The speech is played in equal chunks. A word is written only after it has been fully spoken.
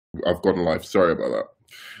I've gone live. Sorry about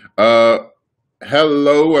that.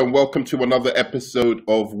 Hello and welcome to another episode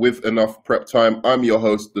of With Enough Prep Time. I'm your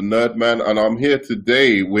host, the Nerd Man, and I'm here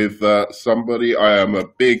today with somebody I am a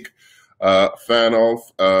big fan of,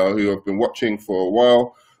 who I've been watching for a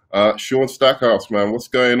while. Shaun Stackhouse, man, what's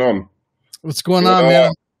going on? What's going on,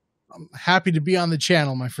 man? I'm happy to be on the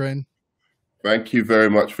channel, my friend. Thank you very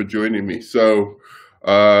much for joining me. So,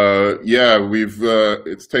 yeah,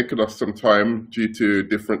 it's taken us some time due to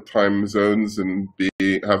different time zones and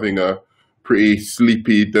having a pretty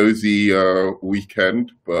sleepy, dozy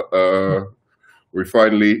weekend, but we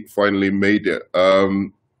finally made it.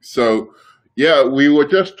 So, yeah, we were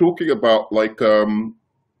just talking about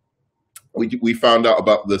we found out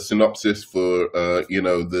about the synopsis for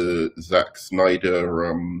the Zack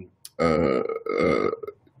Snyder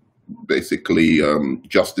basically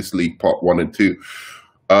Justice League Part 1 and 2.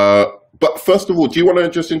 But first of all, do you want to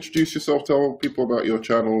just introduce yourself, tell people about your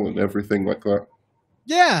channel and everything like that?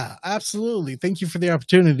 Yeah, absolutely. Thank you for the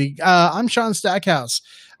opportunity. I'm Shaun Stackhouse.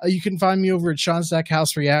 You can find me over at Shaun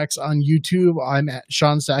Stackhouse Reacts on YouTube. I'm at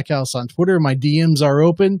Shaun Stackhouse on Twitter. My DMs are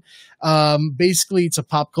open. Basically, it's a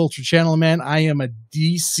pop culture channel, man. I am a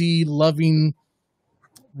DC loving,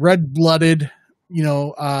 red-blooded,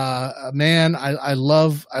 man. I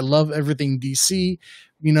love everything DC.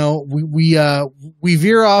 You know, we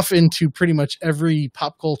veer off into pretty much every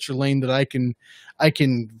pop culture lane that I can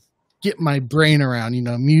get my brain around,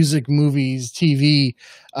 music, movies, TV,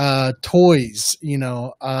 toys,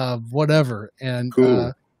 whatever. And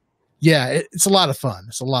cool. Yeah, it's a lot of fun.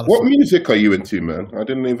 It's a lot of fun. What music are you into, man? I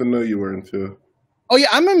didn't even know you were into. Oh yeah,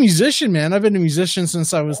 I'm a musician, man. I've been a musician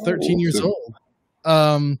since I was 13 years old.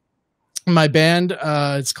 My band,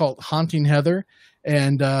 it's called Haunting Heather,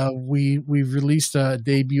 and we've released a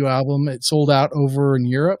debut album. It sold out over in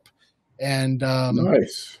Europe, and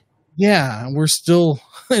nice. Yeah, we're still.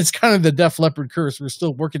 It's kind of the Def Leppard curse. We're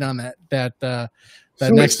still working on that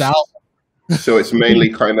next album. So it's mainly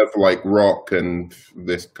kind of like rock and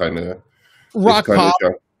this kind of rock pop.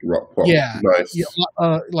 Rock pop. Yeah, nice. Yeah,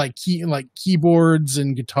 like keyboards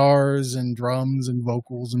and guitars and drums and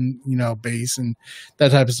vocals and bass and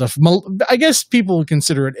that type of stuff. I guess people would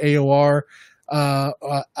consider it AOR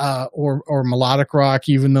or melodic rock,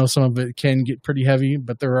 even though some of it can get pretty heavy.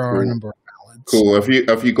 But there are a number of ballads. Cool. Have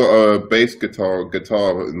you got a bass guitar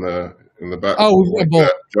in the back? Oh,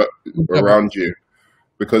 around you,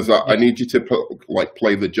 because I need you to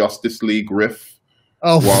play the Justice League riff.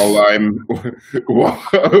 Oh,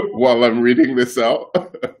 while I'm reading this out.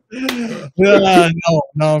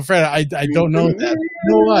 No, Fred, I don't know that. You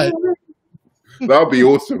know what? That'll be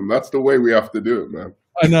awesome. That's the way we have to do it, man.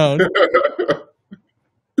 I know.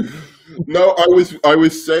 No, I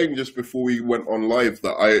was saying just before we went on live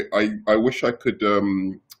that I wish I could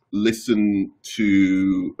listen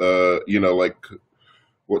to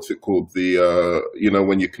what's it called, the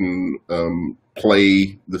when you can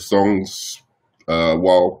play the songs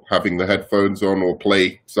while having the headphones on, or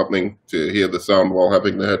play something to hear the sound while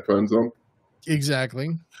having the headphones on. Exactly.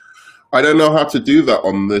 I don't know how to do that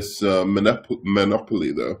on this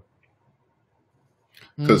Monopoly though,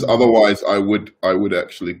 because otherwise I would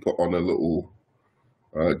actually put on a little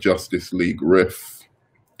Justice League riff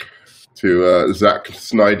to Zack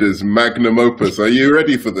Snyder's magnum opus. Are you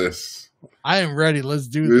ready for this? I am ready. Let's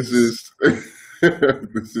do this.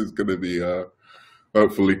 This is going to be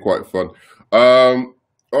hopefully quite fun. All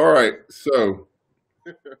right, so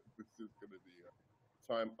this is going to be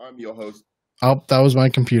time. I'm your host. Oh, that was my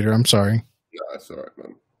computer. I'm sorry. Yeah, that's all right,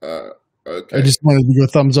 man. Okay. I just wanted to go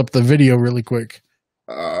thumbs up the video really quick.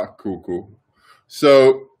 Cool.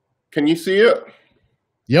 So, can you see it?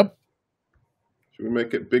 Yep. Should we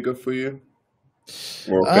make it bigger for you,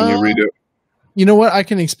 or can you read it? You know what? I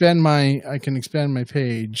can expand my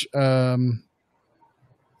page. Yeah,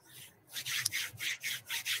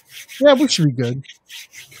 we should be good.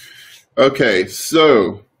 Okay,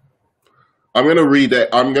 so I'm gonna read it.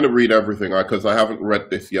 I'm gonna read everything because I haven't read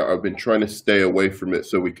this yet. I've been trying to stay away from it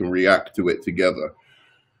so we can react to it together.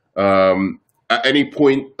 At any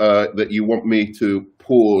point that you want me to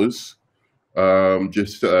pause,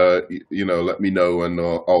 just let me know and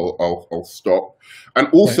I'll stop. And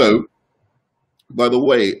also, by the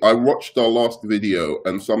way, I watched our last video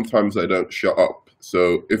and sometimes I don't shut up.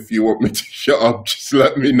 So if you want me to shut up, just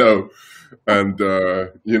let me know. And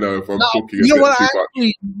if I'm talking a bit too much.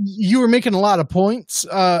 You were making a lot of points.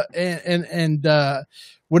 And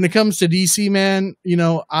when it comes to DC, man,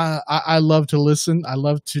 I love to listen.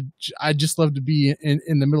 I just love to be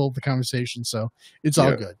in the middle of the conversation. So it's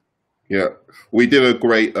all good. Yeah, we did a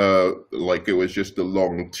great like it was just a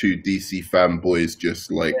long two DC fanboys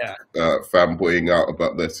just like Yeah. fanboying out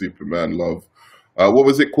about their Superman love. What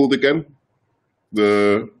was it called again?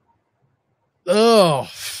 The Oh,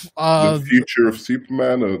 the future of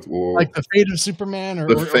Superman, or like the fate of Superman,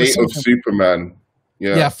 the or fate of something. Superman.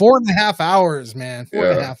 Yeah, Yeah, 4.5 hours, man. Four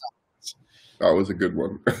and a yeah, half. that was a good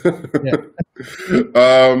one. Yeah.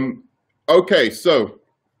 Okay, so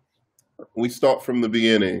we start from the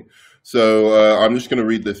beginning. So I'm just going to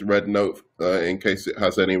read this red note in case it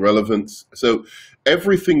has any relevance. So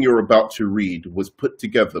everything you're about to read was put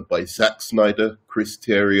together by Zack Snyder, Chris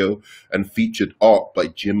Terrio, and featured art by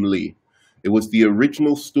Jim Lee. It was the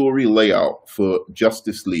original story layout for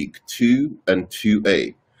Justice League 2 and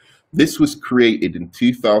 2A. This was created in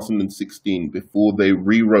 2016 before they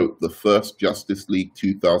rewrote the first Justice League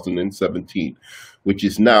 2017, which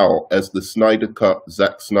is now as the Snyder Cut,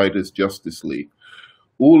 Zack Snyder's Justice League.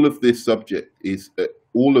 All of this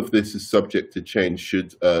is subject to change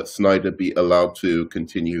should Snyder be allowed to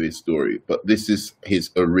continue his story. But this is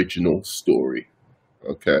his original story.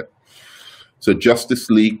 Okay. So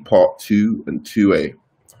Justice League Part 2 and 2A.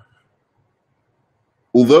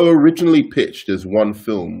 Although originally pitched as one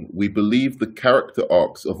film, we believe the character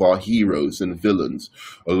arcs of our heroes and villains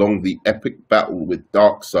along the epic battle with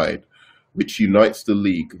Darkseid, which unites the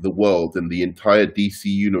League, the world, and the entire DC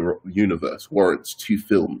universe, warrants 2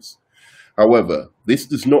 films. However, this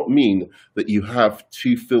does not mean that you have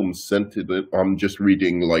 2 films centered in, I'm just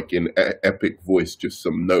reading like in epic voice, just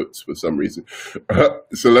some notes for some reason.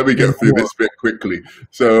 So let me get through this bit quickly.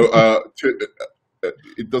 So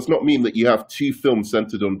it does not mean that you have 2 films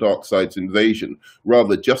centered on Darkseid's invasion.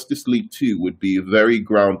 Rather, Justice League 2 would be a very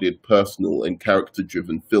grounded, personal, and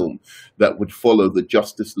character-driven film that would follow the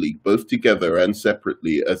Justice League both together and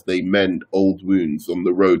separately as they mend old wounds on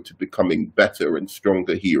the road to becoming better and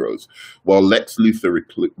stronger heroes, while Lex Luthor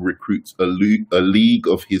recruits a league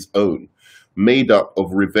of his own, made up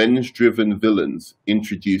of revenge-driven villains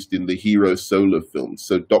introduced in the hero solo films.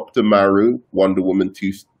 So Dr. Maru, Wonder Woman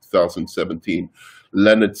 2017,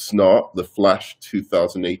 Leonard Snart, The Flash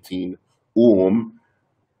 2018, Orm,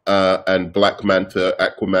 and Black Manta,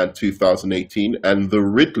 Aquaman 2018, and the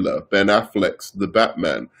Riddler, Ben Affleck's The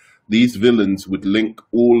Batman. These villains would link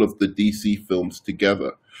all of the DC films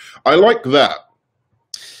together. I like that.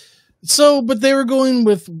 So, but they were going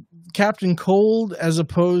with Captain Cold as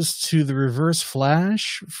opposed to the Reverse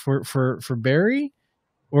Flash for Barry,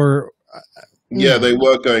 or yeah, they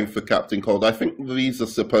were going for Captain Cold. I think these are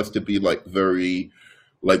supposed to be like very,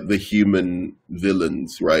 like the human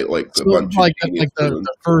villains, right? Like so a bunch like of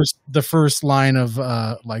the first line of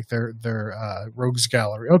like their rogues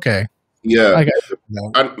gallery. Okay, yeah, I got it.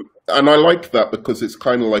 And I like that because it's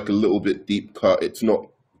kind of like a little bit deep cut. It's not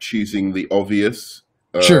choosing the obvious.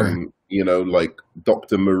 Sure. You know, like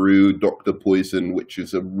Dr. Maru, Dr. Poison, which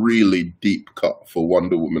is a really deep cut for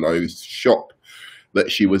Wonder Woman. I was shocked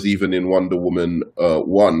that she was even in Wonder Woman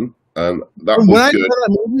 1. And that was when I good. saw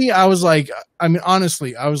that movie, I was like, I mean,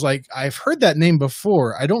 honestly, I was like, I've heard that name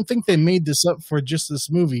before. I don't think they made this up for just this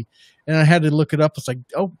movie. And I had to look it up. It's like,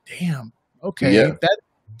 oh, damn. Okay. Yeah. That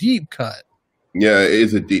deep cut. Yeah, it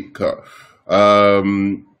is a deep cut.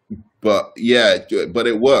 But yeah, but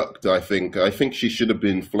it worked. I think she should have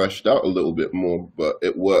been fleshed out a little bit more, but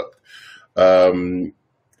it worked. And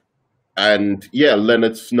yeah,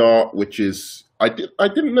 Leonard Snart, which is I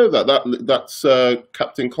didn't know that's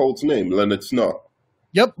Captain Cold's name, Leonard Snart.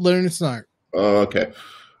 Yep, Leonard Snart. Oh, okay.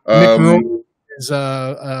 Mick Rourke is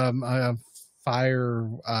fire.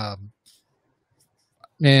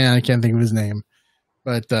 Man, I can't think of his name,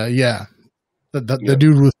 but yeah. The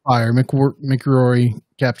dude with fire, McRory,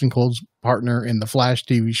 Captain Cold's partner in the Flash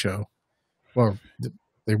TV show. Well,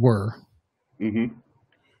 they were. Mm-hmm.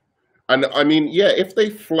 And I mean, yeah, if they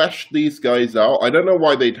fleshed these guys out, I don't know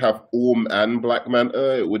why they'd have Orm and Black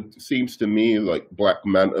Manta. Seems to me like Black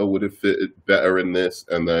Manta would have fitted better in this,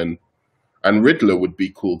 and Riddler would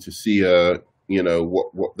be cool to see. You know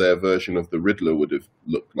what their version of the Riddler would have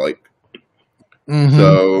looked like. Mm-hmm.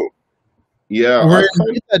 So. Yeah, where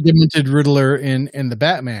you get that demented Riddler in the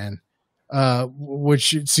Batman,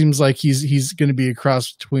 which it seems like he's going to be a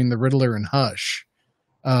cross between the Riddler and Hush,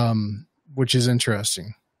 which is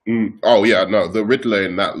interesting. Oh yeah, no, the Riddler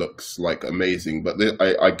in that looks like amazing, but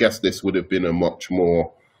I guess this would have been a much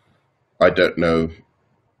more, I don't know,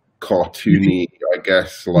 cartoony, I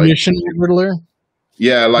guess, like traditional Riddler.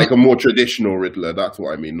 Yeah, like a more traditional Riddler. That's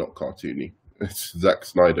what I mean, not cartoony. It's Zack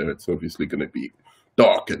Snyder. It's obviously going to be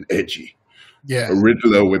dark and edgy. Yeah, a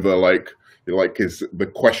Riddler with a the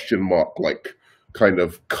question mark like kind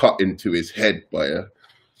of cut into his head by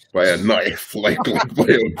by a knife, like by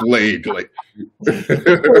a blade, like.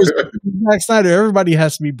 Of course, Zack Snyder, everybody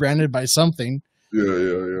has to be branded by something.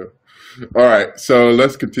 Yeah. All right, so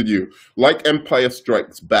let's continue. Like Empire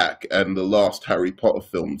Strikes Back and the last Harry Potter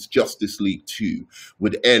films, Justice League 2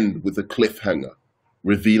 would end with a cliffhanger,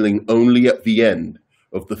 revealing only at the end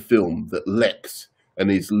of the film that Lex and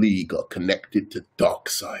his league are connected to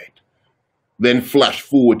Darkseid. Then flash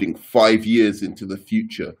forwarding 5 years into the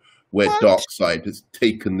future, where What? Darkseid has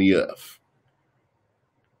taken the Earth.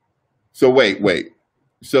 So wait.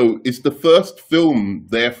 So is the first film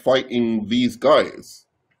they're fighting these guys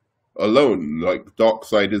alone? Like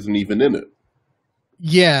Darkseid isn't even in it.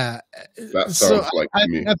 Yeah. That So sounds like I to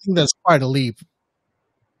me. think that's quite a leap.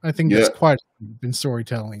 I think Yeah. that's quite a leap in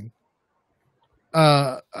storytelling.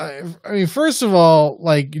 I mean, first of all,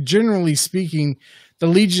 like generally speaking, the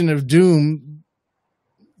Legion of Doom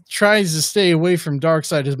tries to stay away from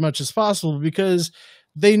Darkseid as much as possible because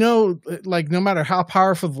they know, like, no matter how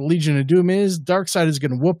powerful the Legion of Doom is, Darkseid is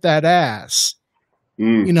going to whoop that ass.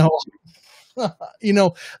 You know,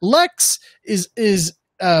 Lex is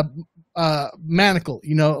maniacal.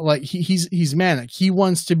 You know, like he's manic. He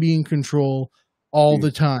wants to be in control all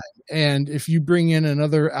the time. And if you bring in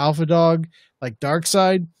another alpha dog like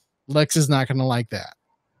Darkseid, Lex is not going to like that.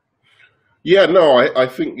 Yeah, no, I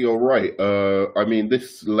think you're right. I mean,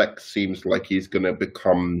 this Lex seems like he's going to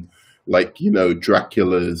become like,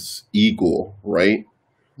 Dracula's Igor, right?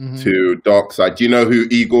 Mm-hmm. To Darkseid. Do you know who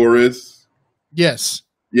Igor is? Yes.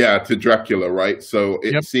 Yeah, to Dracula, right? So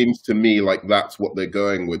it Yep. seems to me like that's what they're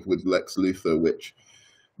going with Lex Luthor, which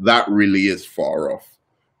that really is far off.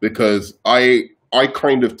 Because I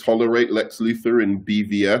kind of tolerate Lex Luthor in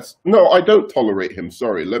BVS. No, I don't tolerate him.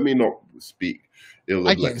 Sorry, let me not speak ill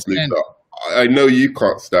of Lex Luthor. I know you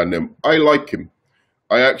can't stand him. I like him.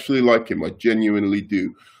 I actually like him. I genuinely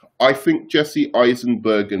do. I think Jesse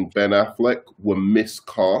Eisenberg and Ben Affleck were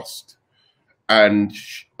miscast. And,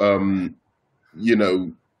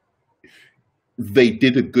 they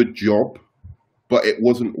did a good job, but it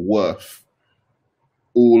wasn't worth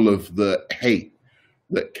all of the hate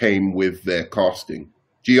that came with their casting.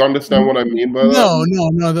 Do you understand what I mean by that?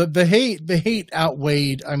 No. The hate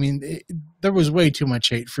outweighed. I mean, there was way too much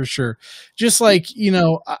hate for sure. Just like,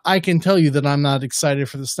 I can tell you that I'm not excited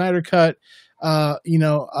for the Snyder Cut, and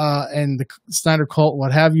the Snyder Cult,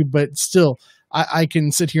 what have you. But still, I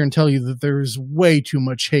can sit here and tell you that there is way too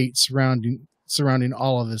much hate surrounding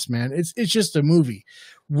all of this, man. It's just a movie.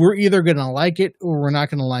 We're either going to like it or we're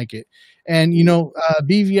not going to like it. And,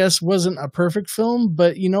 BVS wasn't a perfect film,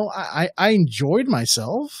 but, I enjoyed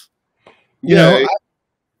myself.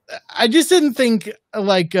 I just didn't think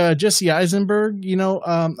like Jesse Eisenberg,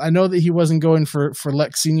 I know that he wasn't going for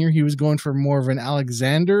Lex Sr. He was going for more of an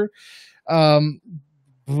Alexander. But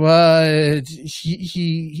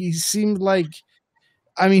he seemed like,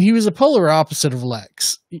 I mean, he was a polar opposite of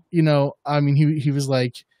Lex. I mean, he was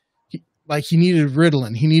like he needed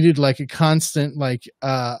Ritalin. He needed like a constant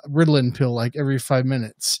Ritalin pill like every 5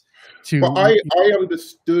 minutes. But I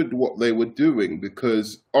understood what they were doing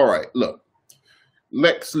because, all right, look,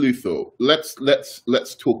 Lex Luthor.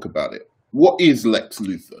 Let's talk about it. What is Lex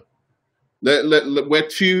Luthor? We're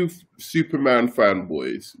two Superman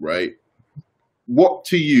fanboys, right? What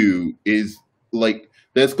to you is like?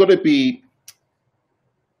 There's got to be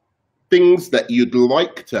things that you'd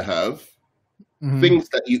like to have, things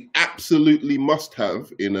that you absolutely must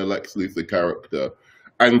have in a Lex Luthor character,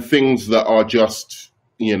 and things that are just,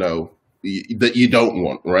 that you don't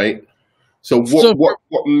want, right? So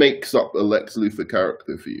what makes up a Lex Luthor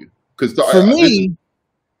character for you? Because for me,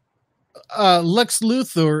 Lex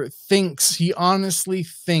Luthor honestly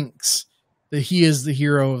thinks that he is the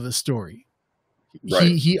hero of the story.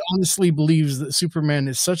 Right. He honestly believes that Superman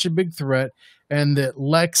is such a big threat and that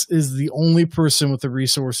Lex is the only person with the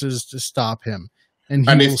resources to stop him. And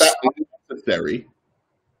is that necessary?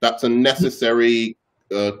 That's a necessary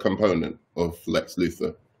component of Lex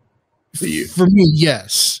Luthor for you? For me,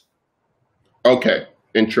 yes. Okay,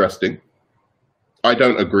 interesting. I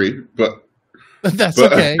don't agree, but that's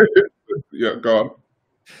okay. Yeah, go on.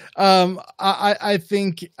 I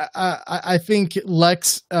think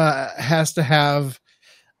Lex has to have.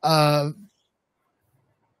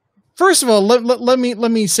 First of all, let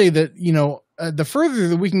me say that the further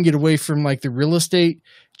that we can get away from like the real estate,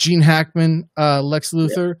 Gene Hackman, Lex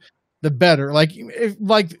Luthor, the better. Like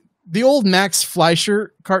the old Max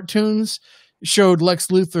Fleischer cartoons showed Lex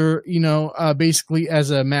Luthor, basically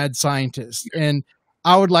as a mad scientist, and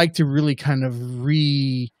I would like to really kind of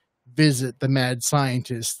revisit the mad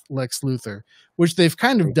scientist Lex Luthor, which they've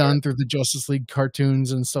kind of done through the Justice League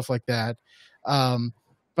cartoons and stuff like that.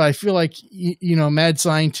 but I feel like mad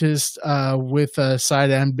scientist with a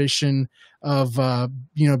side ambition of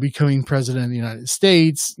becoming president of the United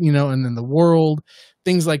States, and then the world,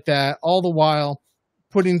 things like that, all the while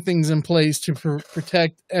putting things in place to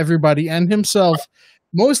protect everybody and himself,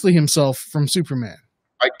 mostly himself, from Superman.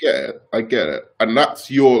 I get it. I get it. And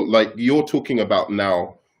that's you're talking about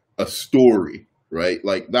now a story, right?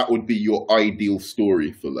 Like that would be your ideal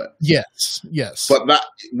story for Lex. Yes, yes. But that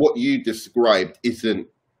what you described isn't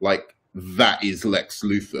like that is Lex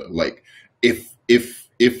Luthor. Like if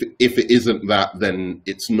it isn't that, then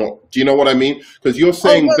it's not. Do you know what I mean? Because you're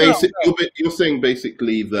saying you're saying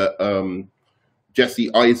basically that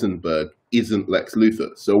Jesse Eisenberg isn't Lex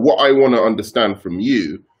Luthor. So what I want to understand from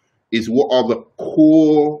you is what are the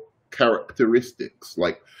core characteristics,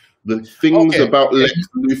 like the things about Lex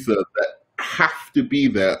Luthor that have to be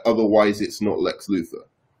there, otherwise it's not Lex Luthor.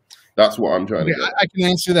 That's what I'm trying to get. I can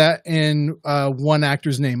answer that in one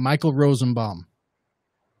actor's name, Michael Rosenbaum.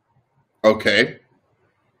 Okay.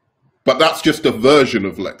 But that's just a version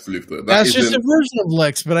of Lex Luthor. That's just a version of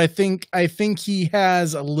Lex, but I think he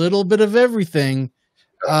has a little bit of everything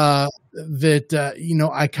that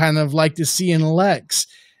I kind of like to see in Lex.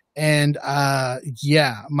 And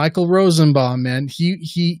Michael Rosenbaum, man,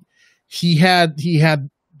 he had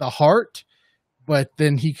the heart, but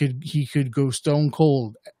then he could go stone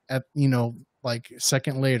cold at like a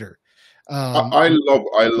second later. I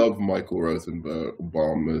love Michael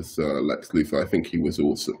Rosenbaum as Lex Luthor. I think he was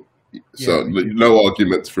awesome. So no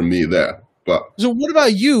arguments from me there. But so what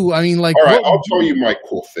about you? I mean, like, all right, I'll tell you my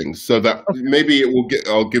core things so that maybe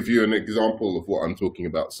I'll give you an example of what I'm talking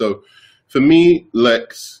about. So for me,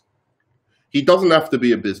 Lex, he doesn't have to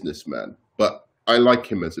be a businessman, but I like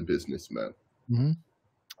him as a businessman.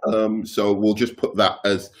 Mm-hmm. So we'll just put that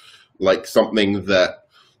as like something that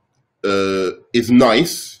is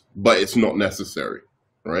nice, but it's not necessary,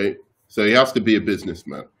 right? So he has to be a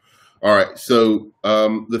businessman. All right. So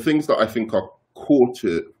the things that I think are core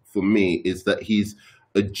to it for me is that he's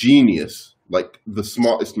a genius, like the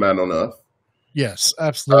smartest man on earth. Yes,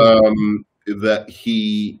 absolutely. That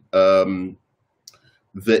he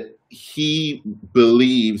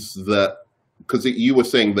believes that, because you were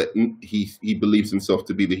saying that he believes himself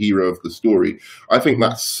to be the hero of the story. I think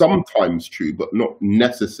that's sometimes true, but not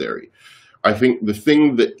necessary. I think the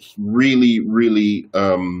thing that really, really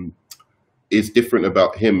is different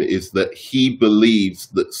about him is that he believes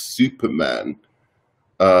that Superman,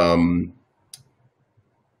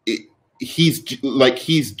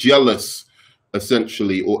 he's jealous,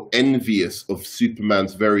 essentially, or envious of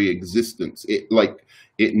Superman's very existence.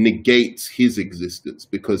 It negates his existence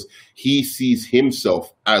because he sees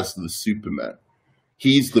himself as the Superman.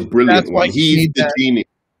 He's the brilliant one. He's the genius.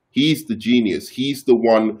 He's the genius. He's the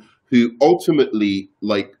one who ultimately,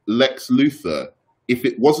 like Lex Luthor, if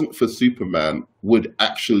it wasn't for Superman, would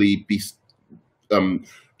actually be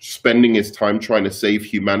spending his time trying to save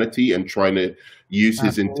humanity and trying to use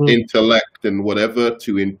his intellect and whatever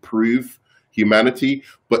to improve humanity.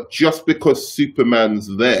 But just because Superman's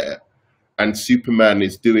there and Superman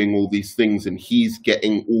is doing all these things and he's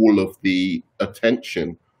getting all of the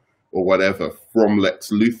attention or whatever from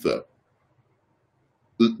Lex Luthor,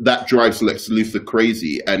 that drives Lex Luthor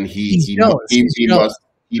crazy, and he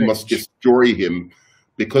must destroy him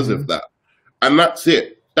because of that. And that's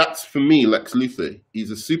it. That's for me, Lex Luthor.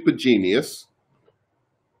 He's a super genius,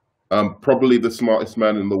 probably the smartest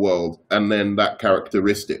man in the world, and then that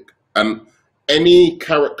characteristic. And any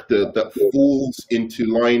character that falls into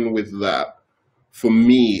line with that, for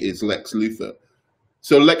me, is Lex Luthor.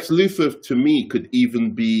 So Lex Luthor, to me, could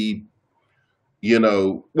even be, I'm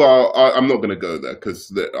not going to go there because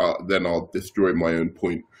then I'll destroy my own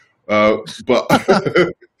point. But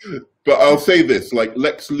but I'll say this: like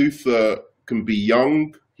Lex Luthor can be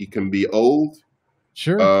young, he can be old,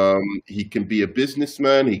 sure. He can be a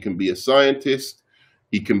businessman, he can be a scientist,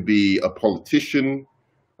 he can be a politician.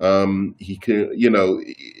 He can,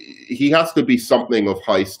 he has to be something of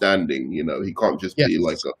high standing. He can't just be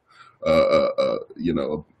like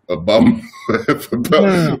a bum.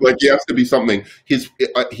 Like he has to be something.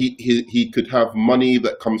 He could have money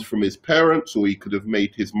that comes from his parents, or he could have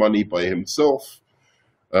made his money by himself.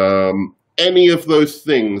 Any of those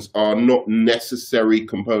things are not necessary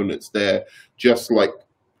components. They're just like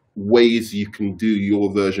ways you can do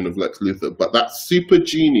your version of Lex Luthor. But that super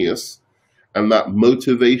genius and that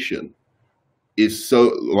motivation is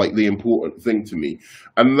so like the important thing to me.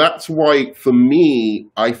 And that's why, for me,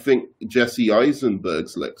 I think Jesse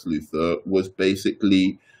Eisenberg's Lex Luthor was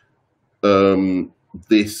basically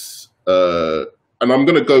this, and I'm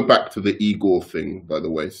going to go back to the Igor thing, by the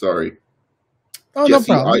way, sorry. Oh, no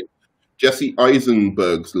problem. Jesse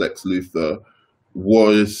Eisenberg's Lex Luthor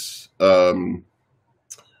was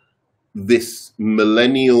this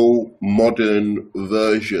millennial modern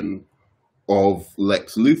version of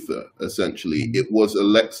Lex Luthor. Essentially, it was a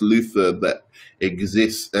Lex Luthor that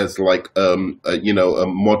exists as like a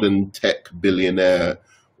modern tech billionaire,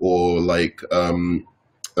 or like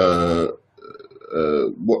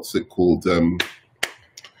what's it called?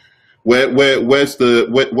 What's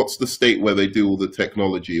the state where they do all the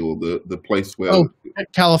technology, or the place where? Oh,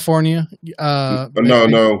 California.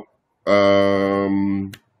 No.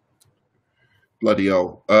 Bloody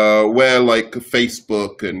hell. Where like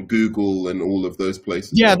Facebook and Google and all of those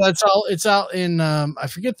places. Yeah, that's all. It's out in I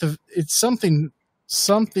forget it's something.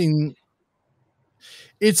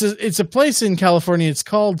 It's a place in California. It's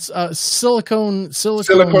called Silicon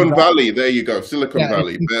Valley. There you go. Silicon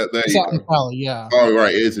Valley. There you go. Cali, yeah. Oh,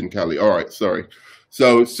 right. It is in Cali. All right. Sorry.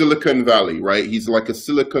 So Silicon Valley, right? He's like a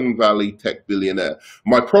Silicon Valley tech billionaire.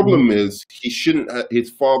 My problem is his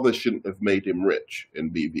father shouldn't have made him rich in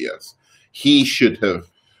BVS. He should have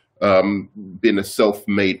been a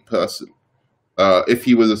self-made person. If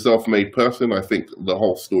he was a self-made person, I think the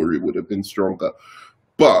whole story would have been stronger.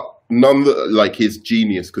 But like his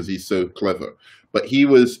genius, because he's so clever. But he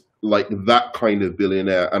was like that kind of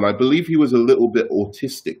billionaire, and I believe he was a little bit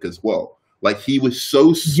autistic as well. Like he was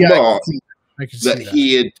so smart that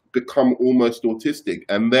he had become almost autistic,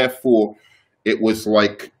 and therefore it was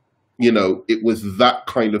like, it was that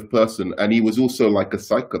kind of person. And he was also like a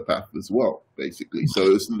psychopath as well, basically.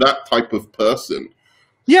 So it's that type of person.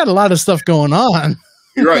 He had a lot of stuff going on.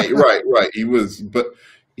 Right. He was, but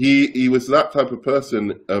he was that type of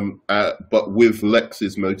person, but with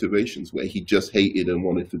Lex's motivations, where he just hated and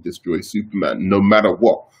wanted to destroy Superman, no matter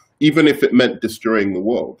what, even if it meant destroying the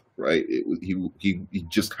world. Right? He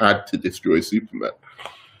just had to destroy Superman.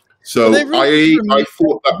 So I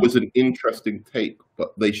thought that was an interesting take,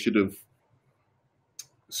 but they should have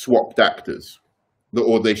swapped actors,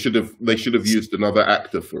 or they should have used another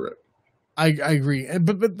actor for it. I agree,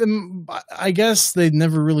 but then I guess they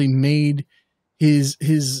never really made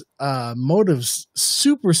his motives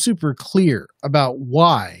super clear about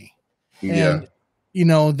why. And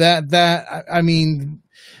I mean,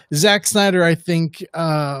 Zack Snyder, I think,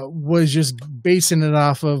 was just basing it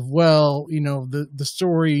off of, the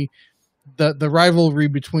story, the rivalry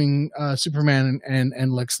between Superman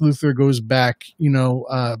and Lex Luthor goes back,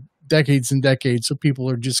 decades and decades. So people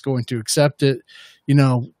are just going to accept it.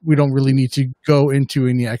 We don't really need to go into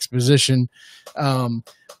any exposition.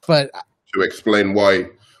 But to explain why,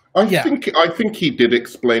 I think he did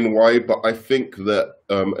explain why, but I think that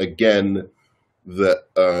again,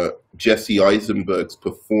 that Jesse Eisenberg's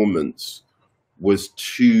performance was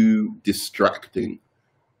too distracting,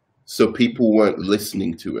 so people weren't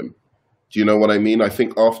listening to him. Do you know what I mean? I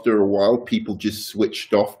think after a while, people just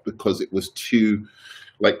switched off because it was too,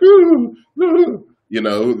 like, that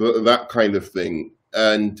kind of thing.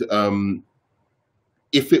 And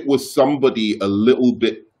if it was somebody a little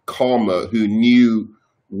bit calmer who knew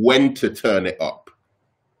when to turn it up,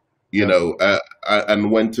 and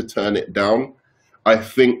when to turn it down, I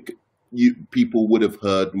think people would have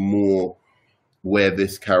heard more where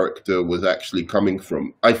this character was actually coming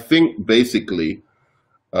from. I think basically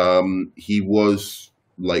he was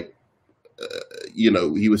like,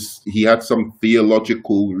 he had some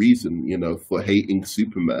theological reason, for hating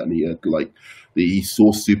Superman. He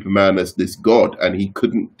saw Superman as this god, and he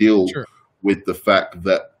couldn't deal with the fact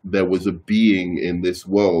that there was a being in this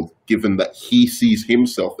world, given that he sees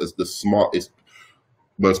himself as the smartest,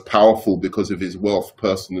 most powerful because of his wealth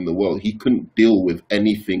person in the world. He couldn't deal with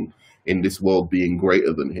anything in this world being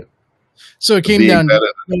greater than him. So it came down to,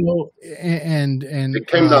 it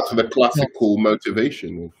came down to the classical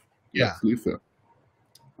motivation of Luthor,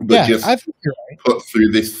 but just I think you're right. Put through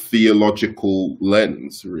this theological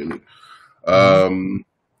lens, really. But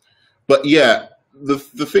yeah, the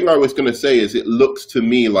thing I was going to say is, it looks to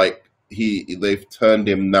me like they've turned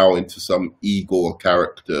him now into some Igor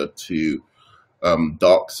character to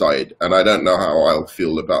Darkseid, and I don't know how I'll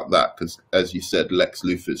feel about that, because, as you said, Lex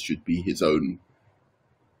Luthor should be his own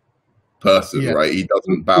person, right? He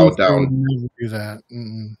doesn't bow down. Never do that.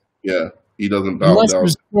 Yeah, he doesn't bow unless down. He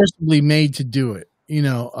was forcibly made to do it.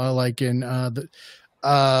 Like in the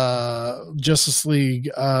Justice League,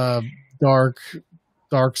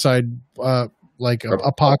 Darkseid, like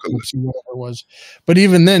Apocalypse, or whatever it was. But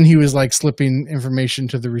even then, he was like slipping information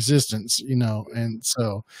to the Resistance, and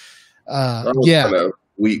so that was kind of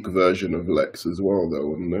weak version of Lex as well, though,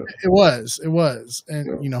 wasn't it? It was,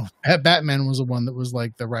 and Batman was the one that was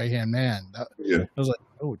like the right hand man. I was like,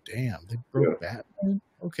 oh damn, they broke Batman.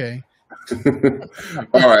 Okay,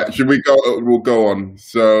 All right, should we go? We'll go on.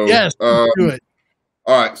 So, Yes, let's do it.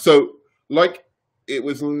 all right. So, like, it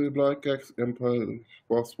was the Black Empire.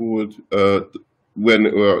 Fast forward, when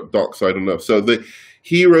Dark Side on Earth. So the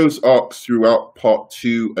heroes arcs throughout Part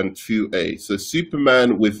 2 and 2A. So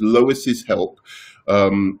Superman with Lois's help.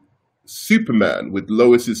 Superman with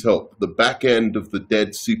Lois's help, the back end of the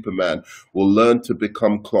dead Superman will learn to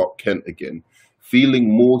become Clark Kent again, feeling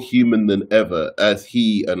more human than ever as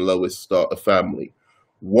he and Lois start a family.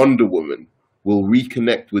 Wonder Woman will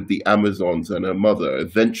reconnect with the Amazons and her mother,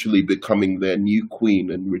 eventually becoming their new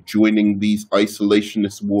queen and rejoining these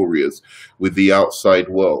isolationist warriors with the outside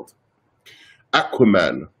world.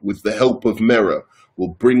 Aquaman, with the help of Mera, will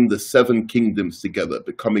bring the Seven Kingdoms together,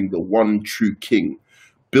 becoming the one true king,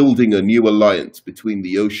 building a new alliance between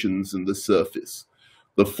the oceans and the surface.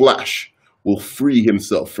 The Flash will free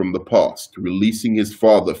himself from the past, releasing his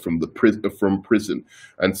father from prison,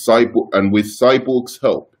 and with Cyborg's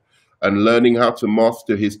help, and learning how to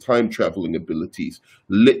master his time traveling abilities,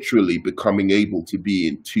 literally becoming able to be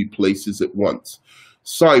in two places at once.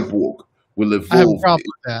 Cyborg will evolve. I have a problem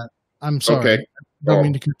with that. I'm sorry. Okay. I don't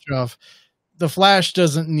mean to cut you off. The Flash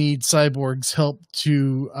doesn't need Cyborg's help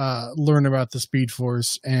to learn about the Speed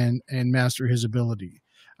Force and master his ability.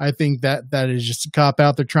 I think that is just a cop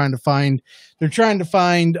out. They're trying to find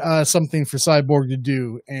something for Cyborg to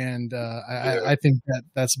do, and I think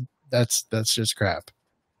that's just crap.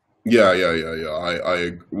 Yeah.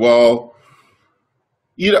 Well,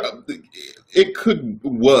 it could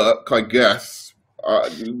work, I guess.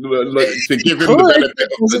 To give him the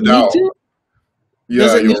benefit of the doubt.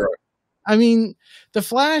 Yeah, you're right. I mean, the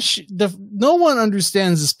Flash. No one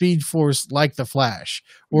understands the Speed Force like the Flash,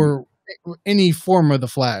 or any form of the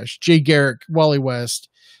Flash. Jay Garrick, Wally West,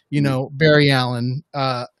 Barry Allen.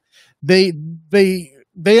 They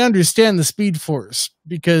understand the Speed Force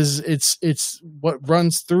because it's what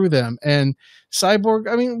runs through them. And Cyborg,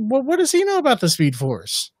 I mean, what does he know about the Speed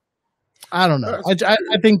Force? I don't know. I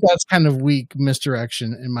think that's kind of weak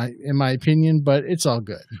misdirection in my opinion, but it's all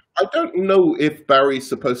good. I don't know if Barry's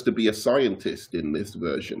supposed to be a scientist in this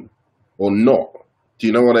version or not. Do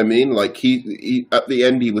you know what I mean? Like he at the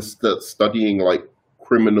end he was studying like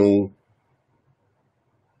criminal.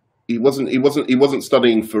 He wasn't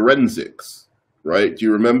studying forensics, right? Do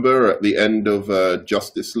you remember at the end of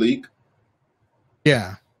Justice League?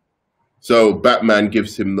 Yeah. So Batman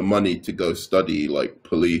gives him the money to go study like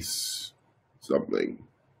police something.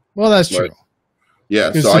 Well, that's true.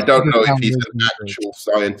 Yeah, so I don't know if he's an actual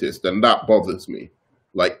scientist, and that bothers me.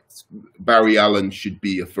 Like Barry Allen should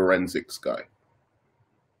be a forensics guy.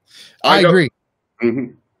 I agree.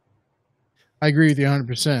 Mm-hmm. I agree with you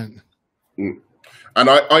 100%. And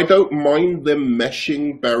I don't mind them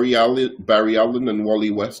meshing Barry Allen and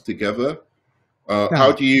Wally West together. No.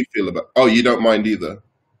 How do you feel about? Oh, you don't mind either.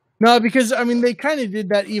 No, because I mean they kind of did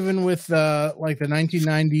that even with like the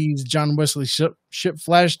 1990s John Wesley Ship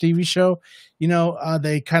Flash TV show.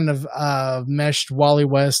 They kind of meshed Wally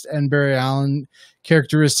West and Barry Allen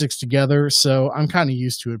characteristics together. So I'm kind of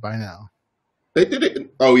used to it by now. They did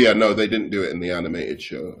it. Oh yeah, no, they didn't do it in the animated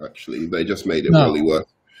show. Actually, they just made it Wally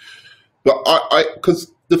West. But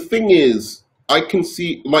because the thing is, I can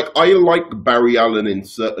see I like Barry Allen in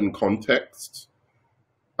certain contexts.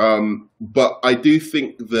 But I do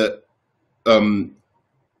think that,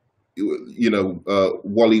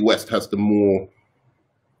 Wally West has the more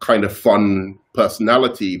kind of fun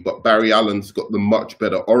personality, but Barry Allen's got the much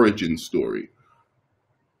better origin story.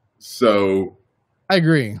 So I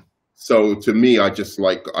agree. So to me, I just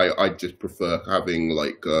prefer having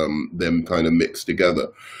them kind of mixed together.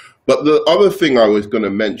 But the other thing I was going to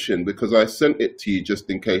mention, because I sent it to you just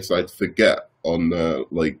in case I'd forget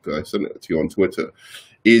I sent it to you on Twitter,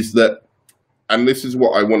 is that, and this is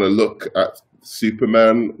what I want to look at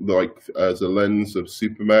Superman, as a lens of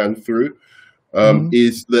Superman through,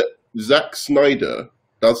 is that Zack Snyder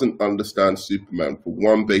doesn't understand Superman for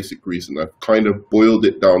one basic reason. I've kind of boiled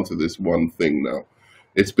it down to this one thing now.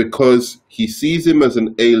 It's because he sees him as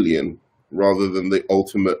an alien rather than the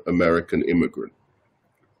ultimate American immigrant.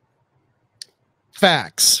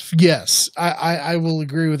 Facts. Yes, I will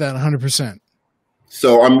agree with that 100%.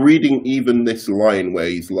 So I'm reading even this line where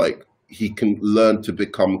he's like, he can learn to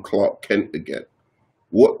become Clark Kent again.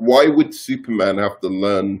 Why would Superman have to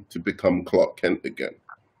learn to become Clark Kent again?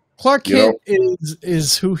 Clark Kent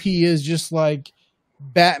is who he is, just like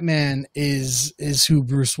Batman is who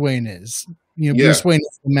Bruce Wayne is. Bruce Wayne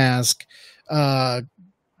is the mask.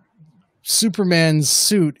 Superman's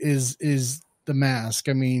suit is the mask.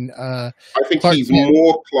 I mean, I think he's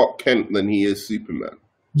more Clark Kent than he is Superman.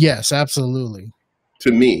 Yes, absolutely.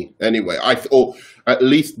 To me, anyway. Or at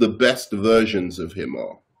least the best versions of him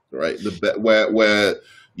are, right? Where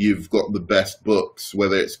you've got the best books,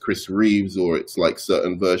 whether it's Chris Reeves or it's like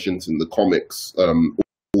certain versions in the comics,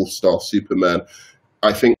 All-Star Superman.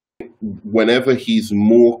 I think whenever he's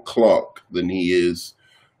more Clark than he is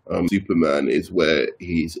Superman is where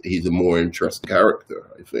he's a more interesting character,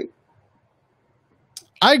 I think.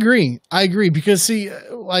 I agree because see,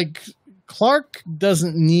 like Clark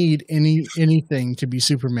doesn't need anything to be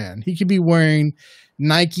Superman. He could be wearing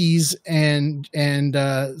Nikes and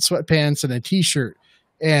sweatpants and a t-shirt,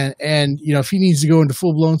 and you know, if he needs to go into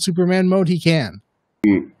full blown Superman mode, he can.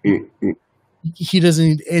 He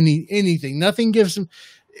doesn't need anything. Nothing gives him,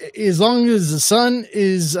 as long as the sun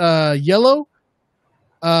is yellow,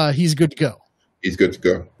 he's good to go. He's good to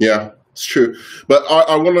go. Yeah, it's true. But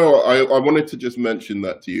I wanted to just mention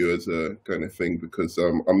that to you as a kind of thing because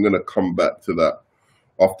I'm going to come back to that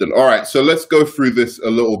often. All right, so let's go through this a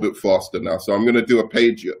little bit faster now. So I'm going to do a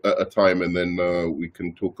page at a time, and then we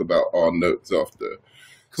can talk about our notes after.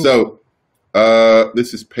 Cool. So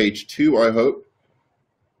this is page 2, I hope.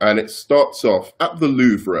 And it starts off at the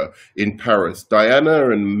Louvre in Paris. Diana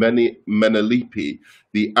and Menelope,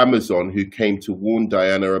 the Amazon who came to warn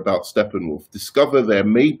Diana about Steppenwolf, discover there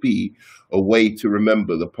may be a way to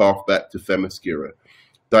remember the path back to Themyscira.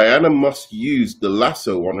 Diana must use the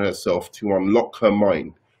lasso on herself to unlock her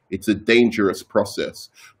mind. It's a dangerous process,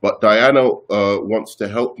 but Diana wants to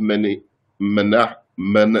help Menelope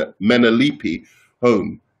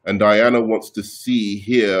home, and Diana wants to see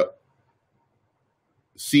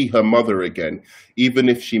her mother again, even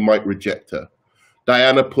if she might reject her.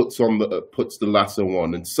 Diana puts the lasso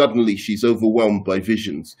on, and suddenly she's overwhelmed by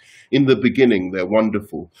visions. In the beginning, they're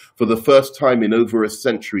wonderful. For the first time in over a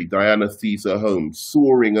century, Diana sees her home,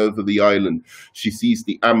 soaring over the island. She sees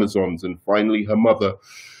the Amazons and finally her mother.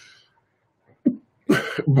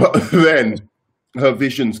 But then her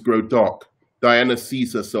visions grow dark. Diana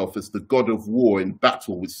sees herself as the god of war in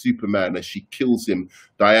battle with Superman. As she kills him,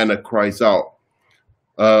 Diana cries out.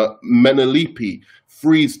 Menelope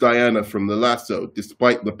frees Diana from the lasso.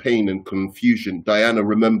 Despite the pain and confusion, Diana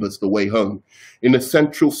remembers the way home. In a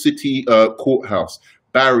central city courthouse,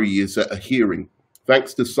 Barry is at a hearing,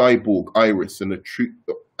 thanks to Cyborg, Iris, and a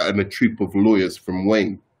troop of lawyers from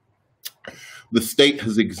Wayne. The state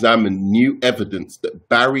has examined new evidence that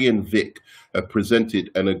Barry and Vic have presented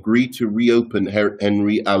and agreed to reopen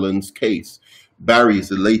Henry Allen's case. Barry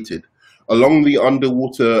is elated. Along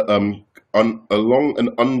an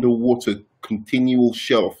underwater continual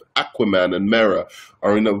shelf, Aquaman and Mera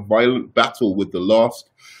are in a violent battle with the last,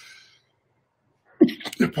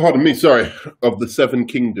 of the Seven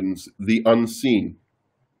Kingdoms, the Unseen.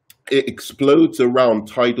 It explodes around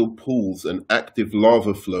tidal pools and active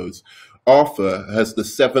lava flows. Arthur has the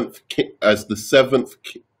seventh king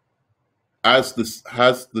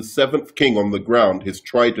on the ground, his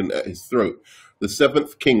trident at his throat. The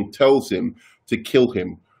seventh king tells him to kill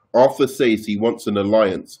him. Arthur says he wants an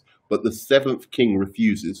alliance, but the seventh king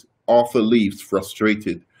refuses. Arthur leaves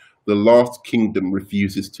frustrated. The last kingdom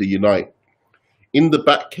refuses to unite. In the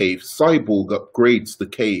Batcave, Cyborg upgrades the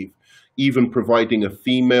cave, even providing a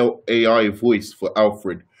female AI voice for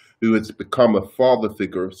Alfred, who has become a father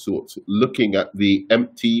figure of sorts, looking at the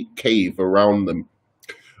empty cave around them.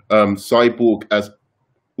 Cyborg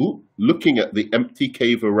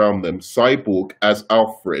as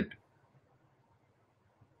Alfred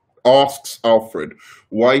asks Alfred,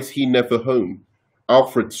 why is he never home?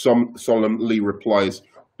 Alfred solemnly replies,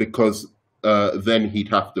 because then he'd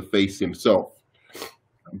have to face himself.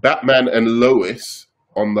 Batman and Lois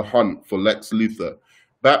on the hunt for Lex Luthor.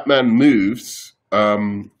 Batman moves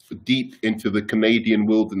deep into the Canadian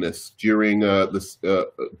wilderness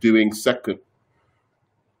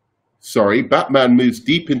Batman moves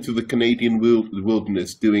deep into the Canadian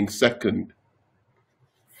wilderness doing second,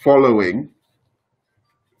 following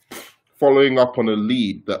up on a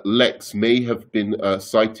lead that Lex may have been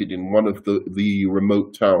sighted in one of the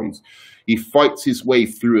remote towns. He fights his way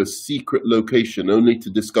through a secret location only to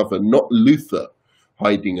discover not Luthor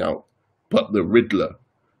hiding out, but the Riddler.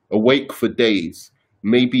 Awake for days,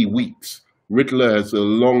 maybe weeks, Riddler has a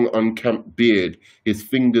long unkempt beard, his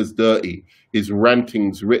fingers dirty, his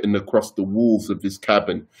rantings written across the walls of his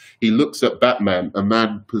cabin. He looks at Batman, a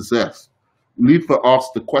man possessed. Luthor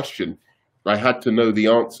asked the question. I had to know the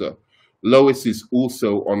answer. Lois is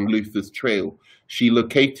also on Luthor's trail. She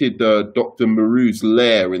located Dr. Maru's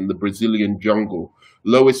lair in the Brazilian jungle.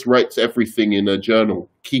 Lois writes everything in her journal,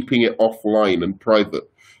 keeping it offline and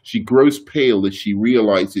private. She grows pale as she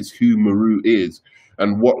realizes who Maru is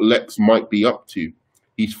and what Lex might be up to.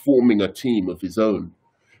 He's forming a team of his own.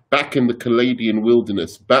 Back in the Canadian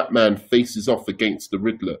wilderness, Batman faces off against the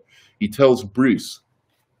Riddler. He tells Bruce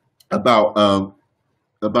about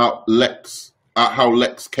Lex, how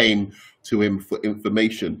Lex came to him for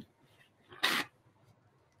information.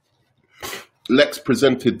 Lex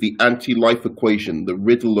presented the anti-life equation, the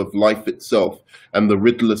riddle of life itself, and the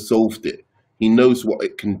Riddler solved it. He knows what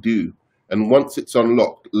it can do, and once it's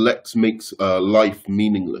unlocked, Lex makes life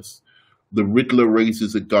meaningless. The Riddler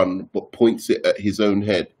raises a gun, but points it at his own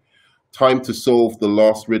head. Time to solve the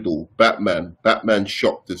last riddle. Batman. Batman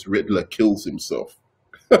shocked as Riddler kills himself.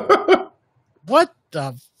 What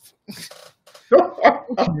the?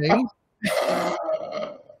 Okay.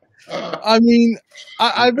 I mean,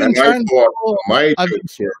 I've been trying to follow, my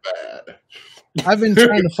jokes were bad. I've been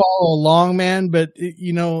trying to follow along, man, but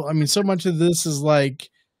you know, I mean, so much of this is like,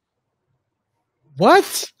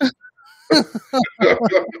 what?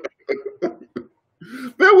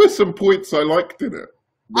 There were some points I liked in it.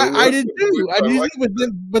 I did too. I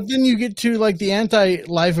did, but then you get to like the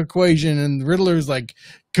anti-life equation, and Riddler's like,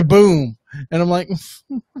 kaboom, and I'm like,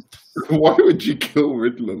 why would you kill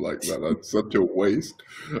Riddler like that? That's such a waste.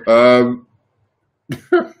 That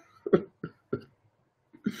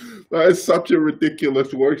is such a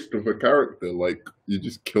ridiculous waste of a character. Like, you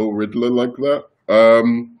just kill Riddler like that.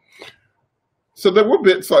 So there were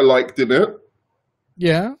bits I liked in it.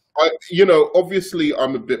 yeah. Obviously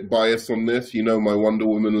I'm a bit biased on this, my Wonder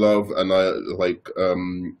Woman love, and I like,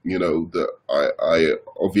 that I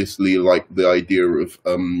obviously like the idea of,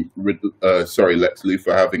 Lex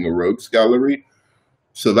Luthor having a rogues gallery.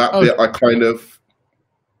 So that bit I kind of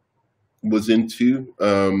was into.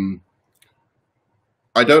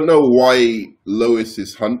 I don't know why Lois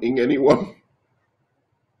is hunting anyone.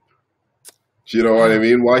 Do you know what I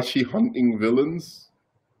mean? Why is she hunting villains?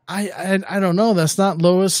 I don't know. That's not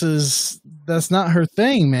Lois's. That's not her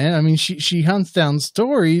thing, man. I mean, she hunts down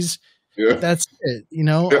stories. Yeah. That's it.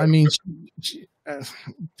 I mean,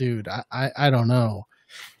 dude, I don't know.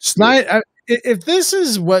 Snyder. If this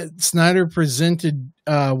is what Snyder presented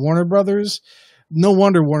Warner Brothers, no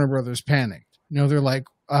wonder Warner Brothers panicked. They're like,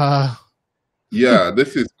 yeah,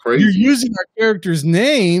 this is crazy. You're using our characters'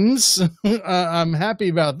 names. I'm happy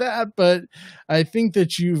about that, but I think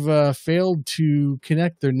that you've failed to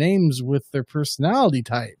connect their names with their personality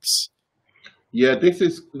types. Yeah,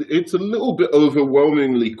 it's a little bit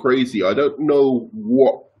overwhelmingly crazy. I don't know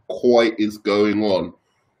what quite is going on.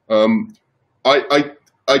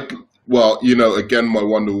 Well, again, my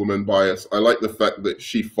Wonder Woman bias. I like the fact that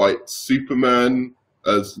she fights Superman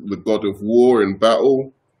as the god of war in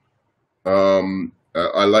battle.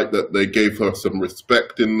 I like that they gave her some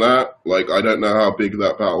respect in that. Like, I don't know how big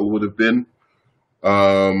that battle would have been.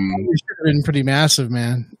 It should have been pretty massive,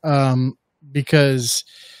 man. Because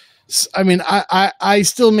I mean, I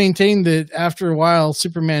still maintain that after a while,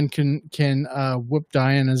 Superman can whoop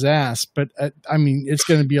Diana's ass, but I mean, it's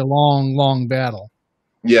going to be a long battle.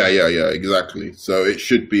 Yeah, exactly. So it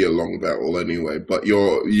should be a long battle anyway. But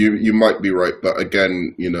you might be right. But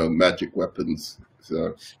again, magic weapons.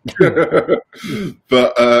 So,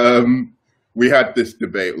 but we had this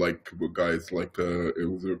debate, like, guys, like it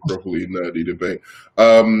was a properly nerdy debate.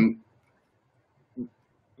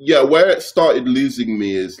 Yeah, where it started losing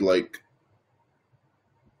me is like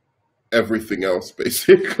everything else,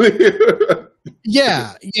 basically.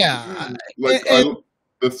 Yeah. Like,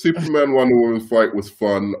 the Superman Wonder Woman fight was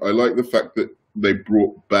fun. I like the fact that they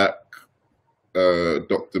brought back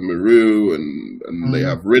Dr. Maru and they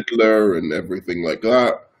have Riddler and everything like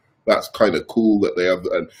that. That's kind of cool that they have.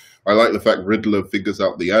 And I like the fact Riddler figures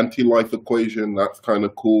out the anti-life equation. That's kind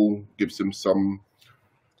of cool. Gives him some,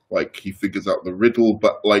 like, he figures out the riddle.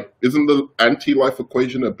 But, like, isn't the anti-life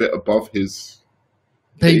equation a bit above his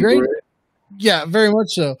pay grade? Yeah, very much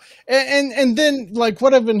so. And then, like,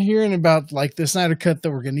 what I've been hearing about, like, the Snyder Cut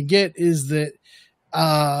that we're going to get is that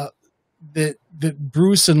that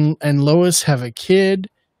Bruce and Lois have a kid,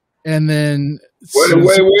 and then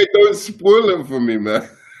wait! Don't spoil it for me, man.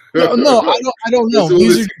 No, I don't know.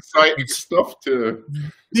 These are exciting stuff too.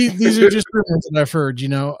 These are just rumors that I've heard,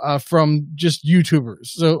 from just YouTubers.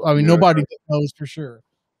 So I mean, nobody knows for sure,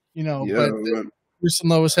 But Bruce and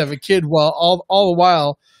Lois have a kid, while all the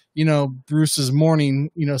while, Bruce is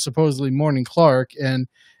mourning, supposedly mourning Clark, and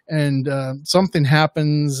something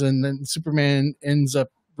happens, and then Superman ends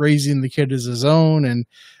up raising the kid as his own, and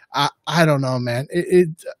I don't know, man.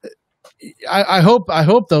 I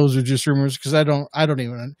hope those are just rumors, because I don't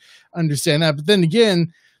even understand that. But then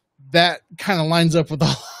again, that kind of lines up with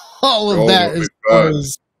all of that, as far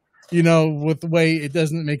as with the way it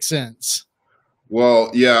doesn't make sense. Well,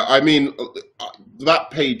 yeah, I mean, that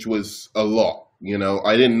page was a lot. You know,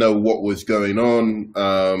 I didn't know what was going on,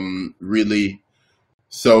 really.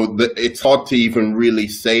 So it's hard to even really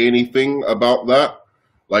say anything about that.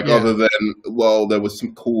 Like, Yeah. other than, well, there was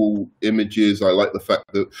some cool images. I like the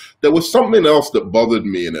fact that there was something else that bothered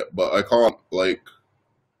me in it, but I can't, like,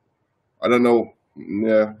 I don't know.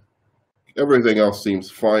 Yeah, everything else seems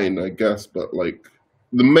fine, I guess. But, like,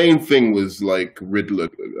 the main thing was, like, Riddler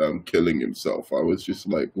killing himself. I was just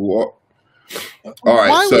like, what? All right,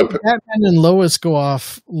 Why so would Batman and Lois go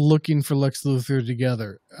off looking for Lex Luthor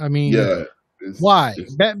together? I mean, yeah, why?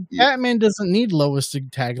 yeah, Batman doesn't need Lois to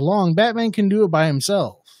tag along. Batman can do it by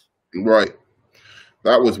himself. right.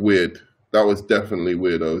 That was weird. That was definitely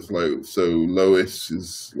weird. I was like, so Lois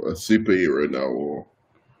is a superhero now, or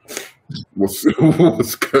what's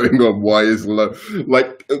what's going on? Why is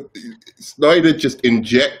Snyder just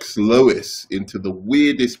injects Lois into the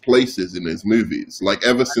weirdest places in his movies? Like,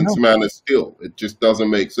 ever since Man of Steel, it just doesn't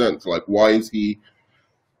make sense. Like, why is he,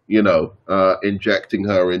 injecting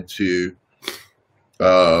her into,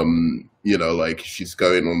 like, she's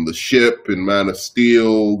going on the ship in Man of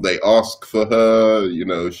Steel. They ask for her.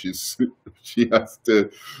 She has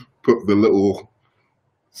to put the little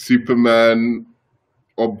Superman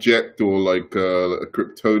object, or like a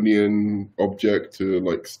Kryptonian object, to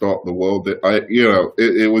like start the world.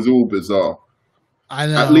 It was all bizarre. I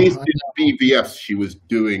know. At least in BVS, she was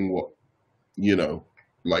doing what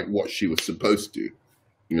she was supposed to.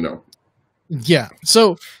 Yeah.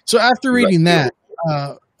 So after reading that,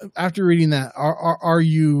 are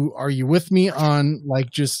you with me on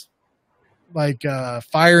just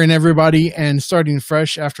firing everybody and starting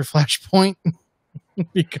fresh after Flashpoint?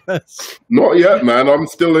 Because not yet, man. I'm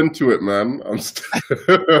still into it, man. I'm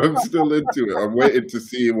still into it. I'm waiting to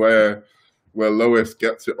see where Lois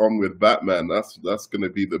gets it on with Batman. That's gonna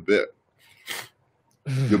be the bit.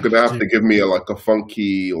 You're gonna have to give me a funk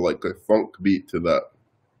beat to that.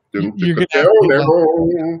 You're gonna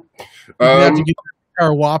have to get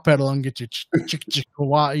your wah pedal and get your chick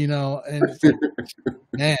wah, and it's like,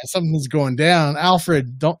 man, something's going down.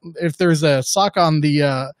 Alfred, if there's a sock on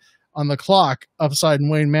the clock upside in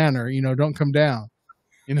Wayne Manor, don't come down.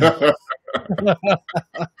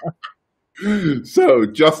 So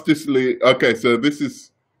Justice League. Okay, so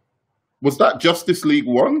was that Justice League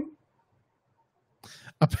 1?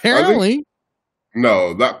 Apparently.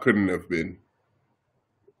 No, that couldn't have been.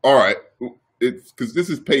 All right, it's because this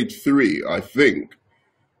is page 3, I think.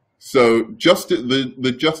 So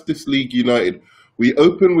the Justice League United. We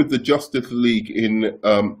open with the Justice League in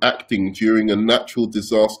acting during a natural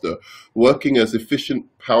disaster, working as efficient,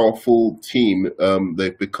 powerful team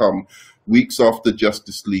they've become weeks after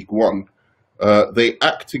Justice League 1. They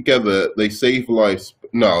act together, they save lives.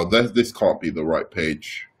 No, this can't be the right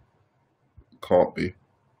page. Can't be.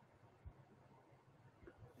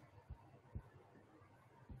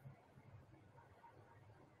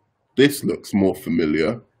 This looks more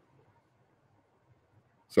familiar.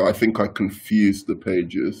 So I think I confused the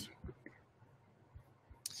pages.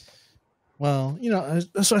 Well,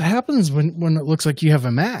 that's what happens when it looks like you have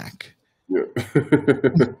a Mac. Yeah.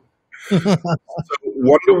 So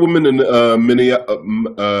Wonder Woman and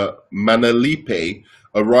Manalipe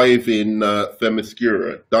arrive in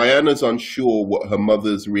Themyscira. Diana's unsure what her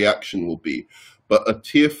mother's reaction will be, but a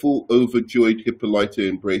tearful, overjoyed Hippolyta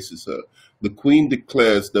embraces her. The Queen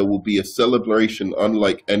declares there will be a celebration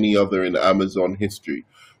unlike any other in Amazon history.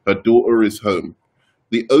 Her daughter is home.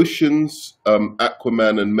 The oceans,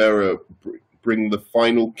 Aquaman and Mera bring the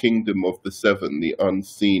final kingdom of the Seven, the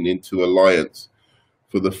unseen, into alliance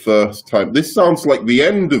for the first time. This sounds like the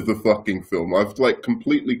end of the fucking film. I've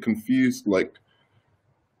completely confused.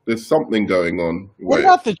 There's something going on. What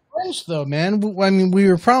about the trench, though, man? I mean, we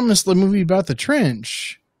were promised the movie about the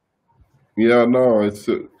trench. Yeah, no, it's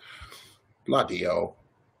bloody hell.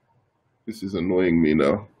 This is annoying me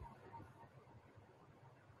now.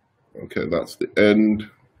 Okay, that's the end.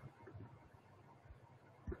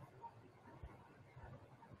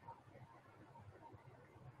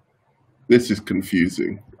 This is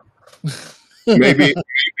confusing. Maybe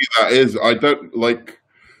that is. I don't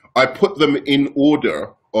I put them in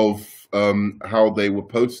order of how they were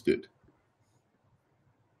posted.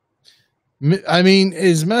 I mean,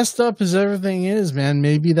 as messed up as everything is, man,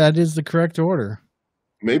 maybe that is the correct order.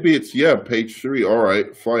 Maybe it's, page 3. All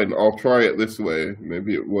right, fine. I'll try it this way.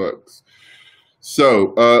 Maybe it works.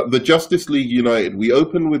 So, the Justice League United. We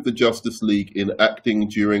open with the Justice League in acting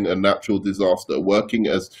during a natural disaster, working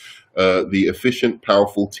as the efficient,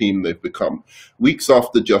 powerful team they've become. Weeks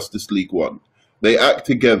after Justice League 1. They act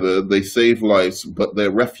together, they save lives, but they're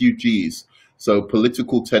refugees, so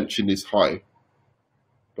political tension is high.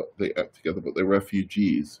 But they act together, but they're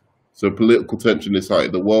refugees. So political tension is high.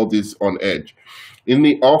 The world is on edge. In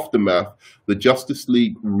the aftermath, the Justice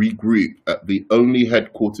League regroup at the only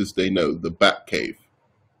headquarters they know, the Batcave.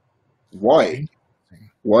 Why?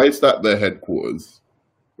 Why is that their headquarters?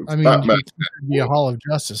 I mean, Batman you'd be a Hall of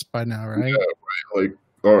Justice by now, right? Yeah, right. Like,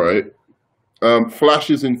 all right. Flash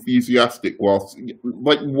is enthusiastic whilst,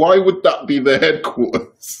 like, why would that be their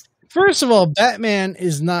headquarters? First of all, Batman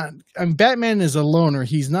is not. I mean, Batman is a loner.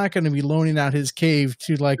 He's not going to be loaning out his cave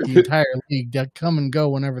to like the entire league that come and go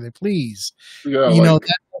whenever they please. Yeah, you know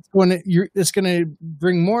that's going to. It's going to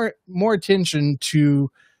bring more attention to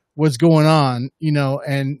what's going on. You know,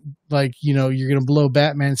 and like you're going to blow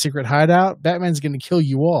Batman's secret hideout. Batman's going to kill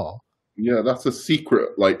you all. Yeah, that's a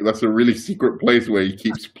secret. Like that's a really secret place where he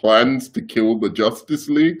keeps plans to kill the Justice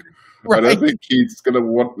League. Right. I don't think he's gonna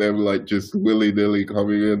want them like just willy-nilly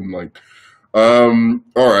coming in. Like, all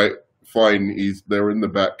right, fine. They're in the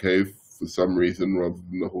Batcave for some reason rather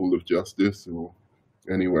than the Hall of Justice or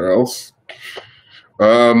anywhere else.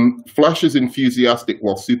 Flash is enthusiastic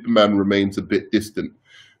while Superman remains a bit distant,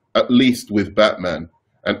 at least with Batman.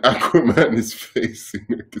 And Aquaman is facing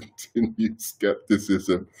a continued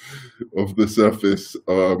skepticism of the surface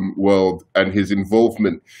world and his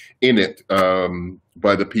involvement in it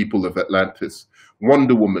by the people of Atlantis.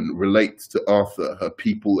 Wonder Woman relates to Arthur. Her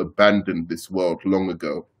people abandoned this world long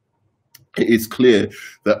ago. It is clear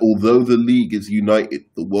that although the League is united,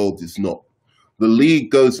 the world is not. The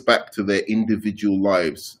League goes back to their individual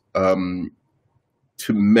lives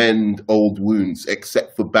to mend old wounds,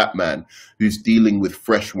 except for Batman, who's dealing with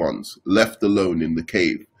fresh ones, left alone in the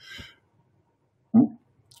cave.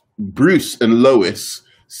 Bruce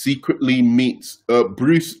secretly meets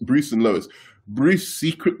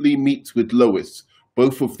with Lois,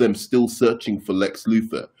 both of them still searching for Lex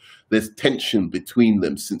Luthor. There's tension between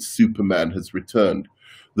them since Superman has returned.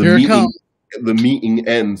 The meeting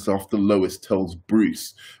ends after Lois tells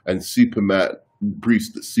Bruce that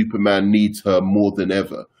Superman needs her more than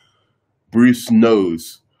ever. Bruce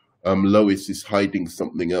knows Lois is hiding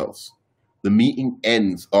something else. The meeting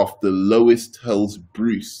ends after Lois tells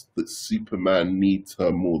Bruce that Superman needs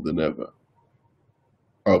her more than ever.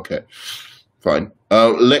 Okay, fine.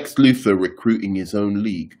 Lex Luthor recruiting his own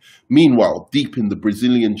league. Meanwhile, deep in the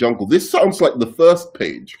Brazilian jungle, this sounds like the first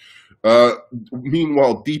page.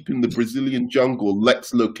 Meanwhile, deep in the Brazilian jungle,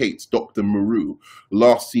 Lex locates Dr. Maru,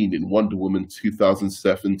 last seen in Wonder Woman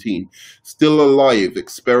 2017. Still alive,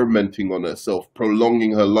 experimenting on herself,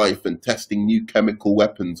 prolonging her life and testing new chemical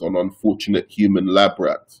weapons on unfortunate human lab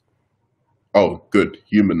rats. Oh, good.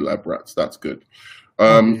 Human lab rats. That's good.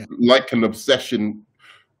 Like an obsessed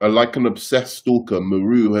stalker,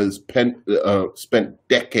 Maru has spent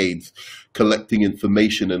decades collecting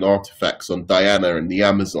information and artifacts on Diana and the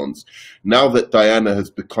Amazons. Now that Diana has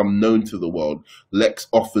become known to the world, Lex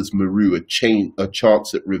offers Maru a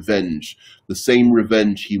chance at revenge, the same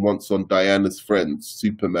revenge he wants on Diana's friends,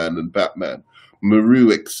 Superman and Batman.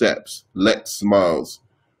 Maru accepts. Lex smiles.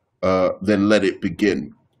 Then let it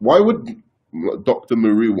begin. Why would Dr.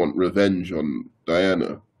 Maru want revenge on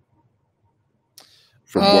Diana?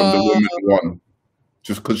 From Wonder Woman 1,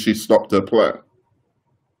 just because she stopped her plan.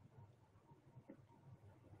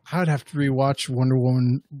 I would have to rewatch Wonder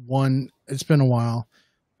Woman 1. It's been a while.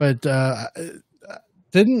 But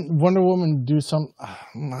didn't Wonder Woman do some... I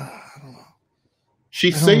don't know.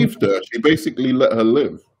 She saved her. She basically let her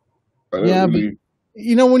live. But when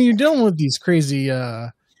you're dealing with these crazy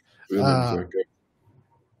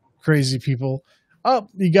crazy people... Oh,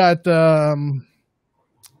 you got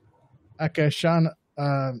Akashana...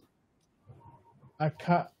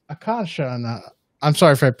 Akashana. I'm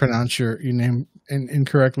sorry if I pronounced your name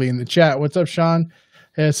incorrectly in the chat. What's up, Sean?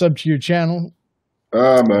 Hey, it's up to your channel.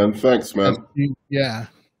 Man, thanks, man. Yeah.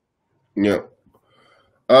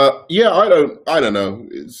 I don't know.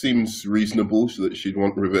 It seems reasonable that she'd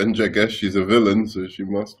want revenge. I guess she's a villain, so she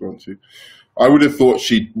must want to. I would have thought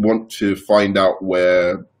she'd want to find out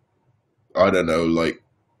where, I don't know, like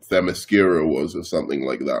Themyscira was or something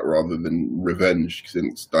like that, rather than revenge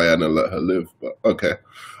since Diana let her live. But okay,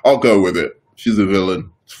 I'll go with it. She's a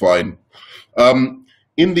villain. It's fine.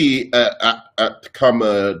 In the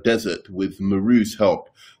Atacama Desert, with Maru's help,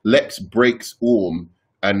 Lex breaks Orm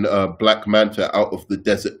and Black Manta out of the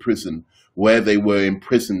desert prison where they were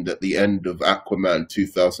imprisoned at the end of Aquaman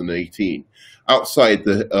 2018. Outside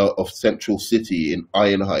of Central City in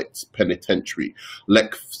Iron Heights Penitentiary,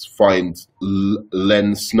 Lex finds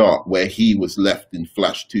Len Snart where he was left in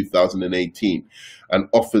Flash 2018 and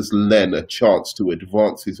offers Len a chance to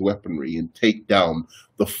advance his weaponry and take down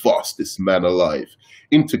the fastest man alive.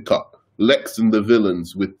 Intercut, Lex and the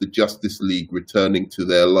villains with the Justice League returning to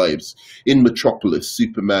their lives. In Metropolis,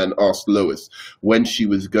 Superman asked Lois when she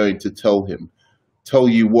was going to tell him. Tell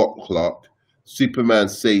you what, Clark. Superman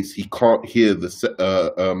says he can't hear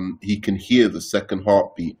he can hear the second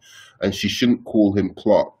heartbeat, and she shouldn't call him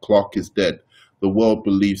Clark. Clark is dead. The world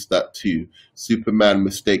believes that too. Superman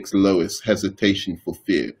mistakes Lois' hesitation for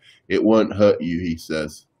fear. It won't hurt you, he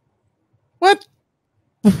says. What?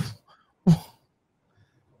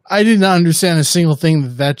 I did not understand a single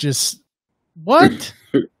thing that just... What?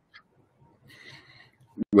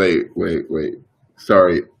 Wait.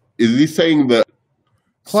 Sorry. Is he saying that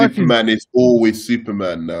Clark Superman is always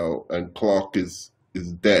Superman now and Clark is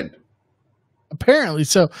dead? Apparently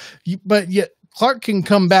so. But yet Clark can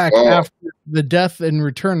come back after the death and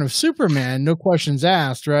return of Superman, no questions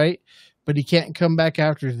asked, right? But he can't come back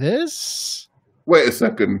after this? Wait a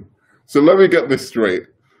second. So let me get this straight.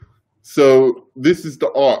 So this is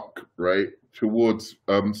the arc, right? Towards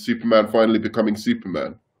Superman finally becoming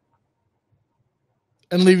Superman.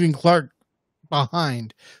 And leaving Clark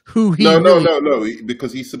behind. Who he No.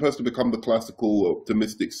 Because he's supposed to become the classical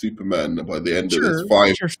optimistic Superman by the end of this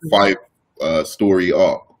five story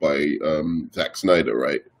arc by Zack Snyder,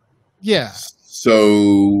 right? Yeah.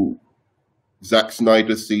 So Zack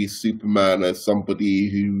Snyder sees Superman as somebody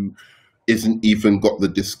who isn't even got the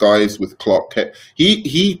disguise with Clark Kent.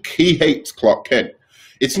 He hates Clark Kent.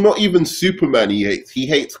 It's not even Superman he hates. He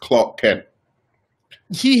hates Clark Kent.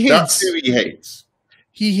 That's who he hates.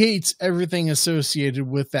 He hates everything associated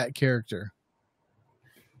with that character.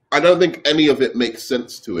 I don't think any of it makes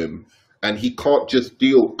sense to him, and he can't just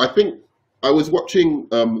deal. I think I was watching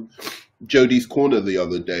Jodie's Corner the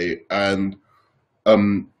other day, and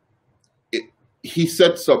he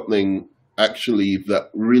said something actually that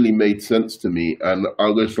really made sense to me, and I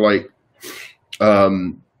was like,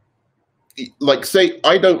 say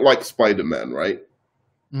I don't like Spider-Man, right?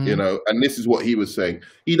 You know, and this is what he was saying.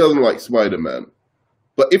 He doesn't like Spider-Man.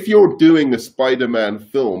 But if you're doing a Spider-Man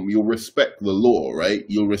film, you'll respect the law, right?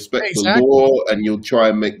 You'll respect the law, and you'll try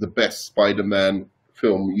and make the best Spider-Man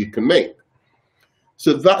film you can make.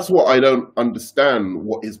 So that's what I don't understand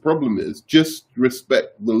what his problem is. Just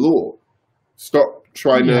respect the law. Stop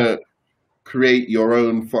trying to create your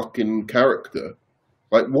own fucking character.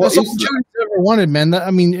 Like, what is that? Jodie's ever wanted, man.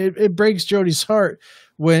 I mean, it breaks Jodie's heart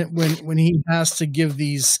when he has to give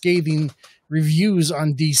these scathing reviews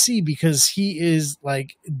on DC, because he is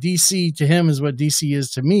like, DC to him is what DC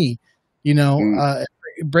is to me. You know,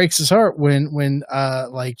 it breaks his heart when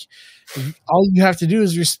like, all you have to do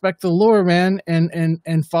is respect the lore, man,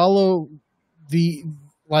 and follow the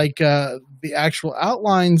actual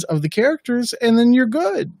outlines of the characters, and then you're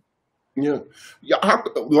good. Yeah.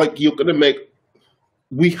 Like, you're gonna make.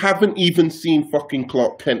 We haven't even seen fucking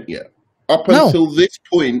Clark Kent yet. Up until this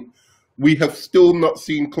point, we have still not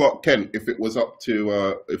seen Clark Kent. If it was up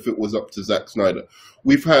to Zack Snyder,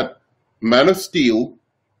 we've had Man of Steel,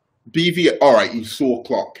 BVS. All right, you saw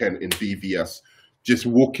Clark Kent in BVS just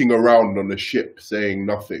walking around on a ship saying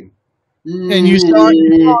nothing, and you saw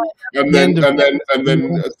and then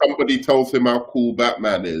somebody tells him how cool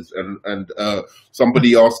Batman is, and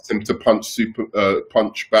somebody asks him to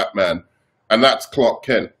punch Batman, and that's Clark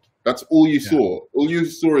Kent. That's all you saw. All you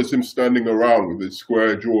saw is him standing around with his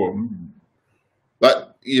square jaw.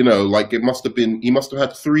 That, you know, like, it must have been. He must have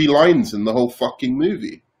had 3 lines in the whole fucking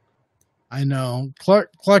movie. I know.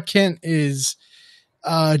 Clark Kent is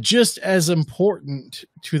just as important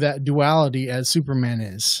to that duality as Superman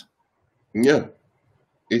is. Yeah.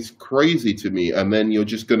 It's crazy to me. And then you're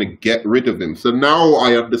just going to get rid of him. So now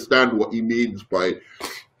I understand what he means by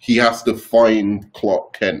he has to find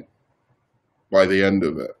Clark Kent by the end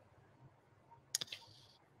of it.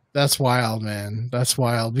 That's wild, man. That's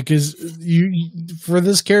wild, because for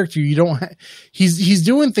this character, you don't. He's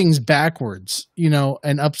doing things backwards, you know,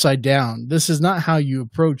 and upside down. This is not how you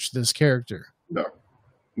approach this character.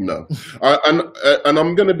 No. And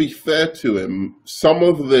I'm going to be fair to him. Some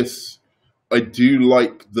of this, I do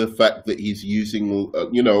like the fact that he's using.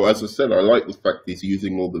 You know, as I said, I like the fact he's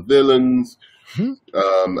using all the villains.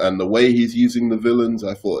 And the way he's using the villains,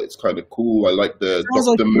 I thought it's kind of cool. I like the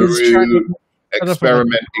Dr. Maru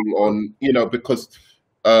experimenting on, you know, because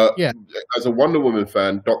as a Wonder Woman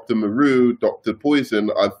fan, Dr. Maru, Dr. Poison,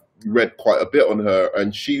 I've read quite a bit on her,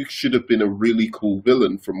 and she should have been a really cool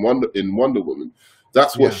villain from Wonder Woman.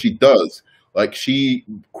 That's what she does. Like, she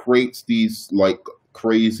creates these like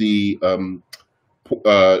crazy what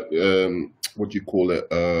do you call it?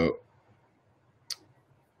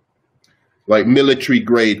 Like military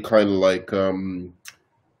grade, kind of like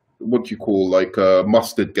what do you call, like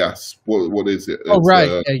mustard gas? What is it? Oh, It's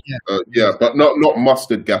right. Yeah, yeah. yeah, but not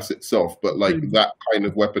mustard gas itself, but like Pretty- that kind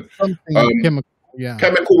of weapon. Something chemical. Yeah.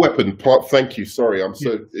 Chemical weapon. Thank you. Sorry,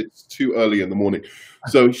 Yeah. it's too early in the morning.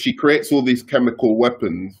 So she creates all these chemical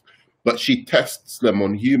weapons, but she tests them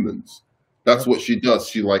on humans. That's what she does.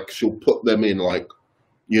 She'll put them in like,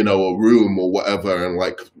 you know, a room or whatever, and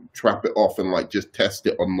like trap it off and like just test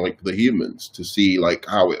it on like the humans to see like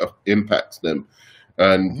how it impacts them.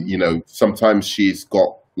 And you know, sometimes she's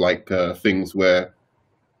got like things where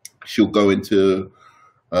she'll go into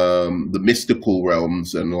the mystical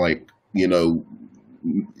realms and like, you know,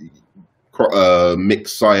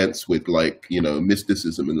 mix science with like, you know,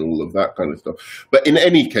 mysticism and all of that kind of stuff. But in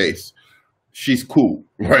any case, she's cool,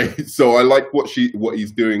 right? So I like what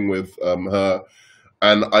he's doing with her,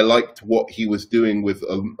 and I liked what he was doing with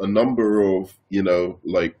a number of, you know,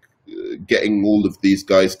 like getting all of these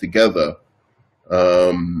guys together.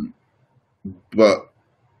 But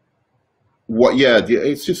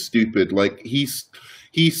it's just stupid. Like he's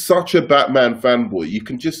such a Batman fanboy. You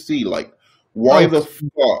can just see like, why the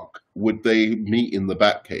fuck would they meet in the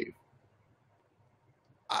Batcave?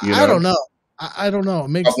 I don't know. I don't know. It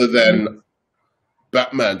makes other than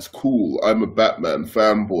Batman's cool. I'm a Batman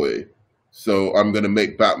fanboy, so I'm going to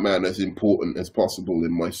make Batman as important as possible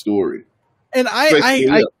in my story. And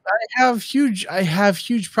I have huge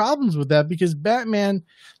problems with that, because Batman,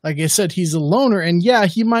 like I said, he's a loner, and yeah,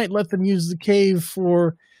 he might let them use the cave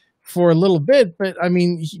for a little bit, but I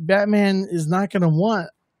mean, Batman is not going to want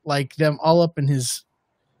like them all up in his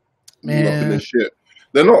All up in his shit.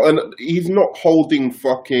 They're not, and he's not holding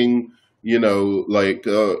fucking, you know, like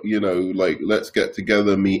let's get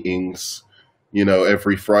together meetings, you know,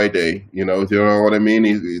 every Friday. You know, do you know what I mean?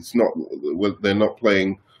 It's not. They're not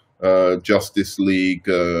playing Justice League,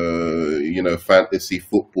 you know, fantasy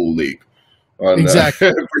football league on exactly.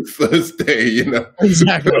 Every Thursday. You know,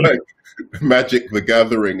 exactly. Like Magic the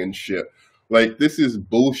Gathering and shit. Like, this is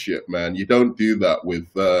bullshit, man. You don't do that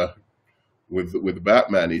with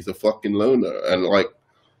Batman. He's a fucking loner, and like,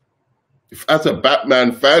 as a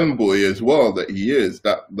Batman fanboy as well that he is,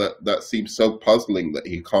 that seems so puzzling that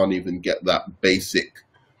he can't even get that basic.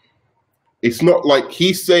 It's not like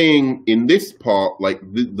he's saying in this part, like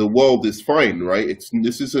the world is fine, right?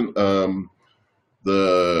 This isn't the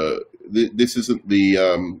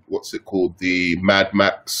what's it called, the Mad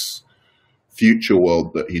Max future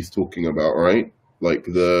world that he's talking about, right? Like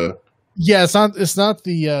it's not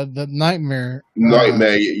the nightmare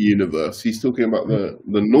universe. He's talking about the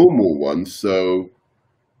normal one. So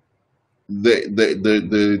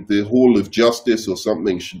the Hall of Justice or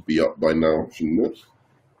something should be up by now, shouldn't it?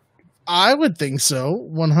 I would think so,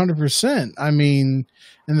 100%. I mean,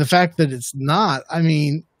 and the fact that it's not, I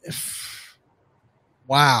mean,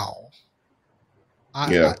 wow.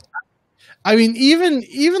 Yeah. I mean, even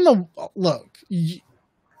the look.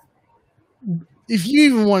 If you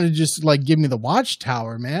even want to just like give me the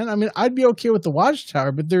Watchtower, man, I mean, I'd be okay with the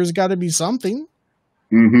Watchtower, but there's got to be something.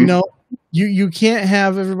 Mm-hmm. You know, you can't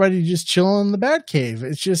have everybody just chilling in the Batcave.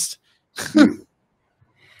 It's just.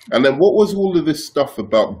 And then what was all of this stuff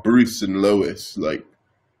about Bruce and Lois? Like,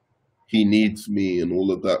 he needs me and all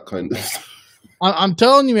of that kind of stuff. I'm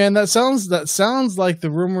telling you, man, that sounds like the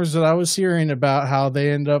rumors that I was hearing about how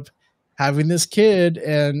they end up having this kid,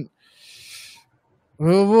 and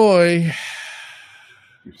oh boy.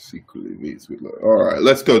 He secretly meets with Lois. All right,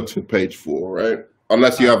 let's go to page 4, right?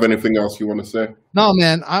 Unless you have anything else you want to say. No,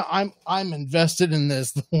 man, I'm invested in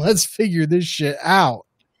this. Let's figure this shit out.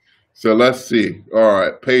 So let's see. All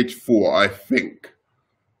right, page 4. I think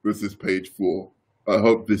this is page 4. I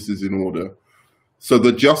hope this is in order. So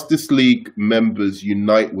the Justice League members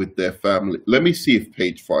unite with their family. Let me see if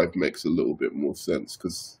page 5 makes a little bit more sense,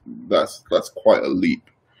 because that's quite a leap.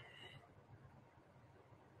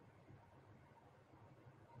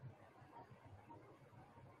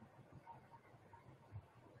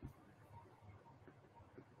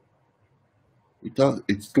 It does.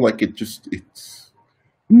 It's like it's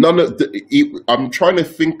none of the. I'm trying to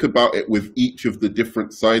think about it with each of the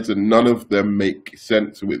different sides, and none of them make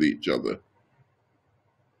sense with each other.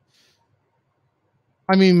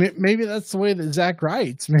 I mean, maybe that's the way that Zack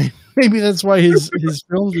writes. Maybe that's why his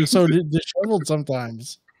films are so disheveled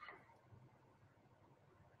sometimes.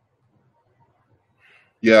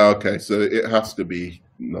 Yeah, okay, so it has to be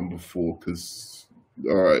number 4, because...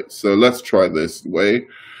 All right, so let's try this way.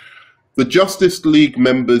 The Justice League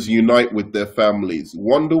members unite with their families.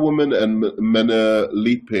 Wonder Woman and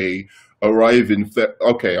Menelope arrive in...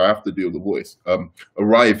 okay, I have to do the voice.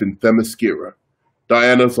 Arrive in Themyscira.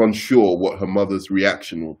 Diana's unsure what her mother's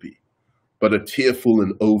reaction will be. but a tearful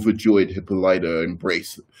and overjoyed Hippolyta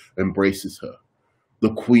embraces her.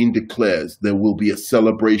 The queen declares there will be a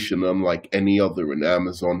celebration unlike any other in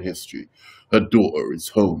Amazon history. Her daughter is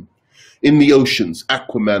home. In the oceans,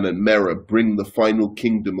 Aquaman and Mera bring the final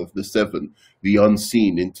kingdom of the Seven, the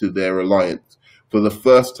Unseen, into their alliance. For the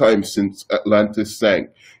first time since Atlantis sank,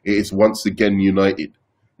 it is once again united.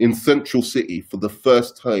 In Central City, for the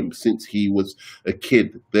first time since he was a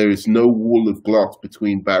kid, there is no wall of glass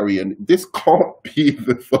between Barry and... This can't be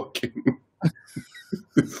the fucking...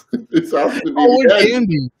 This has to be the it end. can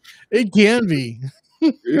be. It can be.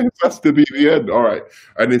 It has to be the end. All right.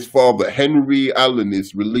 And his father, Henry Allen,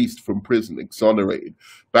 is released from prison, exonerated.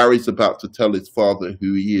 Barry's about to tell his father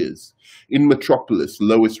who he is. In Metropolis,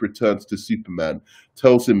 Lois returns to Superman,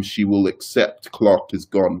 tells him she will accept Clark is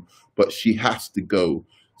gone, but she has to go,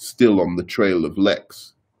 still on the trail of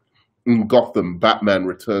Lex. In Gotham, Batman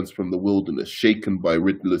returns from the wilderness, shaken by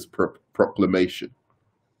Riddler's proclamation.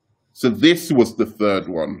 So this was the third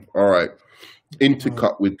one. All right.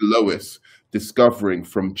 Intercut with Lois discovering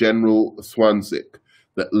from General Swanzik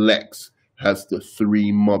that Lex has the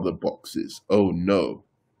 3 mother boxes. Oh no.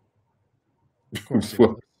 Of course he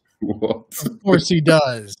does. What? Of course he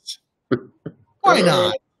does. Why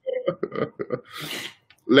not?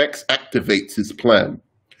 Lex activates his plan.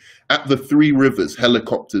 At the 3 Rivers,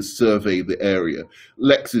 helicopters survey the area.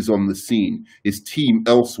 Lex is on the scene. His team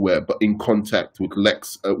elsewhere, but in contact with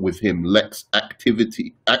Lex. Lex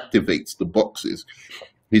activates the boxes.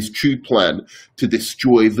 His true plan to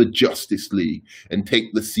destroy the Justice League and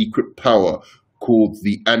take the secret power called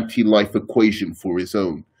the anti-life equation for his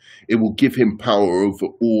own. It will give him power over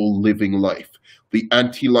all living life. The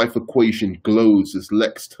anti-life equation glows as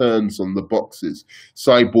Lex turns on the boxes.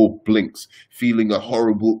 Cyborg blinks, feeling a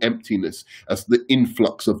horrible emptiness as the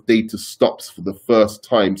influx of data stops for the first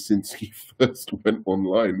time since he first went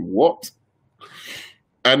online. What?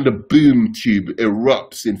 And a boom tube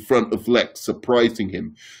erupts in front of Lex, surprising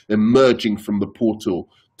him. Emerging from the portal,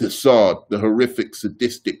 Desaad, the horrific,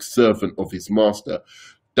 sadistic servant of his master.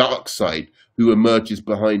 Darkseid, who emerges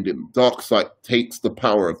behind him. Darkseid takes the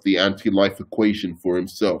power of the anti-life equation for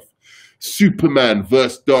himself. Superman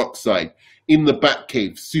versus Darkseid. In the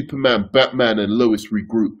Batcave, Superman, Batman, and Lois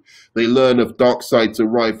regroup. They learn of Darkseid's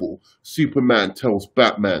arrival. Superman tells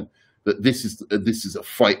Batman that this is a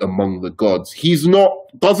fight among the gods.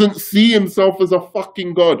 Doesn't see himself as a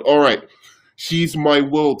fucking god. All right, she's my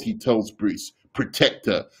world, he tells Bruce. Protect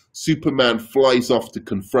her. Superman flies off to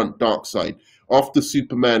confront Darkseid. After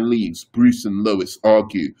Superman leaves, Bruce and Lois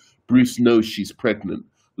argue. Bruce knows she's pregnant.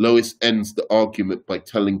 Lois ends the argument by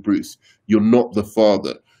telling Bruce, "You're not the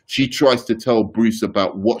father." She tries to tell Bruce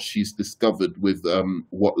about what she's discovered with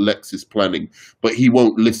what Lex is planning, but he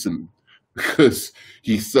won't listen because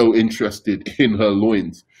he's so interested in her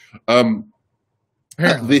loins.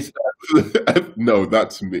 No,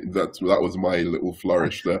 that's me. That was my little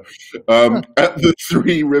flourish there. At the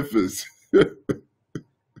 3 Rivers.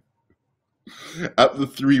 At the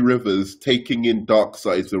 3 Rivers, taking in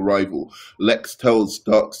Darkseid's arrival, Lex tells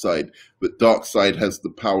Darkseid that Darkseid has the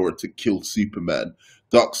power to kill Superman.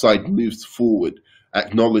 Darkseid moves forward,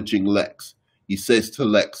 acknowledging Lex. He says to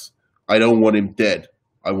Lex, "I don't want him dead.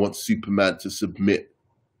 I want Superman to submit."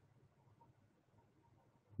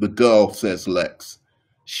 The girl, says Lex.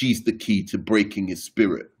 She's the key to breaking his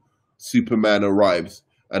spirit. Superman arrives,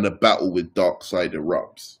 and a battle with Darkseid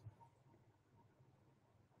erupts.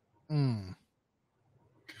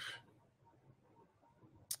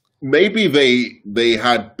 Maybe they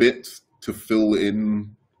had bits to fill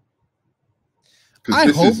in. I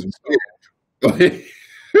hope so.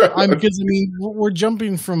 Because I mean, we're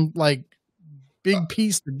jumping from like big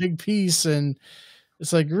piece to big piece, and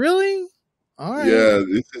it's like, really? All right. Yeah,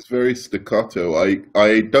 this is very staccato.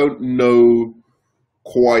 I don't know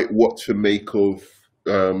quite what to make of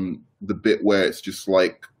the bit where it's just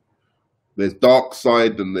like there's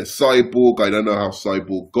Darkseid and there's Cyborg. I don't know how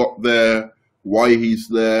Cyborg got there, why he's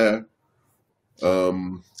there.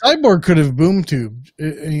 Cyborg could have boom tubed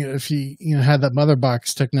if he had that mother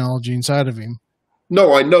box technology inside of him.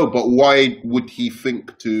 No, I know, but why would he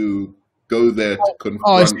think to go there to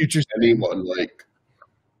confront anyone? Like,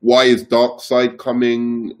 why is Darkseid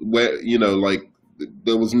coming? Where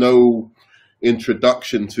there was no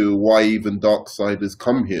introduction to why even Darkseid has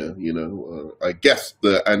come here. I guess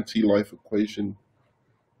the anti-life equation.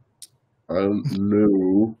 I don't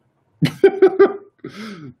know.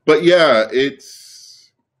 But yeah, it's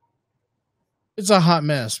a hot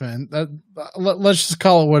mess, man. Let's just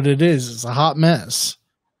call it what it is. It's a hot mess.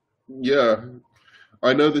 Yeah,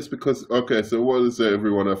 I know this because so what does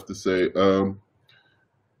everyone have to say?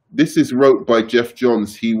 This is wrote by Jeff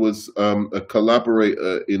Johns. He was a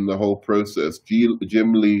collaborator in the whole process.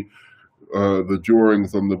 Jim Lee, the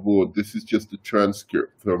drawings on the board. This is just a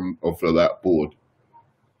transcript of that board.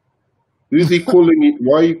 Who's he calling you?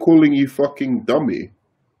 Why are you calling you fucking dummy?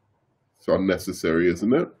 It's unnecessary,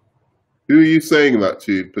 isn't it? Who are you saying that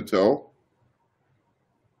to, Patel?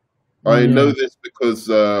 I know this because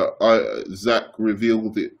Zach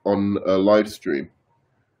revealed it on a live stream.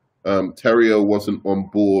 Terrio wasn't on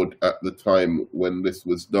board at the time when this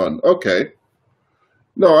was done. Okay.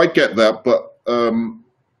 No, I get that, but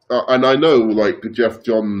and I know like Jeff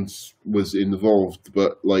Johns was involved,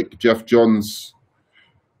 but like Jeff Johns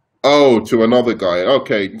to another guy.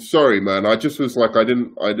 Okay, sorry man. I just was like I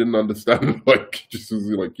didn't understand like just was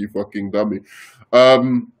like you fucking dummy.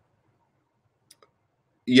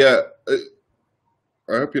 Yeah, I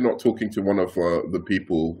hope you're not talking to one of the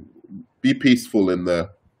people. Be peaceful in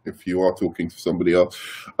there if you are talking to somebody else.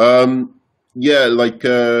 Yeah, like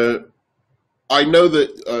I know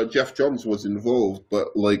that Jeff Johns was involved,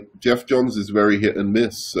 but like Jeff Johns is very hit and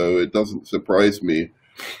miss, so it doesn't surprise me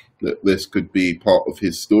that this could be part of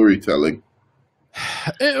his storytelling.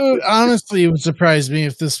 Honestly, it would surprise me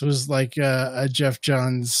if this was like a Jeff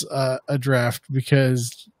Johns a draft,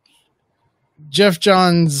 because Jeff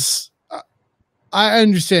Johns, I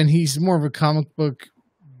understand he's more of a comic book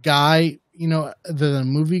guy, you know, than a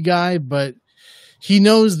movie guy, but he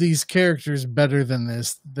knows these characters better than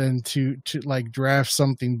this, than to like draft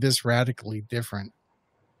something this radically different.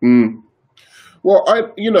 Well,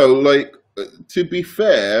 like to be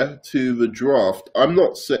fair to the draft, I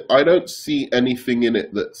don't see anything in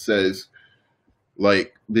it that says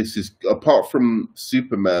like this is, apart from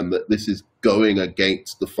Superman, that this is going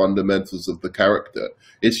against the fundamentals of the character.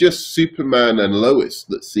 It's just Superman and Lois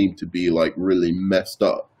that seem to be like really messed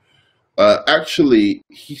up. Actually,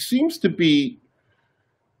 he seems to be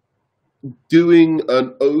doing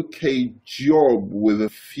an okay job with a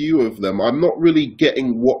few of them. I'm not really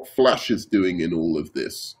getting what Flash is doing in all of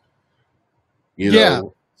this. You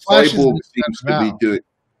know, Cyborg seems to be doing,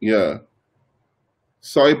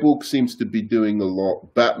 Cyborg seems to be doing a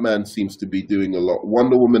lot. Batman seems to be doing a lot.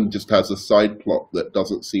 Wonder Woman just has a side plot that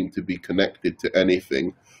doesn't seem to be connected to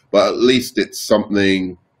anything, but at least it's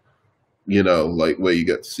something, you know, like where you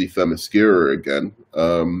get to see Themyscira again.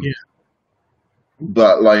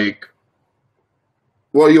 But like,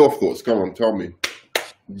 what are your thoughts? Come on, tell me.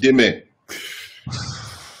 Gimme.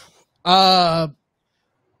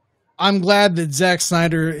 I'm glad that Zack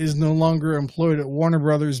Snyder is no longer employed at Warner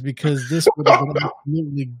Brothers, because this would have been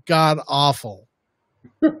absolutely god awful.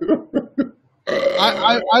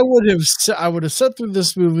 I would have sat through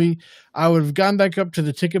this movie. I would have gone back up to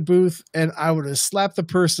the ticket booth and I would have slapped the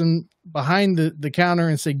person behind the counter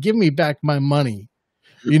and said, "Give me back my money."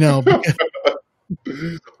 You know,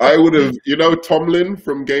 I would have, you know, Tomlin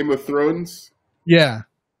from Game of Thrones. Yeah,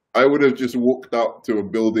 I would have just walked up to a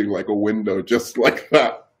building like a window, just like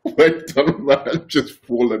that. Like done that, just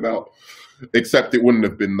fallen out. Except it wouldn't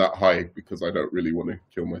have been that high because I don't really want to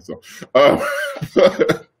kill myself.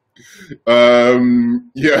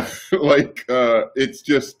 Yeah, like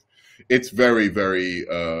it's very, very.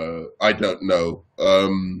 I don't know.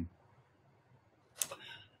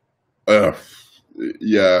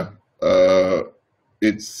 Yeah.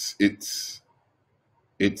 It's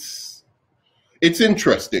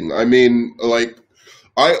interesting. I mean, like.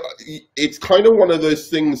 It's kind of one of those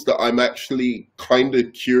things that I'm actually kind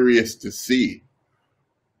of curious to see,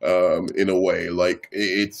 in a way. Like,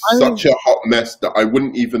 it's such a hot mess that I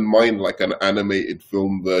wouldn't even mind like an animated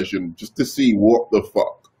film version just to see what the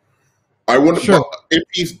fuck. I want. But if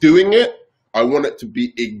he's doing it, I want it to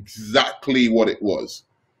be exactly what it was.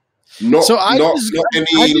 Not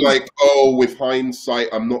any like, oh, with hindsight,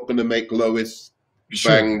 I'm not going to make Lois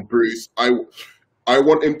bang Bruce. I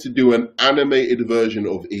want him to do an animated version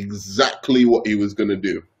of exactly what he was going to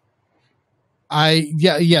do.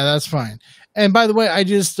 Yeah, that's fine. And by the way, I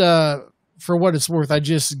just, for what it's worth, I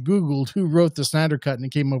just Googled who wrote the Snyder Cut and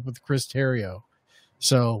it came up with Chris Terrio.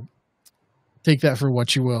 So take that for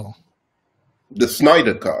what you will. The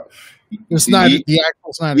Snyder Cut. The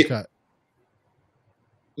actual Snyder Cut.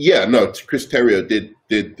 Yeah, no, Chris Terrio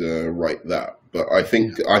did write that, but I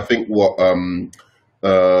think what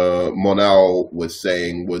Monal was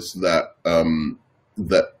saying was that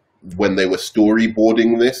that when they were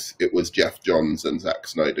storyboarding this, it was Jeff Johns and Zack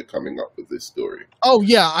Snyder coming up with this story. Oh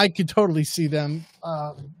yeah, I could totally see them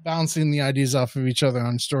bouncing the ideas off of each other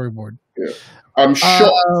on storyboard. Yeah, I'm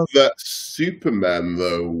shocked that Superman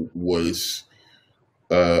though was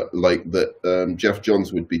like that. Jeff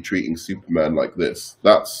Johns would be treating Superman like this.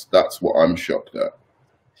 That's what I'm shocked at.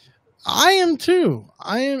 I am too.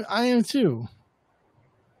 I am too.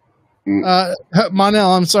 Mm.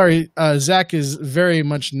 Monel, I'm sorry. Zach is very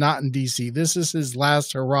much not in DC. This is his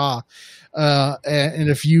last hurrah. And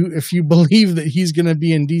if you believe that he's going to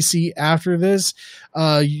be in DC after this,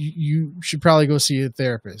 you should probably go see a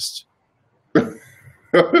therapist.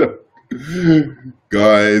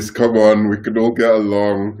 Guys, come on, we can all get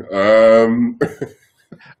along.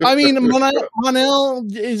 I mean,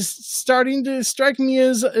 Monel is starting to strike me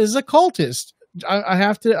as a cultist. I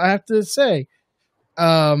have to say,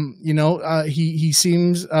 he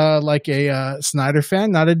seems like a Snyder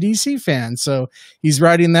fan, not a DC fan. So he's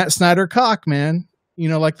riding that Snyder cock, man.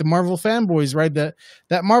 Like the Marvel fanboys ride that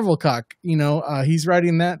Marvel cock. He's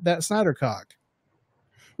riding that Snyder cock.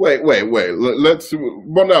 Wait. Let's.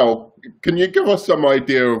 Well, now, can you give us some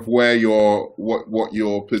idea of where what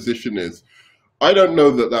your position is? I don't know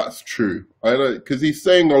that that's true. I don't, because he's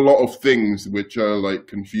saying a lot of things which are like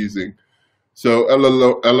confusing. So,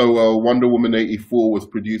 LOL, Wonder Woman 84 was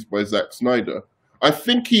produced by Zack Snyder. I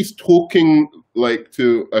think he's talking like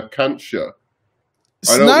to a cancer.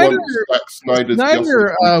 I don't want Zack Snyder's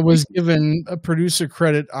Snyder was given a producer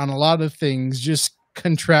credit on a lot of things, just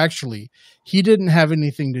contractually. He didn't have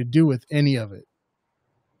anything to do with any of it.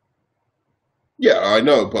 Yeah, I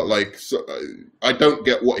know, but like, so, I don't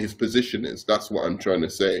get what his position is. That's what I'm trying to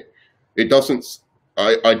say. It doesn't.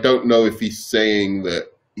 I don't know if he's saying that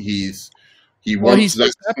he wants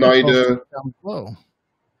Zack Snyder.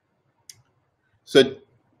 So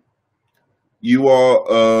you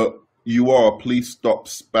are. Please stop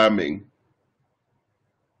spamming.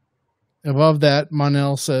 Above that,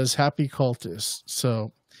 Monel says happy cultist.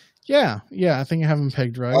 So yeah, I think I have him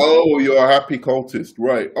pegged right. Oh, you're a happy cultist,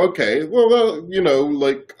 right? Okay, well,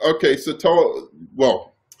 okay. So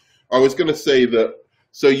I was gonna say that.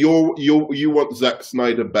 So you want Zack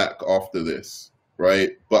Snyder back after this,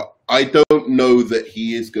 right? But I don't know that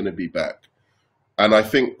he is going to be back, and I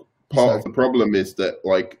think part of the problem is that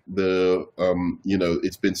like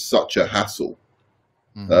it's been such a hassle.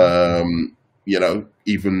 Mm-hmm.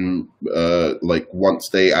 Even like once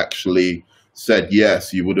they actually said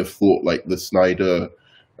yes, you would have thought like the Snyder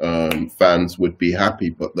fans would be happy,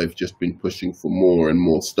 but they've just been pushing for more and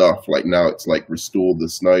more stuff. Like now it's like restore the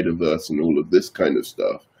Snyderverse and all of this kind of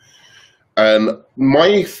stuff. And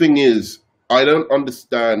my thing is, I don't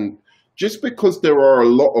understand, just because there are a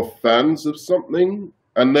lot of fans of something,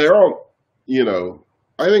 and there aren't,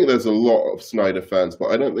 I think there's a lot of Snyder fans,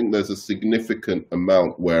 but I don't think there's a significant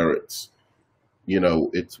amount where it's,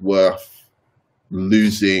 it's worth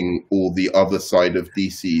losing all the other side of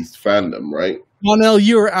DC's fandom, right? Monel,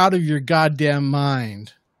 you are out of your goddamn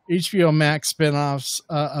mind. HBO Max spinoffs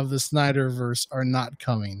of the Snyderverse are not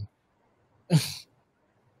coming.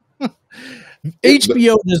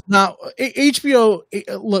 HBO does not. HBO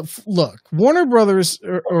look. Warner Brothers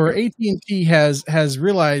or AT&T has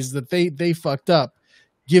realized that they fucked up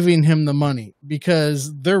giving him the money,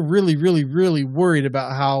 because they're really, really, really worried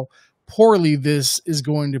about how poorly this is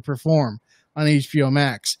going to perform on HBO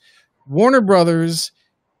Max. Warner Brothers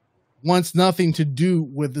wants nothing to do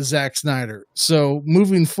with the Zack Snyder. So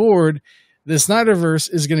moving forward, the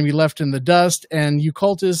Snyderverse is going to be left in the dust, and you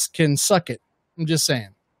cultists can suck it. I'm just saying.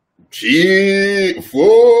 He's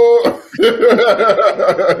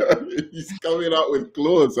coming out with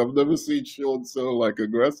claws. I've never seen Shaun so like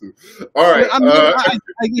aggressive. All right, I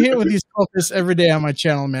get hit with these cultists every day on my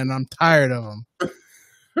channel, man. I'm tired of them.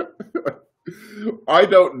 I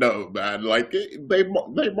don't know, man. Like they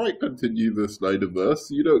might continue the Snyderverse.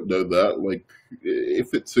 You don't know that. Like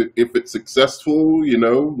if it's successful,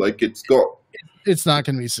 like it's not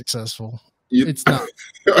going to be successful. It's not.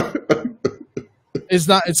 It's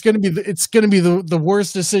not. It's going to be the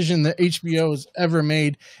worst decision that HBO has ever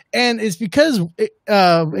made, and it's because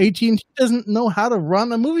AT&T doesn't know how to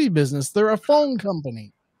run a movie business. They're a phone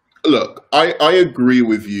company. Look, I agree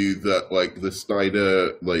with you that like the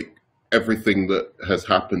Snyder, like everything that has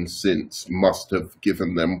happened since must have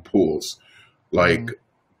given them pause. Like,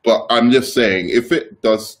 but I'm just saying, if it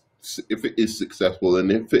is successful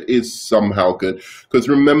and if it is somehow good, because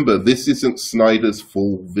remember, this isn't Snyder's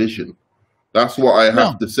full vision. That's what I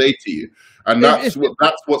have to say to you, and that's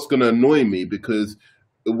what's going to annoy me, because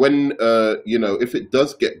when if it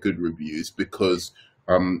does get good reviews, because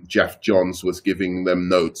Jeff Johns was giving them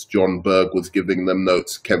notes, John Berg was giving them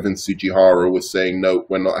notes, Kevin Tsujihara was saying, no,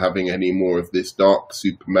 we're not having any more of this dark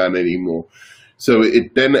Superman anymore. So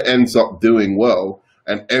it then ends up doing well,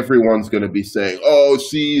 and everyone's going to be saying, oh,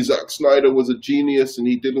 see, Zack Snyder was a genius and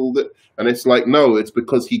he did all that. And it's like, no, it's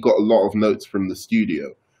because he got a lot of notes from the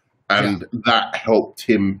studio. And that helped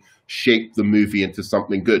him shape the movie into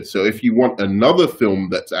something good. So if you want another film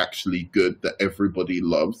that's actually good that everybody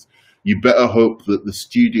loves, you better hope that the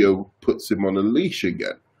studio puts him on a leash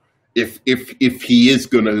again. If he is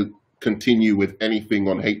going to continue with anything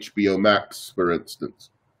on HBO Max, for instance.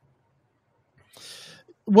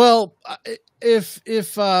 Well, if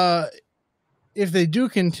they do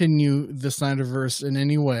continue the Snyderverse in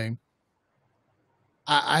any way,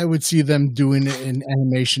 I would see them doing it in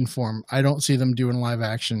animation form. I don't see them doing live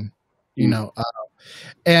action, you know.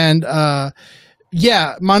 Yeah,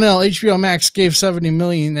 Monel, HBO Max gave $70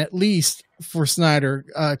 million at least for Snyder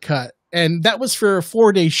cut, and that was for a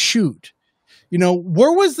 4-day shoot. You know,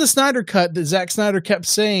 where was the Snyder cut that Zack Snyder kept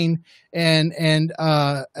saying, and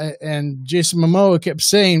Jason Momoa kept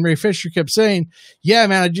saying, Ray Fisher kept saying, "Yeah,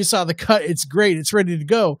 man, I just saw the cut. It's great. It's ready to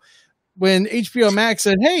go." When HBO Max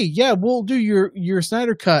said, "Hey, yeah, we'll do your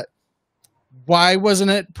Snyder cut," why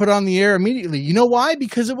wasn't it put on the air immediately? You know why?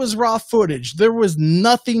 Because it was raw footage. There was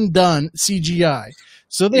nothing done CGI.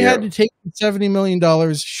 So they had to take $70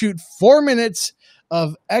 million, shoot 4 minutes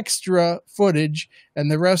of extra footage,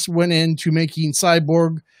 and the rest went into making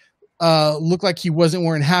Cyborg look like he wasn't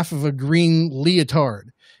wearing half of a green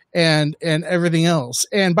leotard and everything else.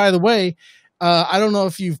 And by the way, I don't know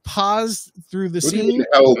if you've paused through the scene.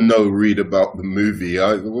 Hell no, read about the movie.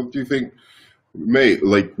 What do you think? Mate,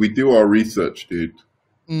 like, we do our research, dude.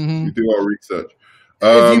 We do our research.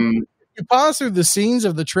 If you pause through the scenes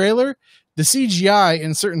of the trailer, the CGI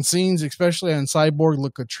in certain scenes, especially on Cyborg,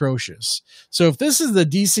 look atrocious. So if this is the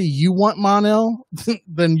DC you want, Monel,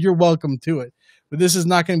 then you're welcome to it. But this is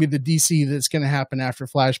not going to be the DC that's going to happen after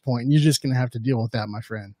Flashpoint. You're just going to have to deal with that, my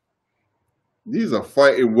friend. These are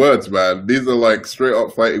fighting words, man. These are like straight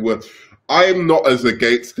up fighting words. I am not as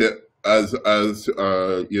against it as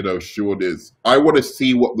you know, Shaun is. I want to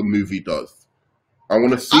see what the movie does. I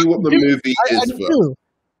want to see what the movie is first.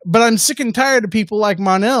 But I'm sick and tired of people like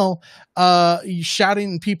Monel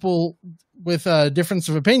shouting people with a difference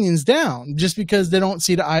of opinions down just because they don't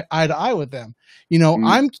see eye to eye with them. You know,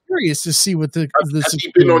 I'm curious to see what has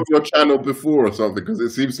he been on your channel before or something? Because it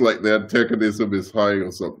seems like the antagonism is high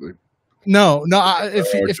or something. No.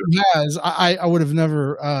 If he has, I would have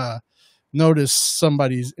never noticed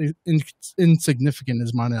somebody's insignificant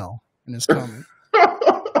as Monel in his comment.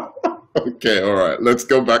 Okay, all right. Let's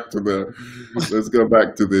go back to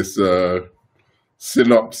this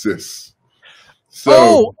synopsis.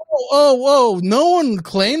 So, no one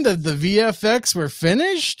claimed that the VFX were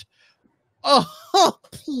finished? Oh,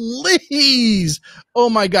 please. Oh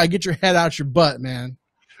my God, get your head out your butt, man.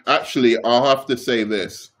 Actually, I'll have to say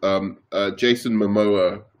this. Jason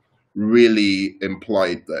Momoa really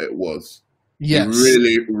implied that it was. Yes. He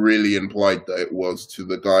really, really implied that it was to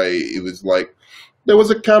the guy. It was like, there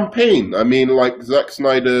was a campaign. I mean, like, Zack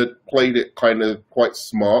Snyder played it kind of quite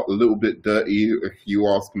smart, a little bit dirty, if you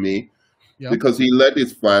ask me, because he led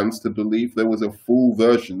his fans to believe there was a full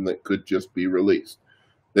version that could just be released.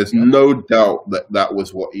 There's no doubt that that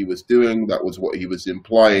was what he was doing. That was what he was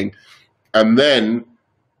implying. And then,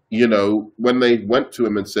 you know, when they went to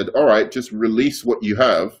him and said, all right, just release what you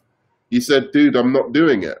have, he said, dude, I'm not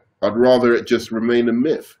doing it. I'd rather it just remain a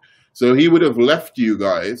myth. So he would have left you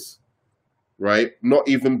guys, right, not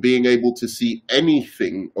even being able to see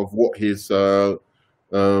anything of what his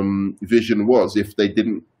vision was if they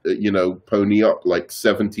didn't, you know, pony up like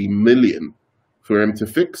 70 million for him to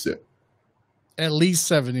fix it. At least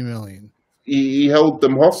 70 million. He held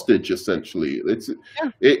them hostage, essentially.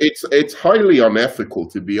 It's highly unethical,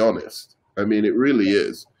 to be honest. I mean, it really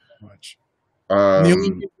is. Much. The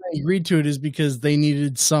only reason I agreed to it is because they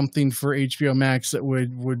needed something for HBO Max that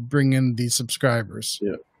would bring in the subscribers.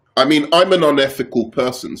 Yeah. I mean, I'm an unethical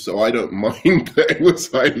person, so I don't mind that it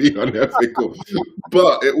was highly unethical.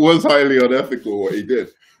 But it was highly unethical what he did.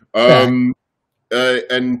 And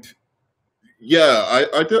yeah,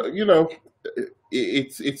 I don't, you know,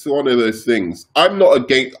 it's one of those things. I'm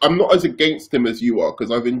not as against him as you are,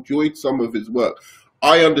 because I've enjoyed some of his work.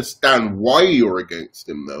 I understand why you're against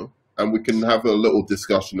him, though, and we can have a little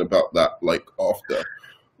discussion about that, like, after.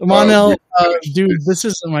 Monel, dude, this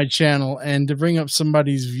isn't my channel, and to bring up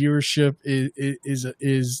somebody's viewership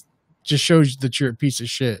is just shows that you're a piece of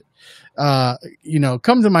shit. You know,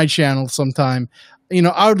 come to my channel sometime. You know,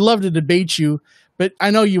 I would love to debate you, but I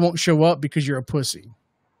know you won't show up because you're a pussy.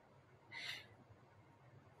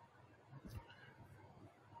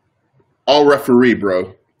 I'll referee,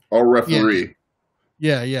 bro. I'll referee.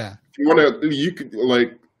 Yeah. If you want to, you could,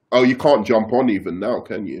 like, oh, you can't jump on even now,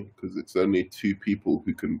 can you? Because it's only 2 people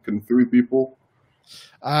who can 3 people?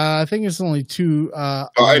 I think it's only 2.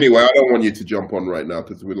 Anyway, I don't want you to jump on right now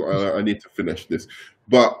because I need to finish this.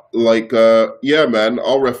 But like, yeah, man,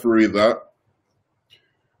 I'll referee that.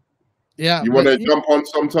 Yeah, You want but to jump on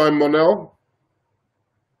sometime, Monel?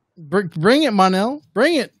 bring it, Monel.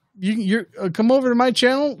 Bring it. You come over to my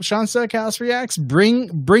channel, Shaun Stackhouse Reacts.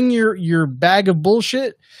 Bring your bag of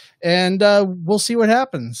bullshit, and we'll see what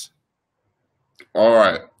happens. All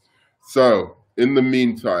right. So, in the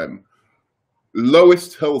meantime,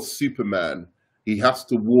 Lois tells Superman he has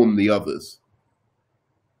to warn the others.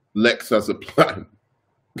 Lex has a plan.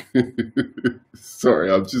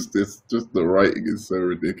 Sorry, I'm just the writing is so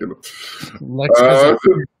ridiculous. Lex has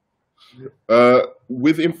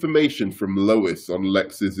With information from Lois on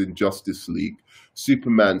Lex's Injustice League,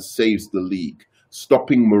 Superman saves the League,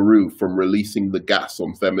 stopping Maru from releasing the gas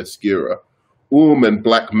on Themyscira, and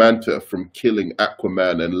Black Manta from killing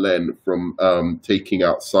Aquaman and Len from taking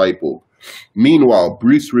out Cyborg. Meanwhile,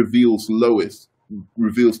 Bruce reveals to Lois,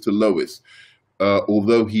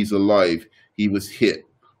 although he's alive, he was hit.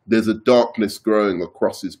 There's a darkness growing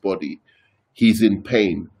across his body. He's in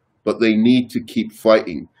pain, but they need to keep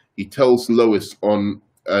fighting. He tells Lois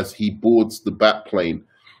as he boards the Batplane,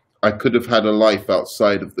 I could have had a life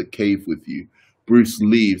outside of the cave with you. Bruce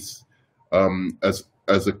leaves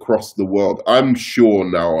as across the world. I'm sure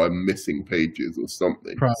now I'm missing pages or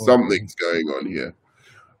something. Probably. Something's going on here.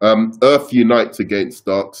 Earth unites against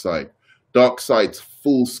Darkseid. Darkseid's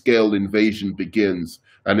full-scale invasion begins,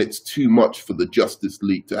 and it's too much for the Justice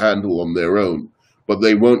League to handle on their own. But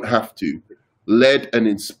they won't have to. Led and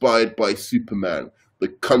inspired by Superman, the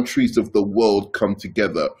countries of the world come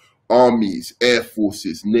together. Armies, air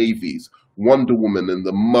forces, navies. Wonder Woman and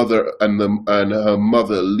her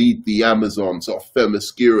mother lead the Amazons off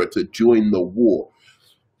Themyscira to join the war.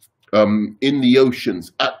 In the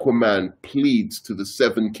oceans, Aquaman pleads to the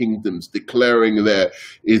Seven Kingdoms, declaring there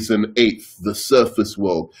is an eighth, the surface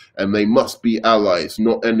world, and they must be allies,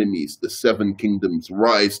 not enemies. The Seven Kingdoms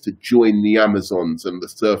rise to join the Amazons and the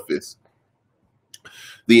surface.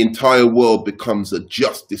 The entire world becomes a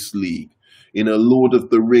Justice League. In a Lord of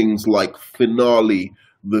the Rings-like finale,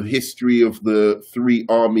 the history of the three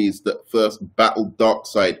armies that first battled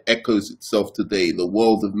Darkseid echoes itself today. The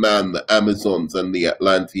world of man, the Amazons, and the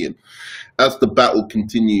Atlantean. As the battle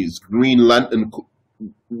continues, Green Lantern...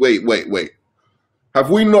 Wait.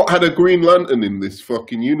 Have we not had a Green Lantern in this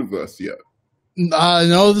fucking universe yet?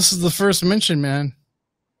 No, this is the first mention, man.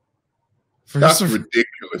 That's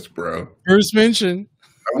ridiculous, bro. First mention.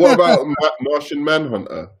 And what about Martian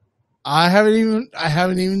Manhunter? I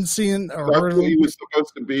haven't even seen or heard of him. He was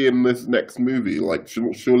supposed to be in this next movie. Like,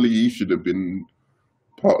 surely he should have been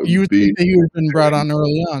part of You would think that he would have been brought on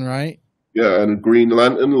early on, right? Yeah, and Green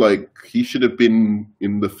Lantern, like, he should have been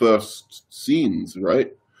in the first scenes,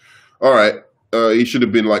 right? All right. He should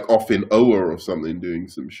have been, like, off in Oa or something doing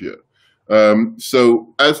some shit.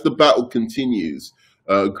 So, as the battle continues,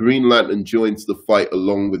 Green Lantern joins the fight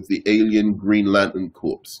along with the alien Green Lantern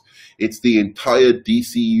Corps. It's the entire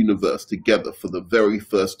DC universe together for the very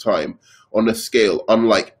first time on a scale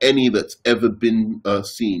unlike any that's ever been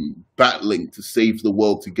seen, battling to save the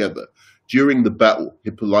world together. During the battle,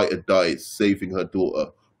 Hippolyta dies, saving her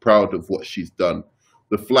daughter, proud of what she's done.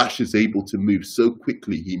 The Flash is able to move so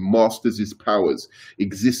quickly he masters his powers,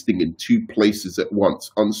 existing in two places at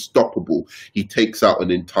once. Unstoppable, he takes out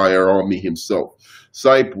an entire army himself.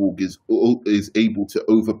 Cyborg is able to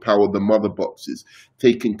overpower the mother boxes,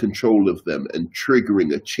 taking control of them and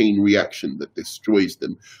triggering a chain reaction that destroys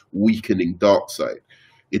them, weakening Darkseid.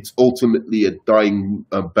 It's ultimately a dying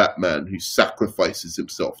Batman who sacrifices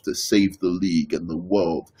himself to save the League and the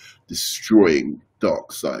world, destroying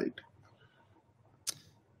Darkseid.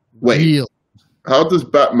 Wait, Real. How does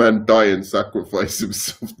Batman die and sacrifice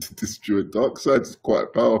himself to destroy Darkseid? Is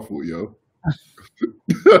quite powerful, yo.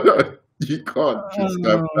 You can't just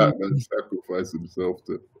have Batman sacrifice himself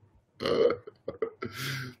to...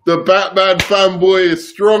 The Batman fanboy is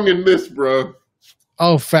strong in this, bro.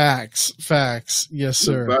 Oh, facts. Yes,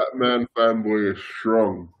 sir. The Batman fanboy is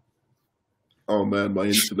strong. Oh, man, my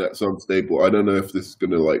internet's unstable. I don't know if this is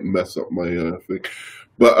going to, like, mess up my thing.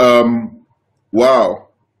 But, wow.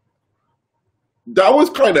 That was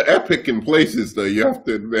kind of epic in places, though, you have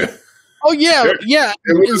to admit. Oh, yeah.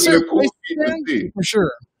 It was a cool scene to see. For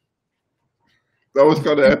sure. That was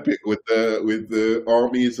kind of epic with the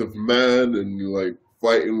armies of man and like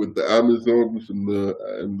fighting with the Amazons and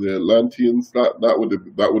the Atlanteans. That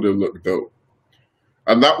would have looked dope,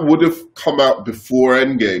 and that would have come out before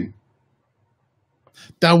Endgame.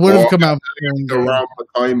 That would have come out around the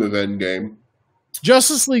time of Endgame.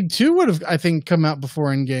 Justice League 2 would have, I think, come out before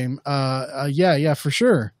Endgame. Yeah, for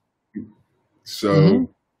sure. So,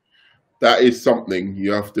 That is something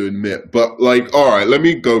you have to admit. But like, all right, let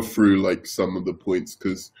me go through like some of the points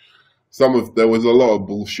because there was a lot of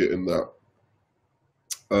bullshit in that.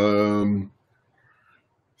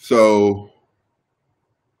 So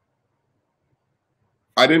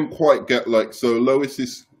I didn't quite get like, so Lois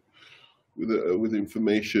is with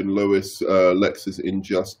information. Lois Lex is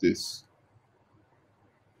injustice.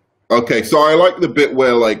 Okay, so I like the bit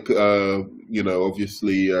where like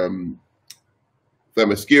obviously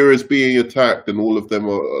Themyscira is being attacked, and all of them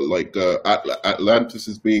are like Atlantis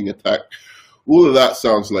is being attacked. All of that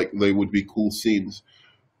sounds like they would be cool scenes.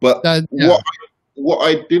 But Yeah. what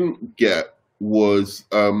I didn't get was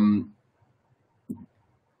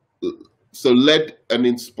so led and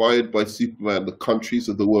inspired by Superman, the countries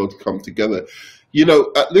of the world come together. You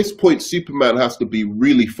know, at this point, Superman has to be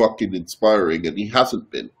really fucking inspiring, and he hasn't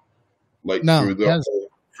been like through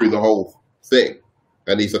the whole thing.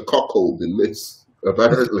 And he's a cuckold in this,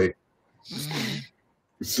 apparently.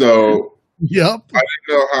 So yep, I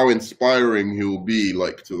don't know how inspiring he'll be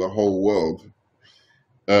like to the whole world.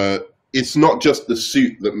 It's not just the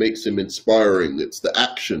suit that makes him inspiring, it's the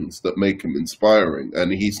actions that make him inspiring.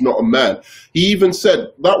 And he's not a man. He even said,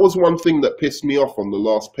 that was one thing that pissed me off on the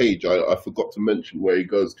last page. I forgot to mention where he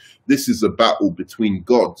goes, this is a battle between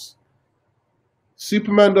gods.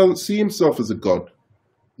 Superman doesn't see himself as a god.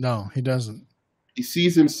 No, he doesn't. He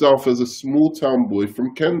sees himself as a small town boy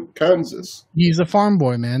from Kansas. He's a farm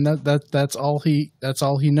boy, man. That's all he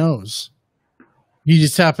knows. He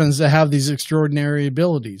just happens to have these extraordinary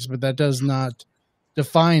abilities, but that does not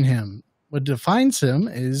define him. What defines him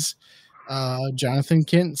is Jonathan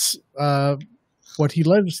Kent's what he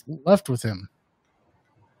left with him.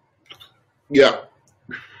 Yeah,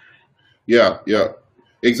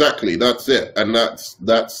 exactly. That's it, and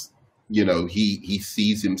that's he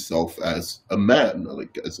sees himself as a man,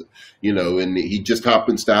 like and he just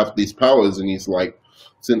happens to have these powers, and he's like,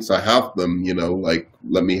 since I have them, like,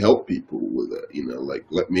 let me help people with it, like,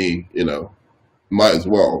 let me, might as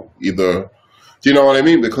well either, do you know what I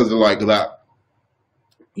mean? Because of like that,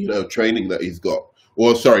 training that he's got,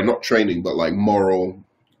 or sorry, not training, but like moral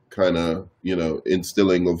kind of,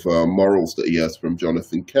 instilling of morals that he has from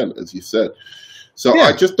Jonathan Kent, as you said. So yeah.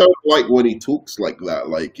 I just don't like when he talks like that,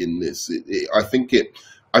 like in this,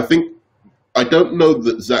 I don't know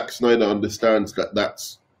that Zack Snyder understands that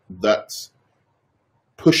that's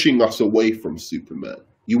pushing us away from Superman.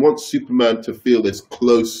 You want Superman to feel as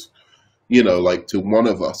close, like to one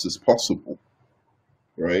of us as possible,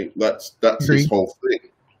 right? That's his whole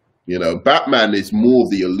thing. Batman is more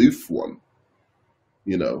the aloof one.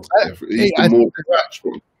 He's the more detached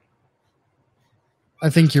one.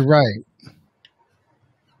 I think you're right.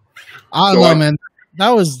 I don't know, man. That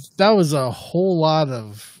was a whole lot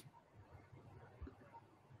of.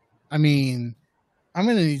 I mean, I'm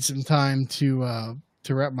gonna need some time to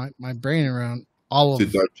wrap my brain around all of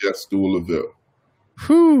it. To digest all of it.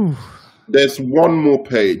 Whew. There's one more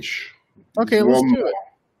page. Okay,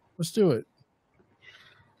 let's do it.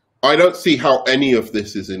 I don't see how any of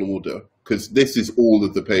this is in order, because this is all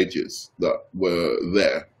of the pages that were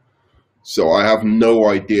there. So I have no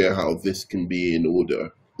idea how this can be in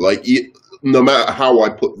order. Like, no matter how I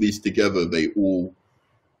put these together, they all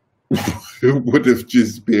would have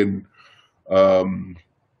just been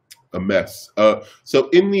a mess. So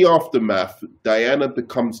in the aftermath, Diana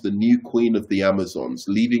becomes the new queen of the Amazons,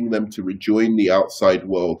 leading them to rejoin the outside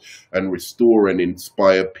world and restore and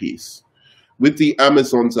inspire peace. With the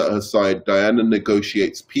Amazons at her side, Diana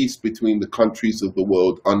negotiates peace between the countries of the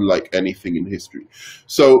world, unlike anything in history.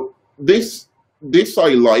 So this I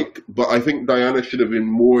like, but I think Diana should have been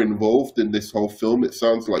more involved in this whole film. It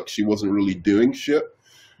sounds like she wasn't really doing shit.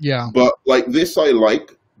 Yeah. But like this I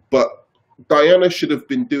like, but Diana should have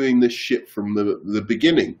been doing this shit from the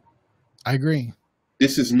beginning. I agree.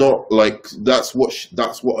 This is not like, that's what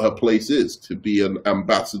her place is, to be an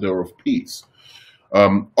ambassador of peace.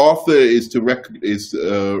 Arthur is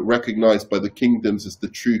recognized by the kingdoms as the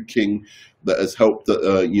true king that has helped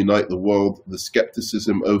unite the world. The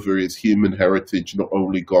skepticism over his human heritage not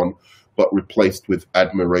only gone, but replaced with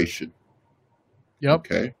admiration. Yep.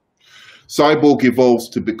 Okay. Cyborg evolves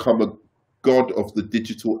to become a god of the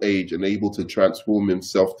digital age and able to transform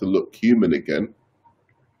himself to look human again.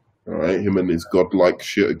 All right, him and his godlike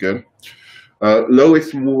shit again.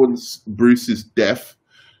 Lois mourns Bruce's death.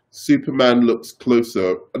 Superman looks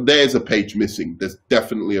closer. There's a page missing. There's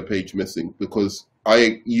definitely a page missing, because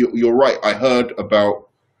you're right. I heard about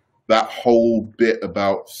that whole bit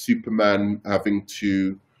about Superman having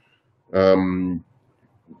to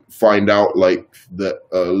find out like that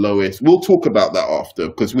Lois. We'll talk about that after,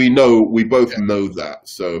 because we both know that.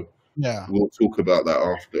 So Yeah. We'll talk about that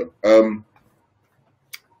after.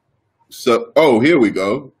 Here we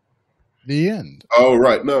go. The end. Oh,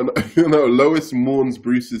 right. No, no, no. Lois mourns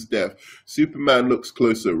Bruce's death. Superman looks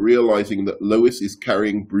closer, realizing that Lois is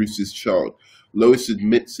carrying Bruce's child. Lois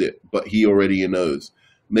admits it, but he already knows.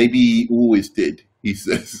 Maybe he always did, he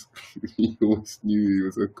says. He always knew he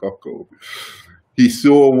was a cuckold. He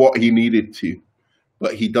saw what he needed to,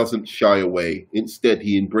 but he doesn't shy away. Instead,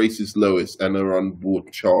 he embraces Lois and her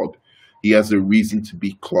unborn child. He has a reason to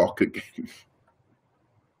be Clark again.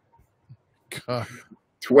 God.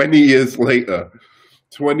 20 years later,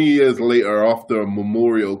 after a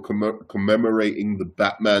memorial commemorating the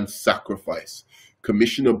Batman's sacrifice,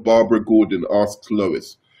 Commissioner Barbara Gordon asks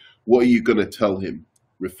Lois, "What are you going to tell him?"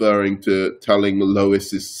 Referring to telling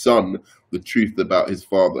Lois's son the truth about his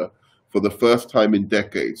father. For the first time in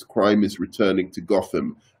decades, crime is returning to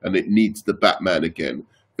Gotham, and it needs the Batman again.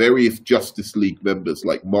 Various Justice League members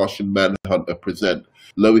like Martian Manhunter present.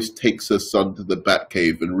 Lois takes her son to the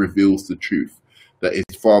Batcave and reveals the truth. That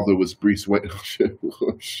his father was Bruce Wayne. Oh shit.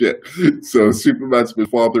 Oh, shit. So Superman's been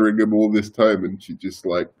fathering him all this time, and she just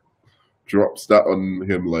like drops that on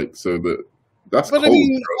him, like, so that's But cold. I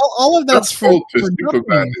mean, all of that's for Superman,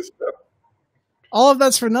 nothing. is that? All of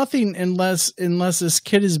that's for nothing unless this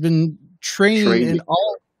kid has been training in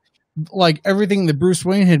all, like, everything that Bruce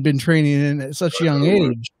Wayne had been training in at such a young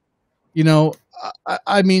age. You know,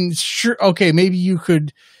 I mean, sure, okay, maybe you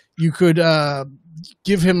could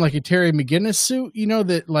give him like a Terry McGinnis suit, you know,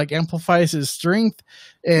 that like amplifies his strength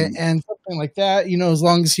and something like that, you know, as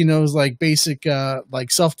long as he knows like basic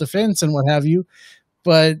like self-defense and what have you.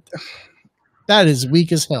 But that is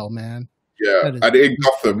weak as hell, man. Yeah, and in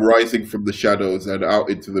Gotham, rising from the shadows and out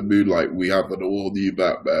into the moonlight, we have an all-new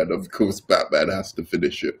Batman. Of course, Batman has to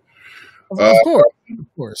finish it. Of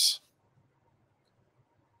course.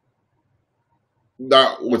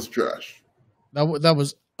 That was trash. That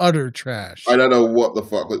was utter trash. I don't know what the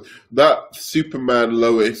fuck was that Superman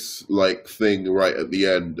Lois like thing right at the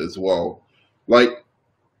end as well. Like,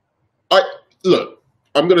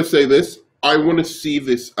 I'm gonna say this. I want to see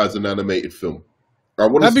this as an animated film.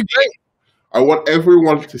 That'd be great. I want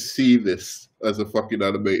everyone to see this as a fucking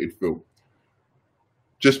animated film.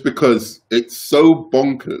 Just because it's so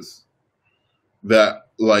bonkers that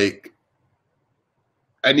like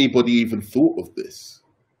anybody even thought of this.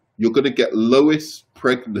 You're gonna get Lois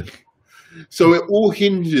pregnant. So it all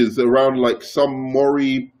hinges around like some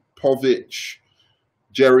Maury Povich,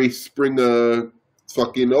 Jerry Springer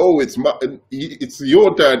fucking, it's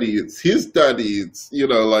your daddy, it's his daddy, it's, you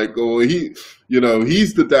know, like, or he's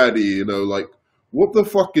the daddy, you know, like, what the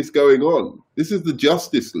fuck is going on? This is the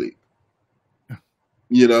Justice League.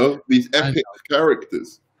 You know, these epic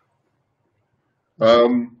characters.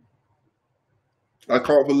 I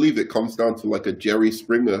can't believe it comes down to like a Jerry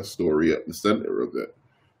Springer story at the center of it.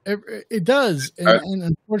 It does, and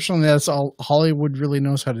unfortunately, that's all Hollywood really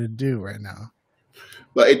knows how to do right now.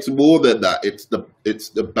 But it's more than that. It's the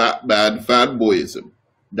Batman fanboyism.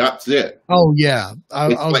 That's it. Oh yeah.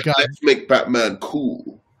 God. Let's make Batman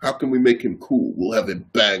cool. How can we make him cool? We'll have him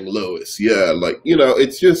bang Lois. Yeah, like, you know,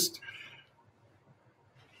 it's just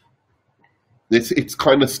it's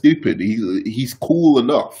kind of stupid. He's cool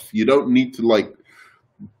enough. You don't need to like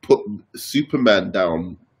put Superman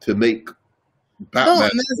down to make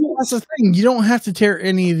Batman. No, that's the thing. You don't have to tear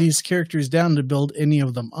any of these characters down to build any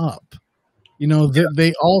of them up. You know,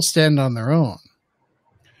 they all stand on their own.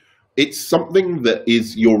 It's something that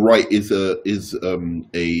is, you're right, it's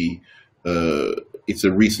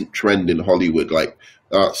a recent trend in Hollywood. Like,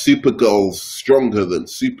 Supergirl's stronger than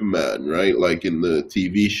Superman, right? Like in the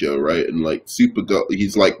TV show, right? And like Supergirl,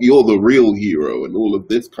 he's like, you're the real hero and all of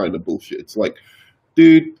this kind of bullshit. It's like,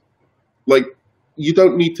 dude, like, you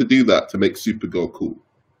don't need to do that to make Supergirl cool.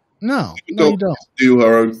 No, you don't. Do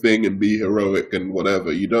her own thing and be heroic and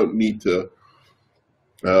whatever. You don't need to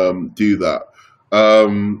do that.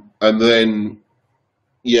 And then,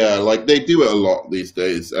 yeah, like they do it a lot these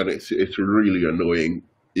days, and it's really annoying.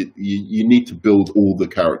 You need to build all the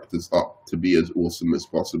characters up to be as awesome as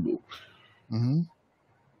possible. Mm-hmm.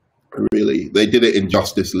 Really, they did it in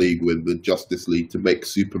Justice League with the Justice League to make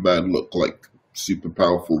Superman look like super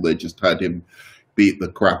powerful. They just had him beat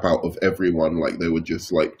the crap out of everyone like they were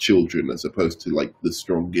just like children, as opposed to like the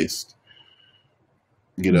strongest,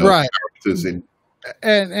 you know, characters in.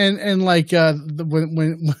 And like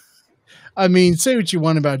when I mean, say what you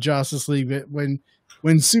want about Justice League, but when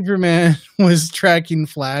Superman was tracking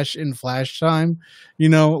Flash in Flash time, you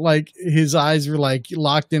know, like his eyes were like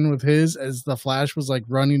locked in with his as the Flash was like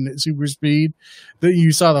running at super speed. That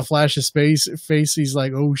you saw the Flash's face. He's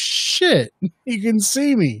like, "Oh shit, he can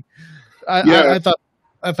see me." I thought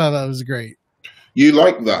I thought that was great. You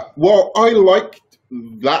like that? Well, I liked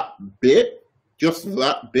that bit, just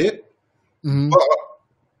that bit. Mm-hmm. But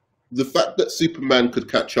the fact that Superman could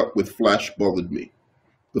catch up with Flash bothered me.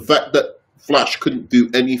 The fact that Flash couldn't do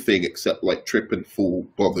anything except like trip and fall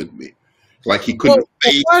bothered me. Like he couldn't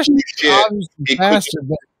phase Flash through is shit. obviously faster,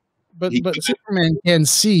 but Superman can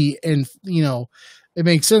see, and it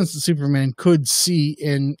makes sense that Superman could see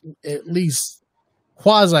in at least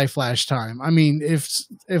quasi Flash time. I mean,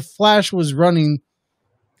 if Flash was running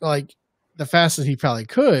like the fastest he probably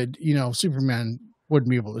could, Superman wouldn't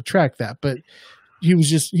be able to track that. But he was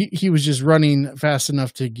just running fast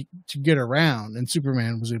enough to get around, and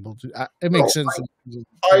Superman was able to. It makes sense.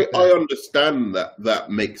 I understand that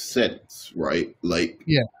makes sense, right? Like,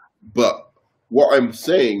 yeah. But what I'm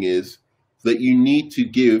saying is that you need to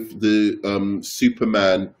give the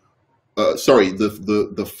Superman,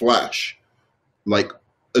 the Flash, like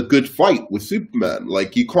a good fight with Superman.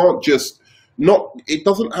 Like you can't just not. It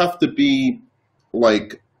doesn't have to be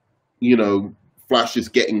like, Flash is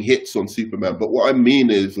getting hits on Superman. But what I mean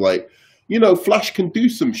is like, Flash can do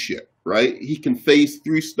some shit, right? He can phase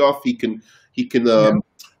through stuff. He can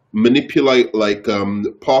manipulate like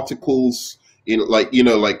particles in like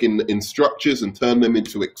in structures and turn them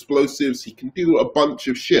into explosives. He can do a bunch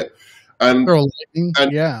of shit. And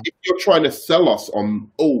if you're trying to sell us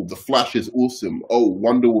on, oh, the Flash is awesome, oh,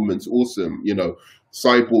 Wonder Woman's awesome,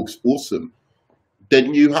 Cyborg's awesome,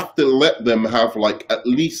 then you have to let them have like at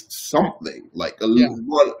least something, like a little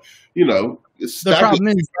one, The problem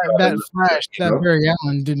is that Flash, that Barry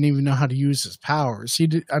Allen didn't even know how to use his powers. He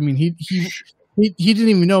did. I mean, he didn't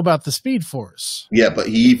even know about the Speed Force. Yeah, but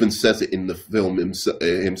he even says it in the film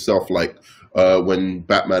himself, like when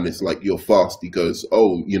Batman is like, "You're fast," he goes,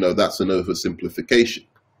 "Oh, that's an oversimplification."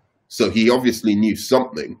 So he obviously knew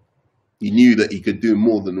something. He knew that he could do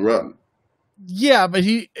more than run. Yeah, but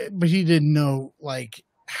he didn't know like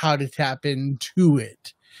how to tap into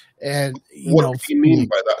it. And what do you mean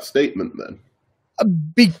by that statement then?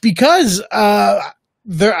 Because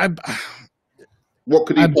there, what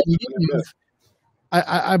could he?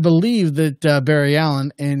 I believe that Barry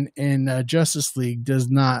Allen in Justice League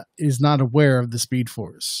is not aware of the Speed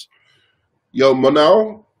Force. Yo,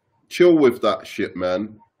 Manal, chill with that shit,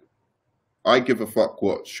 man. I give a fuck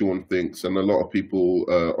what Shaun thinks, and a lot of people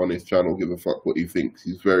on his channel give a fuck what he thinks.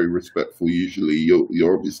 He's very respectful. Usually,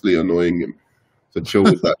 you're obviously annoying him, so chill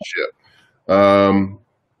with that shit.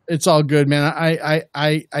 It's all good, man.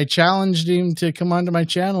 I challenged him to come onto my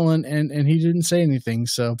channel, and he didn't say anything.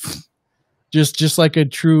 So, just like a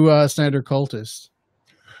true Snyder cultist.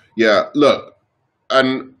 Yeah, look,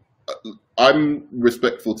 and I'm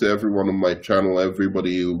respectful to everyone on my channel,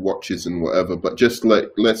 everybody who watches and whatever. But just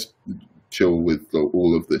let's chill with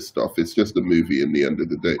all of this stuff. It's just a movie in the end of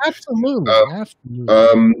the day. Absolutely.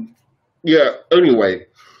 Yeah. Anyway,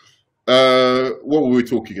 what were we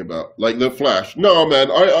talking about? Like the Flash? No, man.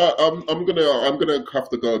 I'm gonna have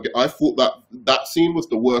to go again. I thought that scene was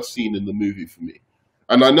the worst scene in the movie for me.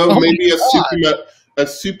 And I know maybe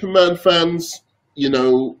as Superman fans,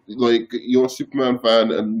 like you're a Superman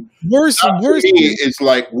fan, and worse is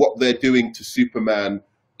like what they're doing to Superman.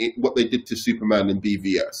 What they did to Superman in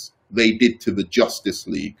BVS, they did to the Justice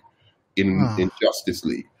League in Justice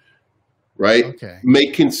League, right? Okay.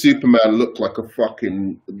 Making Superman look like a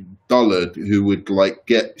fucking dullard who would like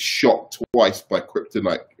get shot twice by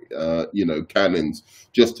kryptonite, cannons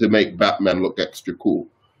just to make Batman look extra cool.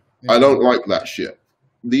 Yeah. I don't like that shit.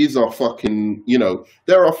 These are fucking,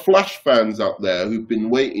 there are Flash fans out there who've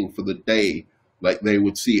been waiting for the day, like they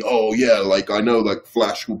would see, oh yeah, like I know, like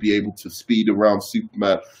Flash will be able to speed around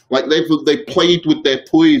Superman. Like they played with their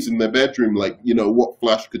toys in their bedroom, like what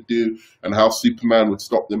Flash could do and how Superman would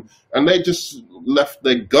stop them, and they just left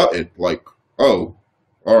their gutted, like, oh,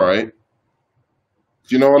 all right.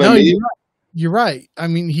 Do you know what I mean? You're right. I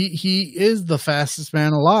mean, he is the fastest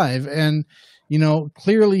man alive, and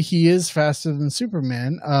clearly he is faster than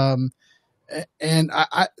Superman. And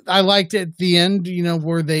I liked at the end,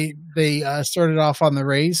 where they started off on the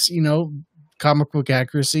race, comic book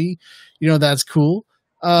accuracy, that's cool.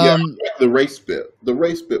 Yeah, the race bit. The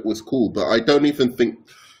race bit was cool, but I don't even think.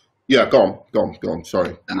 Yeah, go on.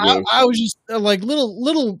 Sorry. I was just like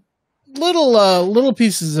little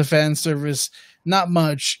pieces of fan service, not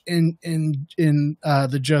much in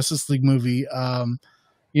the Justice League movie.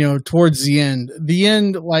 Towards the end,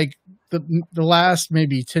 like the last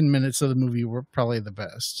maybe 10 minutes of the movie were probably the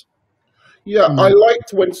best. Yeah, I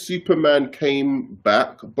liked when Superman came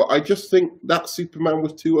back, but I just think that Superman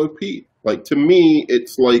was too OP. Like, to me,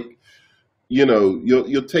 it's like,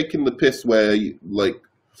 you're taking the piss where like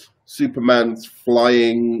Superman's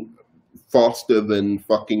flying faster than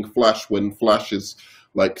fucking Flash when Flash is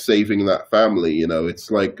like saving that family. You know,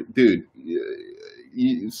 it's like, dude,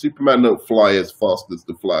 Superman don't fly as fast as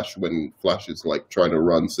the Flash when Flash is like trying to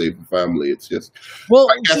run, save the family. It's just, well,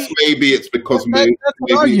 I guess maybe it's because that's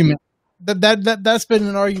an argument. That's been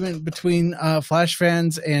an argument between Flash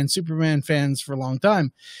fans and Superman fans for a long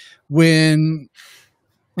time. When,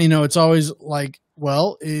 you know, it's always like,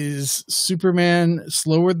 well, is Superman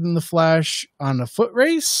slower than the Flash on a foot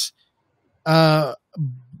race? But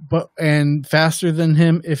faster than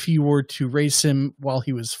him if he were to race him while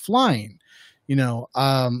he was flying. You know,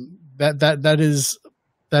 that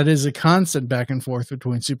is a constant back and forth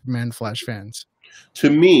between Superman and Flash fans. To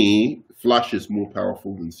me, Flash is more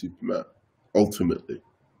powerful than Superman. Ultimately,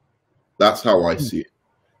 that's how I see it.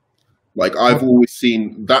 Like, I've always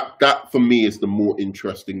seen that. That for me is the more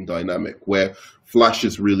interesting dynamic, where Flash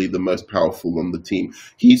is really the most powerful on the team.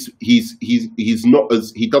 He's not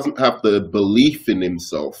as, he doesn't have the belief in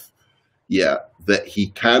himself yet that he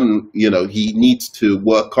can, you know, he needs to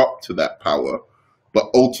work up to that power. But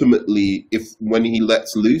ultimately, when he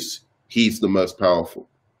lets loose, he's the most powerful.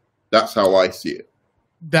 That's how I see it.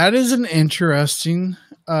 That is an interesting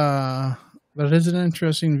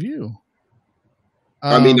view.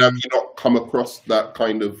 I mean, have you not come across that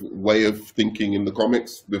kind of way of thinking in the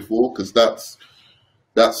comics before? Because that's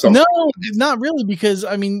something. No, not really. Because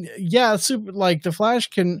I mean, yeah, like the Flash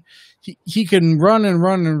he can run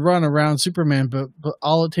around Superman, but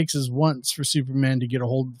all it takes is once for Superman to get a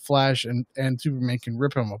hold of the Flash, and Superman can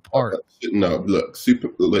rip him apart. No, look,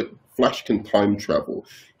 Flash can time travel.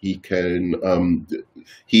 He can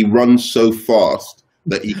he runs so fast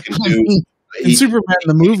that he can do. In Superman,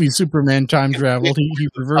 the movie Superman time traveled. He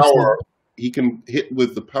reversed it. He can hit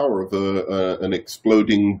with the power of an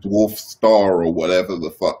exploding dwarf star or whatever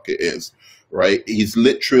the fuck it is, right? He's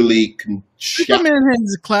literally Superman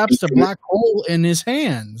has collapsed a black hole in his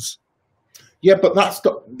hands. Yeah, but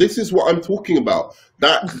this is what I'm talking about.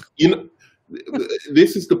 That, you know,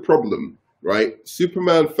 this is the problem, right?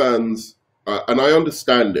 Superman fans, and I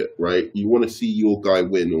understand it, right? You want to see your guy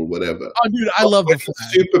win or whatever. Oh, dude, I love the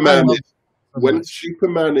Flash. When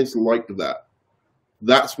Superman is like that,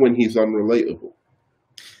 that's when he's unrelatable.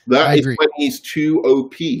 That is when he's too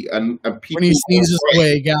OP, and people, when he sneezes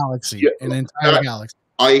away a galaxy, an entire galaxy.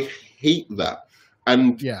 I hate that.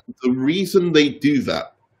 And the reason they do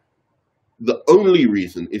that, the only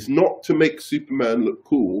reason, is not to make Superman look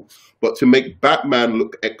cool, but to make Batman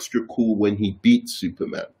look extra cool when he beats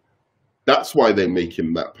Superman. That's why they make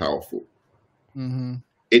him that powerful. Mm-hmm.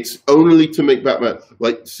 It's only to make Batman,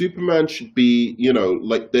 like, Superman should be, you know,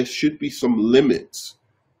 like, there should be some limits,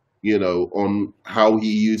 you know, on how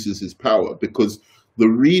he uses his power, because the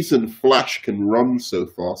reason Flash can run so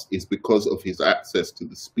fast is because of his access to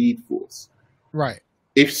the Speed Force. Right.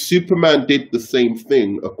 If Superman did the same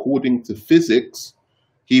thing according to physics,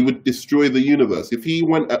 he would destroy the universe. If he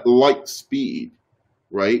went at light speed,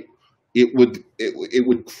 right, it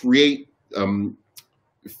would create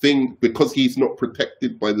because he's not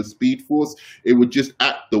protected by the Speed Force, it would just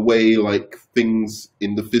act the way like things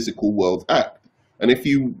in the physical world act. And if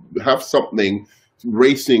you have something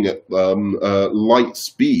racing at light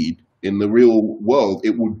speed in the real world,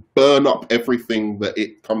 it would burn up everything that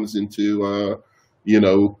it comes into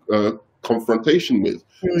confrontation with.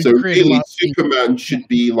 So really, Superman should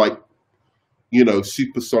be like, you know,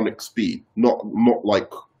 supersonic speed, not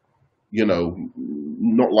like, you know,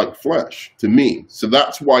 not like Flash to me. So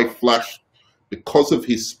that's why Flash, because of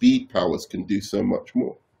his speed powers, can do so much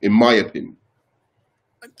more, in my opinion.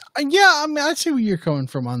 Yeah, I mean, I see where you're coming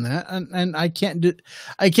from on that, and I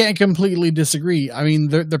can't completely disagree. I mean,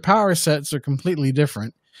 their power sets are completely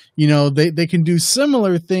different. You know, they can do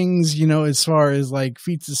similar things, you know, as far as like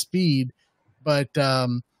feats of speed, but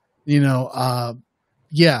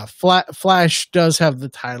Flash does have the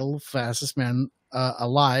title fastest man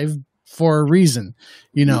alive for a reason.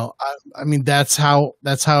 You know, I mean, that's how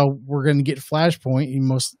we're going to get Flashpoint.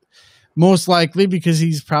 Most likely because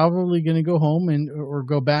he's probably going to go home or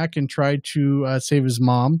go back and try to save his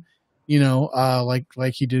mom, you know,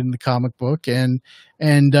 like he did in the comic book, and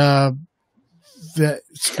that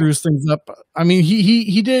screws things up. I mean,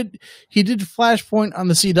 he did Flashpoint on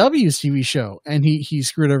the CW's TV show, and he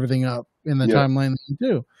screwed everything up in the timeline that he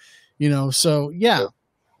do, you know. So he can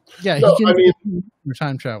do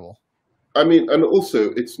time travel. I mean, and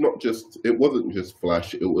also, it wasn't just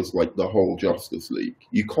Flash, it was like the whole Justice League.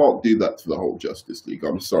 You can't do that to the whole Justice League.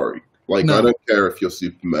 I'm sorry. Like, no. I don't care if you're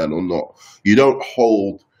Superman or not. You don't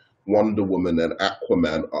hold Wonder Woman and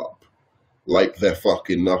Aquaman up like they're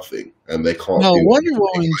fucking nothing, and they can't. No, Wonder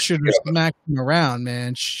Woman should have smacked him around,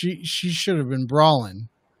 man. She should have been brawling.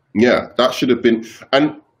 Yeah, that should have been.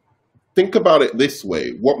 And think about it this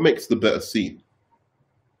way: what makes the better scene?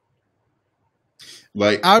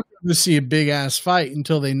 Like, I'd rather see a big ass fight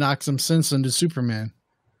until they knock some sense into Superman.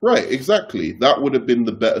 right, exactly. That would have been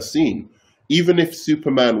the better scene. Even if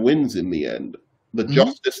Superman wins in the end, the Hmm.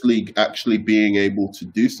 Justice League actually being able to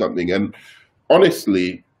do something. And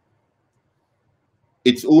honestly,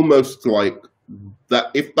 it's almost like that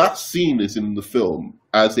if that scene is in the film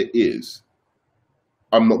as it is,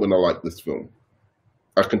 I'm not gonna like this film.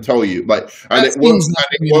 I can tell you. Like, and That it won't scene's not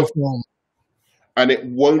and it going to be in the won't film. and it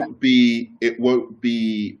won't be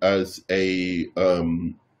as a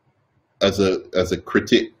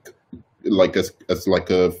critic, like as like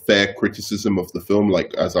a fair criticism of the film,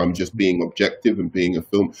 like as I'm just being objective and being a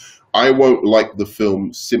film. I won't like the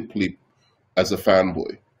film simply as a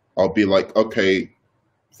fanboy. I'll be like, okay,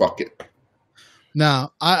 fuck it.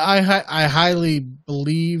 Now, I highly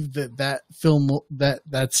believe that film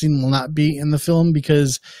that scene will not be in the film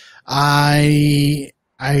because I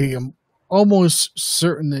am almost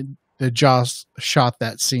certain that Joss shot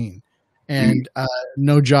that scene, Mm, and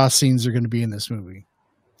no Joss scenes are going to be in this movie.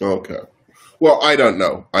 okay. Well, I don't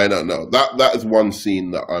know. I don't know. That is one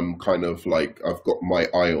scene that I'm kind of like I've got my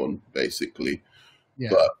eye on basically. Yeah.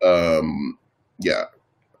 But yeah.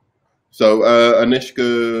 So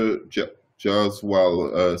Anishka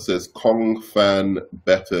Jaswal says Kong fan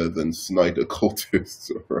better than Snyder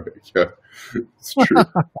cultists. Right? Yeah, it's true.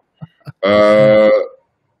 uh,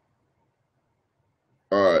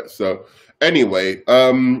 all right. So anyway,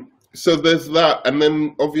 so there's that, and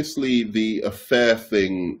then obviously the affair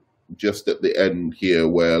thing just at the end here,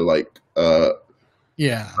 where like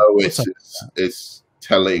Yeah. What's Lois up? is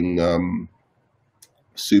telling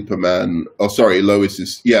Superman. Oh, sorry,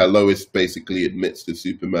 Lois basically admits to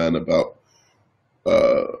Superman about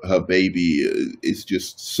her baby is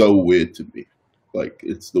just so weird to me. Like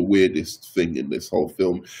it's the weirdest thing in this whole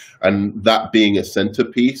film, and that being a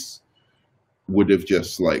centerpiece would have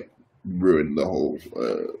just like ruined the whole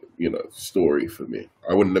story for me.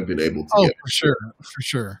 I wouldn't have been able to Oh, get for sure, for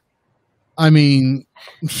sure. I mean,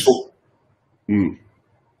 it. Mm,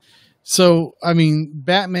 so I mean,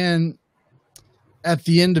 Batman at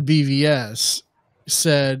the end of BVS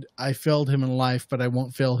said, "I failed him in life, but I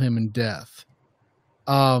won't fail him in death."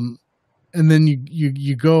 Um, and then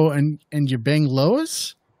you go and you bang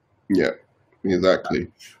Lois. yeah, exactly.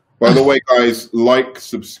 By the way, guys, like,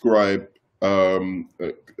 subscribe, and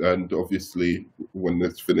obviously when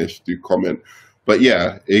it's finished, do comment. But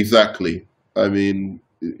yeah, exactly. I mean,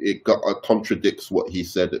 it contradicts what he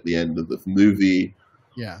said at the end of the movie.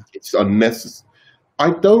 Yeah. It's unnecessary.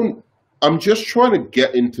 I don't. I'm just trying to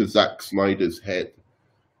get into Zack Snyder's head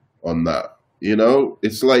on that.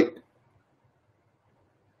 It's like,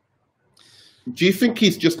 do you think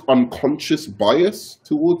he's just unconscious bias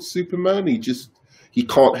towards Superman? He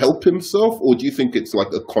can't help himself, or do you think it's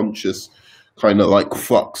like a conscious kind of like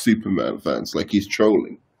fuck Superman fans, like he's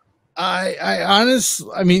trolling? I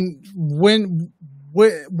mean, when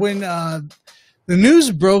the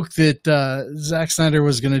news broke that Zack Snyder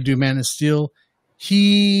was going to do Man of Steel,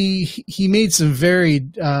 he made some very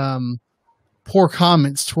poor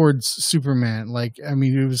comments towards Superman. Like, I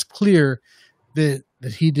mean, it was clear that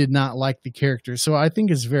he did not like the character. So I think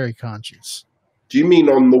it's very conscious. Do you mean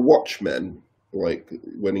on the Watchmen, like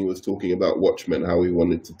when he was talking about Watchmen, how he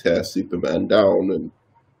wanted to tear Superman down, and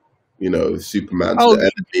Superman's Oh, the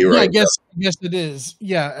enemy yeah, right I guess it is.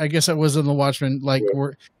 Yeah, I guess it was in the Watchmen, like now?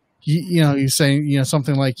 where he's saying,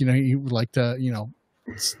 something like, he would like to,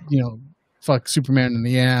 fuck Superman in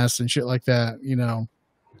the ass and shit like that,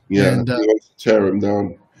 Yeah, and he wants to tear him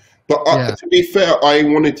down. But yeah. to be fair, I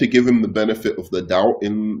wanted to give him the benefit of the doubt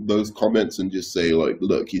in those comments and just say, like,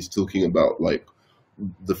 look, he's talking about like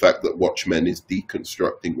the fact that Watchmen is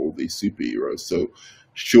deconstructing all these superheroes. So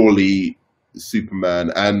surely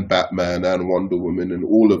Superman and Batman and Wonder Woman and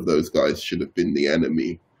all of those guys should have been the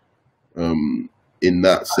enemy, in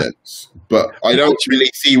that sense. But I don't really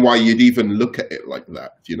see why you'd even look at it like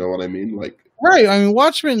that. Do you know what I mean? Like, Right. I mean,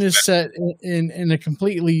 Watchmen is set in a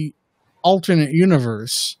completely alternate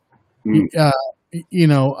universe. mm, You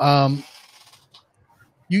know,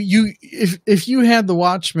 if you had the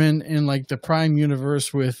Watchmen in like the Prime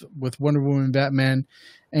universe with Wonder Woman, Batman,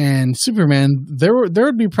 and Superman, there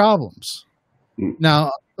would be problems. mm,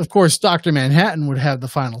 Now, of course, Doctor Manhattan would have the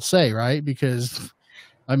final say, right? Because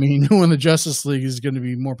I mean, who in the Justice League is going to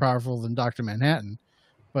be more powerful than Doctor Manhattan?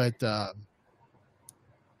 But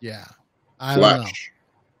yeah, I don't know.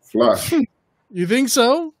 Flash. You think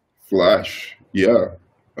so? Flash. Yeah,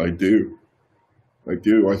 I do. I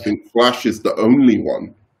think Flash is the only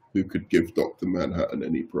one who could give Dr. Manhattan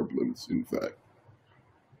any problems, in fact.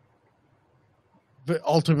 But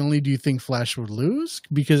ultimately, do you think Flash would lose?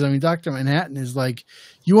 Because I mean, Doctor Manhattan is like,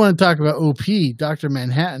 you want to talk about OP, Doctor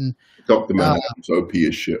Manhattan. Dr. Uh, Manhattan's OP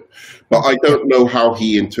as shit. But I don't know how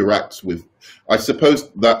he interacts with. I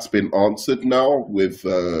suppose that's been answered now with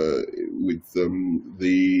the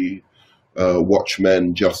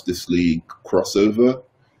Watchmen Justice League crossover.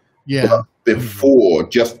 yeah, But before,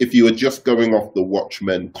 just if you were just going off the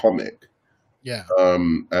Watchmen comic, yeah,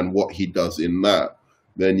 and what he does in that,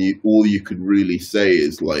 then all you could really say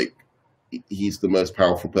is like he's the most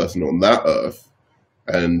powerful person on that earth,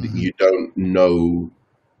 and you don't know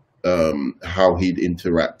how he'd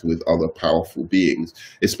interact with other powerful beings,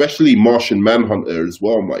 especially Martian Manhunter as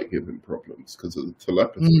well might give him problems because of the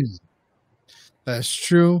telepathy. That's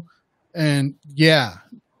true. And yeah,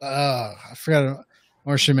 I forgot about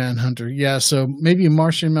Martian Manhunter. Yeah, so maybe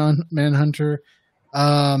Martian Manhunter,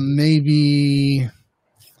 maybe.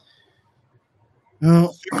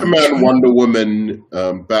 No, Superman, Wonder Woman,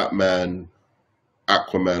 Batman,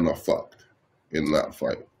 Aquaman are fucked in that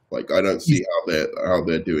fight. Like I don't see how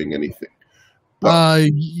they're doing anything. But,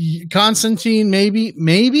 Constantine, maybe.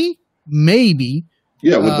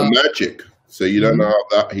 yeah, with the magic. So you don't know how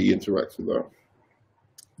that he interacts with that.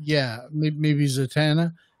 Yeah, maybe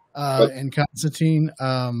Zatanna and Constantine.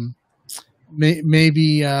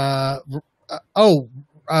 Maybe Ra's al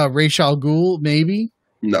Ghul, maybe.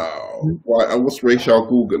 No, why? What's Ra's al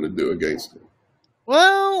Ghul gonna do against him?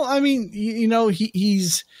 Well, I mean, you know,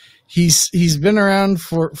 he's been around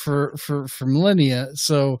for millennia,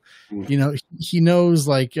 so you know he knows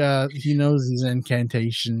he knows these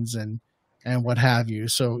incantations and what have you.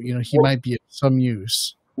 So you know he might be of some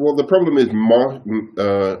use. Well, the problem is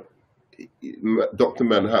Dr.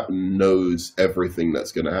 Manhattan knows everything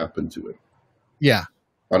that's going to happen to him. Yeah.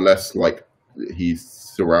 Unless, like, he's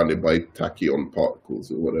surrounded by tachyon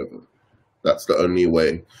particles or whatever. That's the only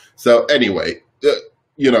way. So, anyway,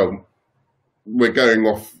 you know, we're going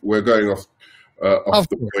off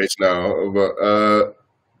the point now. But,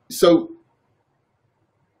 so,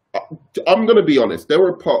 I'm going to be honest. There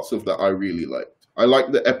were parts of that I really liked. I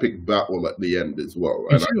like the epic battle at the end as well,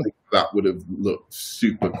 and I think that would have looked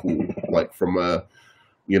super cool, like from a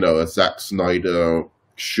Zack Snyder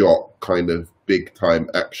shot kind of big time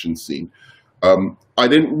action scene. I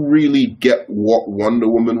didn't really get what Wonder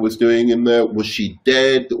Woman was doing in there. Was she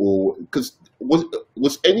dead, or because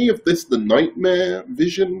was any of this the nightmare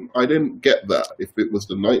vision? I didn't get that, if it was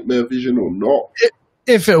the nightmare vision or not.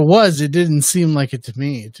 If it was, it didn't seem like it to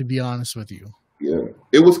me, to be honest with you. Yeah,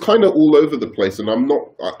 it was kind of all over the place, and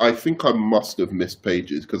I think I must have missed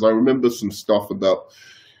pages because I remember some stuff about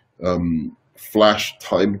Flash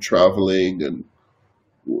time traveling and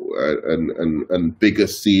bigger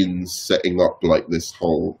scenes setting up like this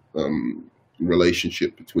whole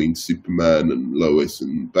relationship between Superman and Lois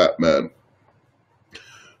and Batman.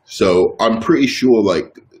 So I'm pretty sure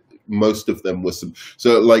like most of them were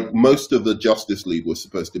most of the Justice League was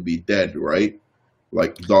supposed to be dead, right?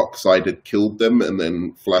 Like Darkseid had killed them, and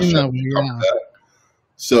then Flash had come back.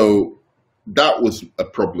 So that was a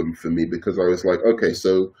problem for me because I was like, okay,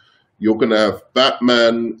 so you're going to have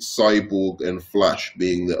Batman, Cyborg, and Flash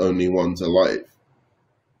being the only ones alive,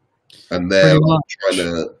 and they're like trying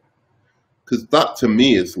to. Because that to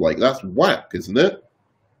me is like that's whack, isn't it?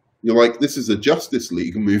 You're like, this is a Justice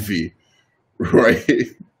League movie,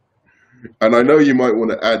 right? And I know you might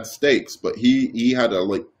want to add stakes, but he had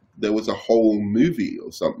there was a whole movie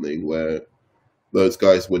or something where those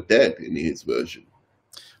guys were dead in his version.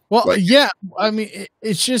 Well, yeah, I mean,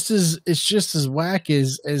 it's just as whack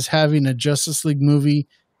as having a Justice League movie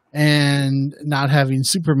and not having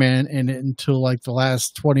Superman in it until like the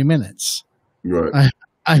last 20 minutes. Right.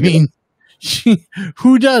 I mean,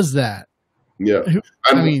 who does that? Yeah.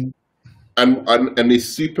 And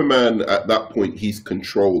is Superman at that point? He's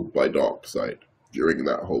controlled by Darkseid during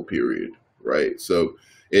that whole period, right? So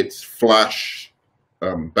it's Flash,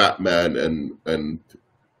 Batman, and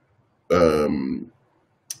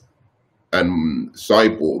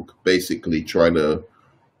Cyborg basically trying to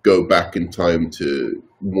go back in time to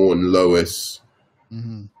warn Lois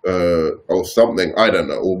or something. I don't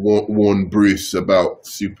know, or warn Bruce about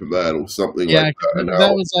Superman or something like that. And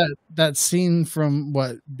that was that scene from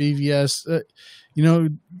what BVS. You know,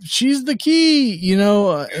 she's the key. You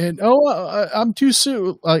know, and I'm too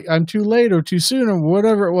soon. Like I'm too late or too soon or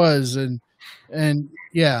whatever it was, and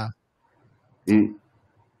yeah.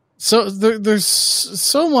 So there's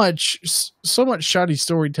so much shoddy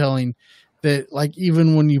storytelling that like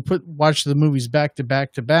even when you watch the movies back to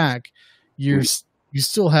back to back, you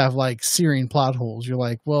still have like searing plot holes. You're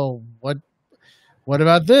like, well, what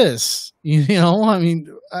about this? You know, I mean,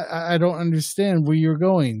 I don't understand where you're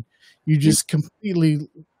going. You just completely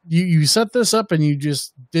you set this up and you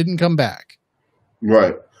just didn't come back.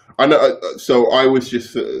 Right. I know. So I was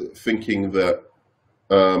just thinking that,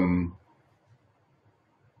 um,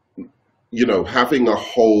 having a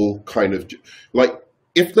whole kind of like,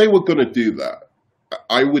 if they were going to do that,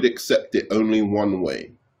 I would accept it only one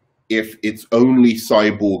way: if it's only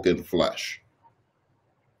Cyborg and Flash.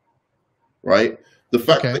 Right. The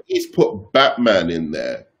fact Okay. that he's put Batman in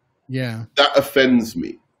there, Yeah. that offends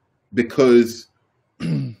me, because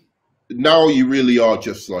now you really are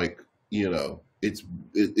just like, it's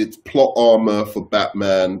plot armor for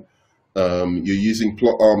Batman. You're using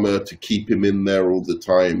plot armor to keep him in there all the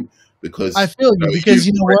time because I feel you because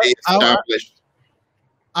you've you know what? already established.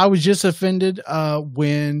 I was just offended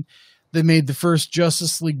when they made the first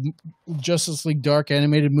Justice League Dark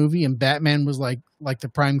animated movie, and Batman was like the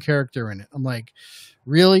prime character in it. I'm like,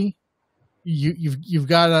 really? You've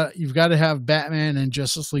gotta have Batman and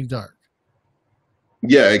Justice League Dark.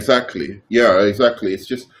 Yeah, exactly. Yeah, exactly. It's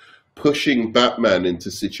just pushing Batman into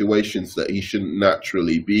situations that he shouldn't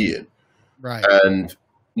naturally be in. Right. And,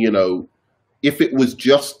 you know, if it was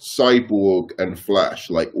just Cyborg and Flash,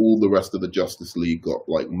 like all the rest of the Justice League got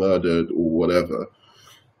like murdered or whatever,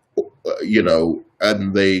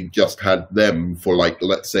 and they just had them for like,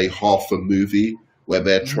 let's say, half a movie where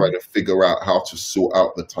they're trying to figure out how to sort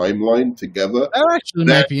out the timeline together. That actually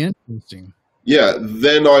might be interesting. Yeah,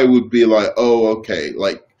 then I would be like, oh, okay,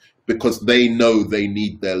 like, because they know they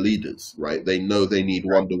need their leaders, right? They know they need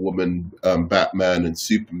Wonder Woman, Batman, and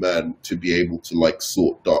Superman to be able to like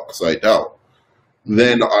sort Darkseid out.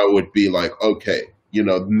 Then I would be like, okay,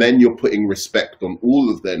 then you're putting respect on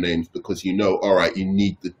all of their names, because all right, you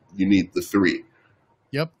need the three,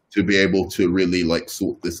 Yep, to be able to really like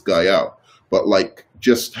sort this guy out. But like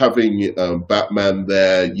just having Batman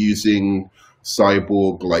there using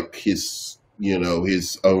Cyborg like his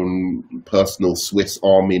own personal Swiss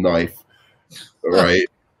Army knife, right?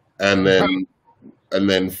 And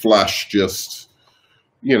then Flash just,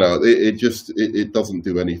 it doesn't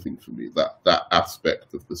do anything for me, that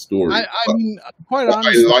aspect of the story. I mean, quite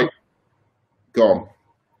honestly, go on.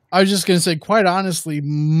 I was just gonna say, quite honestly,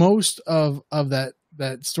 most of that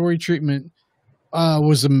story treatment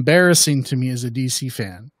was embarrassing to me as a DC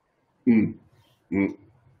fan.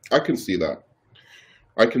 I can see that.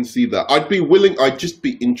 I'd just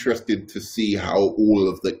be interested to see how all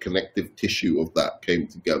of the connective tissue of that came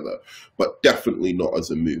together, but definitely not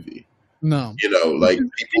as a movie. No. Like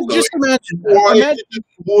people just imagine, why did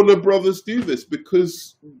Warner Brothers do this?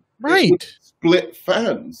 Because right, it would split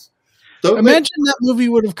fans. Imagine that movie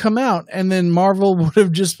would have come out and then Marvel would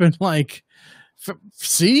have just been like,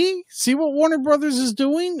 see what Warner Brothers is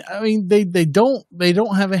doing? I mean, they don't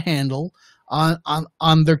have a handle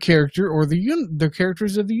on their character or their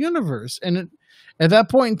characters of the universe. And at that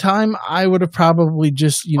point in time, I would have probably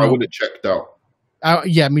just, I would have checked out.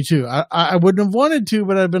 Yeah, me too. I wouldn't have wanted to,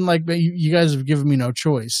 but I've been like, you guys have given me no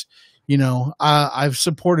choice. I've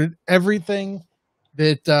supported everything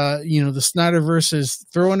that the Snyderverse is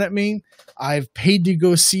throwing at me. I've paid to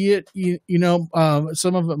go see it.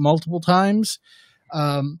 Some of it multiple times.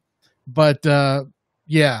 But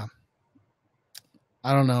yeah,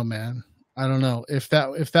 I don't know, man. I don't know if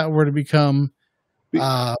that were to become.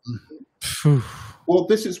 Well,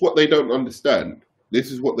 this is what they don't understand.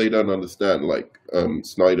 Like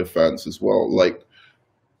Snyder fans as well. Like,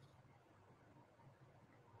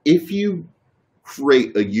 if you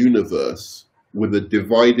create a universe with a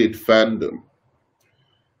divided fandom,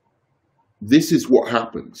 this is what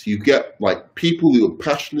happens. You get like people who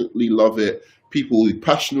passionately love it, people who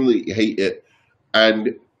passionately hate it,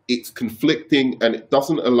 and it's conflicting, and it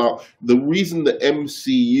doesn't allow. The reason the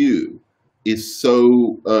MCU is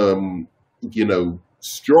so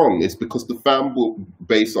strong is because the fan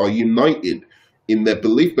base are united in their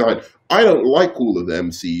belief behind. I don't like all of the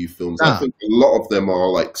MCU films. I think a lot of them are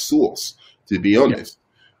like sauce, to be honest.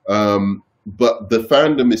 Yeah. But the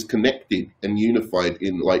fandom is connected and unified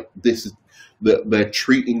in like this is that they're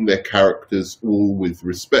treating their characters all with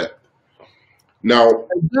respect. Now,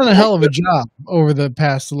 they've done a hell of a job over the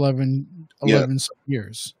past 11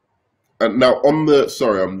 years. And now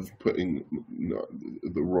sorry, I'm putting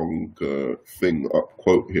the wrong thing up.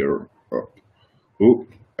 Quote here up. Oh,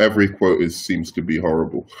 every quote seems to be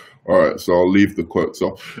horrible. All right, so I'll leave the quotes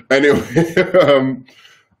off. Anyway,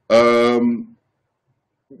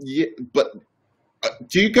 yeah, but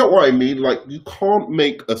do you get what I mean? Like, you can't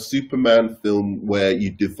make a Superman film where you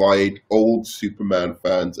divide old Superman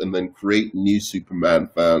fans and then create new Superman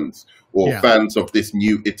fans or fans of this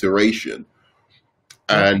new iteration,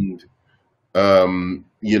 and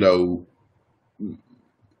you know,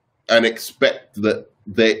 and expect that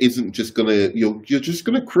there isn't just you're just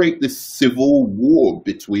gonna create this civil war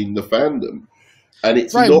between the fandom, and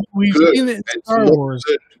it's Right. not We've good. seen it in It's Star not Wars.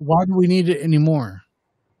 good. Why do we need it anymore?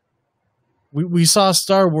 We saw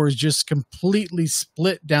Star Wars just completely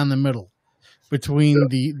split down the middle between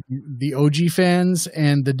the OG fans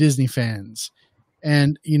and the Disney fans.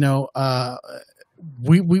 And, you know,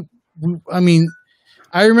 we I mean,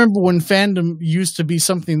 I remember when fandom used to be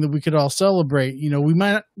something that we could all celebrate. You know, we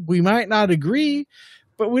might not agree,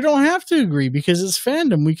 but we don't have to agree because it's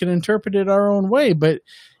fandom. We can interpret it our own way. But,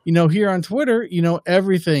 you know, here on Twitter, you know,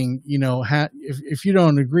 everything, you know, if you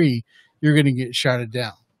don't agree, you're going to get shouted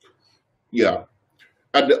down. Yeah,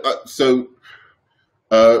 and so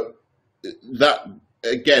that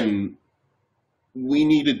again, we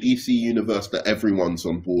need a DC universe that everyone's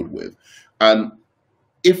on board with, and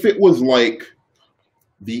if it was like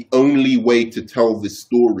the only way to tell this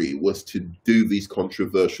story was to do these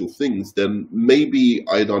controversial things, then maybe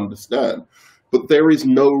I'd understand. But there is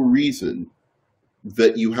no reason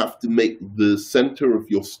that you have to make the center of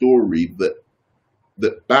your story that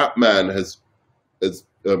Batman has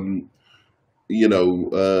you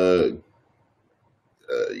know,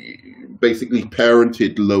 basically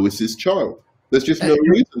parented Lois's child. There's just no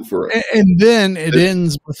reason for it. And then it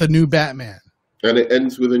ends with a new Batman. And it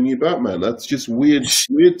ends with a new Batman. That's just weird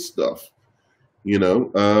stuff, you know.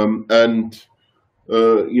 And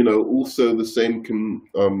you know, also the same can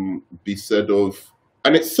be said of,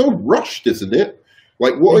 and it's so rushed, isn't it?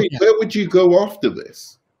 Like, where would you go after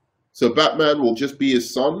this? So Batman will just be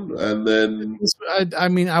his son, and then I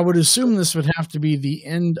mean, I would assume this would have to be the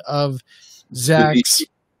end of Zack's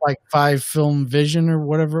like 5-film vision or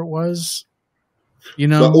whatever it was. You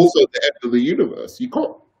know, but also the end of the universe. You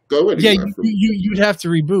can't go anywhere. Yeah, you'd have to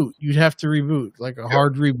reboot. You'd have to reboot, like a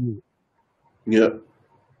hard reboot. Yeah.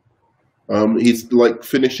 He's like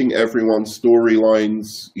finishing everyone's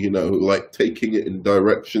storylines, you know, like taking it in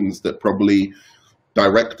directions that probably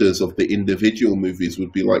directors of the individual movies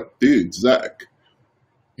would be like, dude, Zack,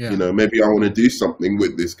 you know, maybe I want to do something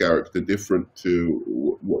with this character different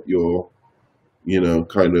to what you're, you know,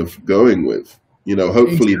 kind of going with. You know,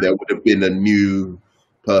 hopefully there would have been a new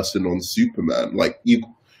person on Superman. Like,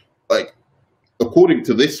 according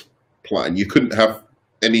to this plan, you couldn't have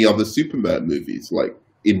any other Superman movies, like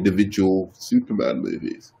individual Superman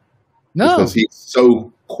movies. No. Because he's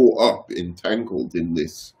so caught up, entangled in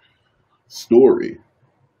this story.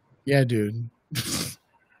 Yeah, dude.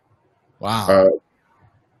 Wow.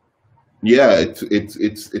 Yeah,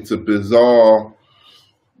 it's a bizarre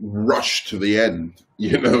rush to the end,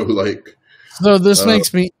 you know, like. So this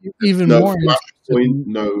makes me even more interested.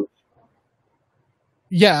 No.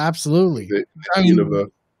 Yeah, absolutely. I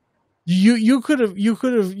mean, you could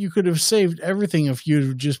have saved everything if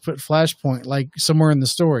you just put Flashpoint like somewhere in the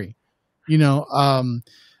story, you know.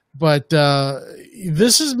 But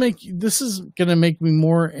this is gonna make me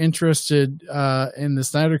more interested in the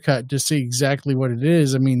Snyder Cut to see exactly what it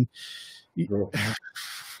is. I mean,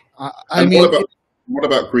 what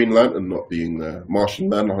about Green Lantern not being there? Martian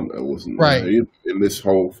Manhunter wasn't there. Right. In this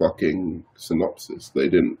whole fucking synopsis, they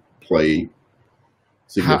didn't play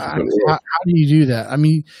significant role. How do you do that? I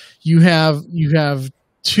mean, you have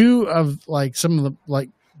two of like some of the like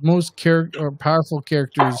most powerful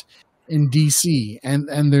characters in DC,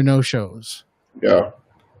 and they're no shows. Yeah.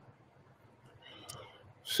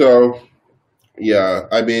 So, yeah,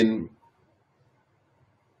 I mean,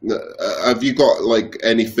 have you got like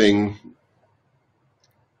anything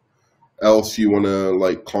else you want to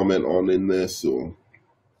like comment on in this, or?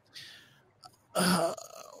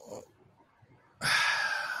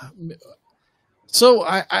 So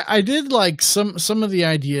I did like some of the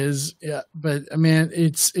ideas, but I mean,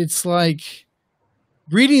 it's like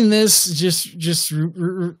reading this just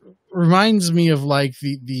reminds me of like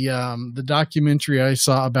the documentary I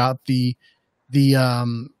saw about the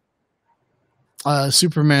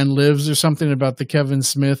Superman Lives or something, about the Kevin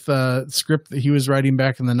Smith script that he was writing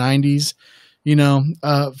back in the 90s, you know,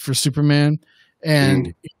 for Superman.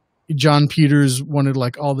 And John Peters wanted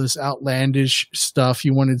like all this outlandish stuff. He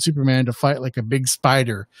wanted Superman to fight like a big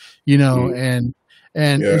spider, you know, and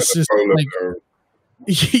it's just like,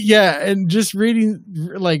 yeah. And just reading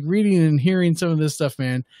and hearing some of this stuff,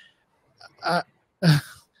 man.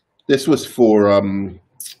 This was for,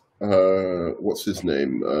 what's his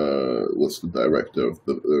name? What's the director of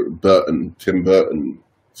the Tim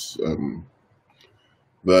Burton's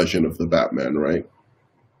version of the Batman, right?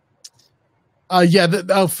 Yeah.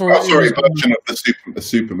 Oh, sorry, version of the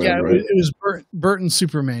Superman, yeah, right? it was Burton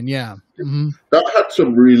Superman. Yeah. Mm-hmm. That had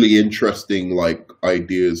some really interesting like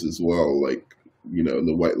ideas as well. Like, you know,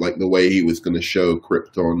 the way he was going to show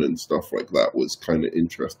Krypton and stuff like that was kind of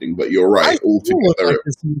interesting. But you're I right, still would altogether. like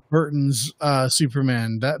to see Burton's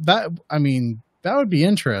Superman. I mean, that would be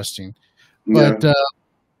interesting. Yeah.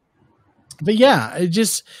 But yeah,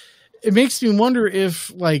 it makes me wonder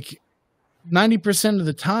if like 90% of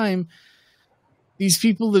the time, these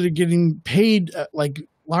people that are getting paid like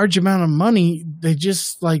large amount of money, they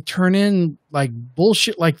just like turn in like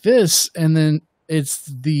bullshit like this, and then it's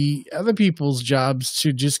the other people's jobs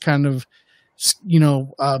to just kind of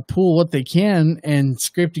pull what they can and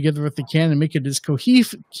scrape together what they can and make it as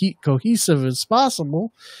cohesive as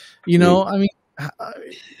possible. You know, I mean,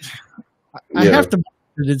 I have to.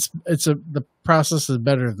 The process is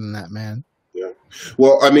better than that, man. Yeah.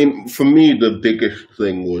 Well, I mean, for me, the biggest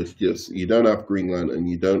thing was just you don't have Green Lantern,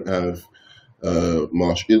 you don't have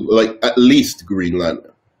Martian, like at least Green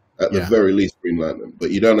Lantern, at the very least Green Lantern,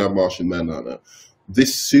 but you don't have Martian Manhunter.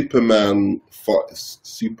 This Superman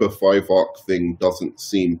Super 5 arc thing doesn't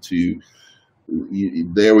seem to.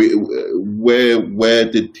 Where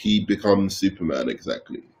did he become Superman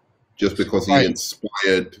exactly? Just because he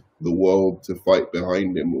inspired the world to fight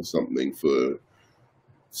behind him or something for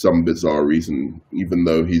some bizarre reason, even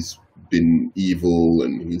though he's been evil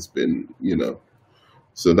and he's been, you know,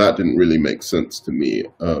 so that didn't really make sense to me.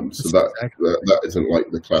 So that isn't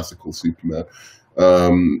like the classical Superman.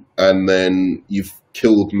 And then you've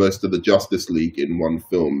killed most of the Justice League in one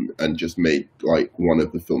film and just made like one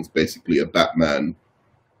of the films basically a Batman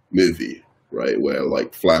movie, right? Where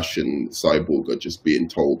like Flash and Cyborg are just being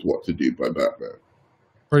told what to do by Batman.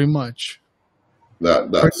 Pretty much.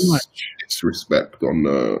 That's disrespect on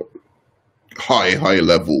a high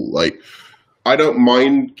level. Like, I don't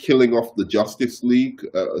mind killing off the Justice League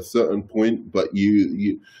at a certain point, but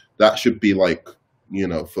you that should be like, you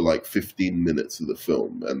know, for like 15 minutes of the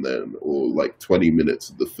film, and then or like 20 minutes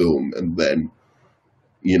of the film, and then,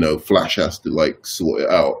 you know, Flash has to like sort it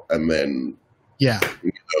out, and then you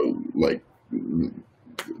know, like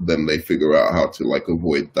then they figure out how to like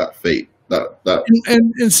avoid that fate.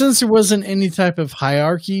 And since there wasn't any type of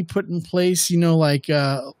hierarchy put in place, you know, like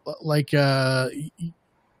with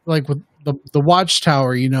the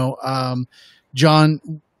Watchtower, you know,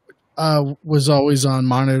 John was always on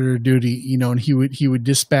monitor duty, you know, and he would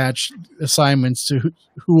dispatch assignments to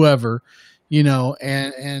whoever, you know,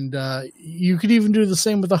 and you could even do the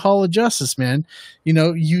same with the Hall of Justice, man. You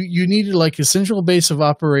know, you needed like a central base of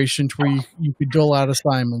operations where you could dole out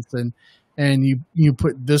assignments and you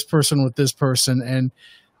put this person with this person, and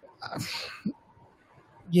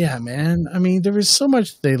yeah, man. I mean, there was so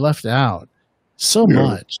much they left out, so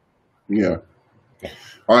much. Yeah,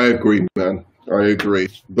 I agree, man. I agree.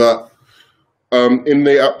 But in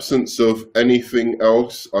the absence of anything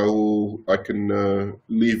else, I can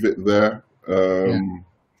leave it there. That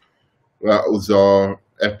was our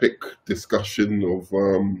epic discussion of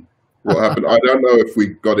what happened. I don't know if we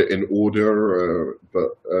got it in order,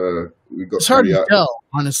 but we got. It's hard to tell,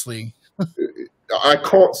 honestly. I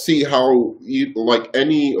can't see how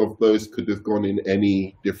any of those could have gone in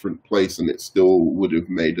any different place, and it still would have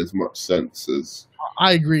made as much sense as.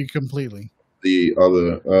 I agree completely. The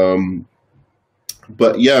other,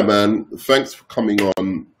 but yeah, man, thanks for coming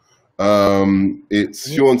on.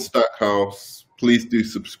 It's Shaun Stackhouse. Please do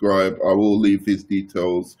subscribe. I will leave his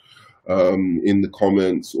details in the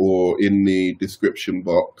comments or in the description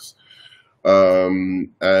box.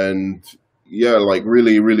 And yeah, like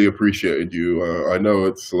really appreciated you. I know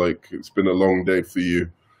it's been a long day for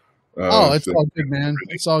you. It's all good, man.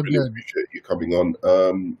 It's all good. Appreciate you coming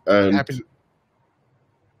on. And happy.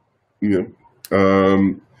 Yeah.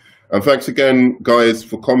 And thanks again, guys,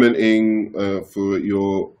 for commenting, for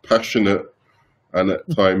your passionate and at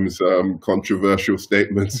times controversial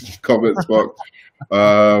statements in the comments box.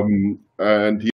 And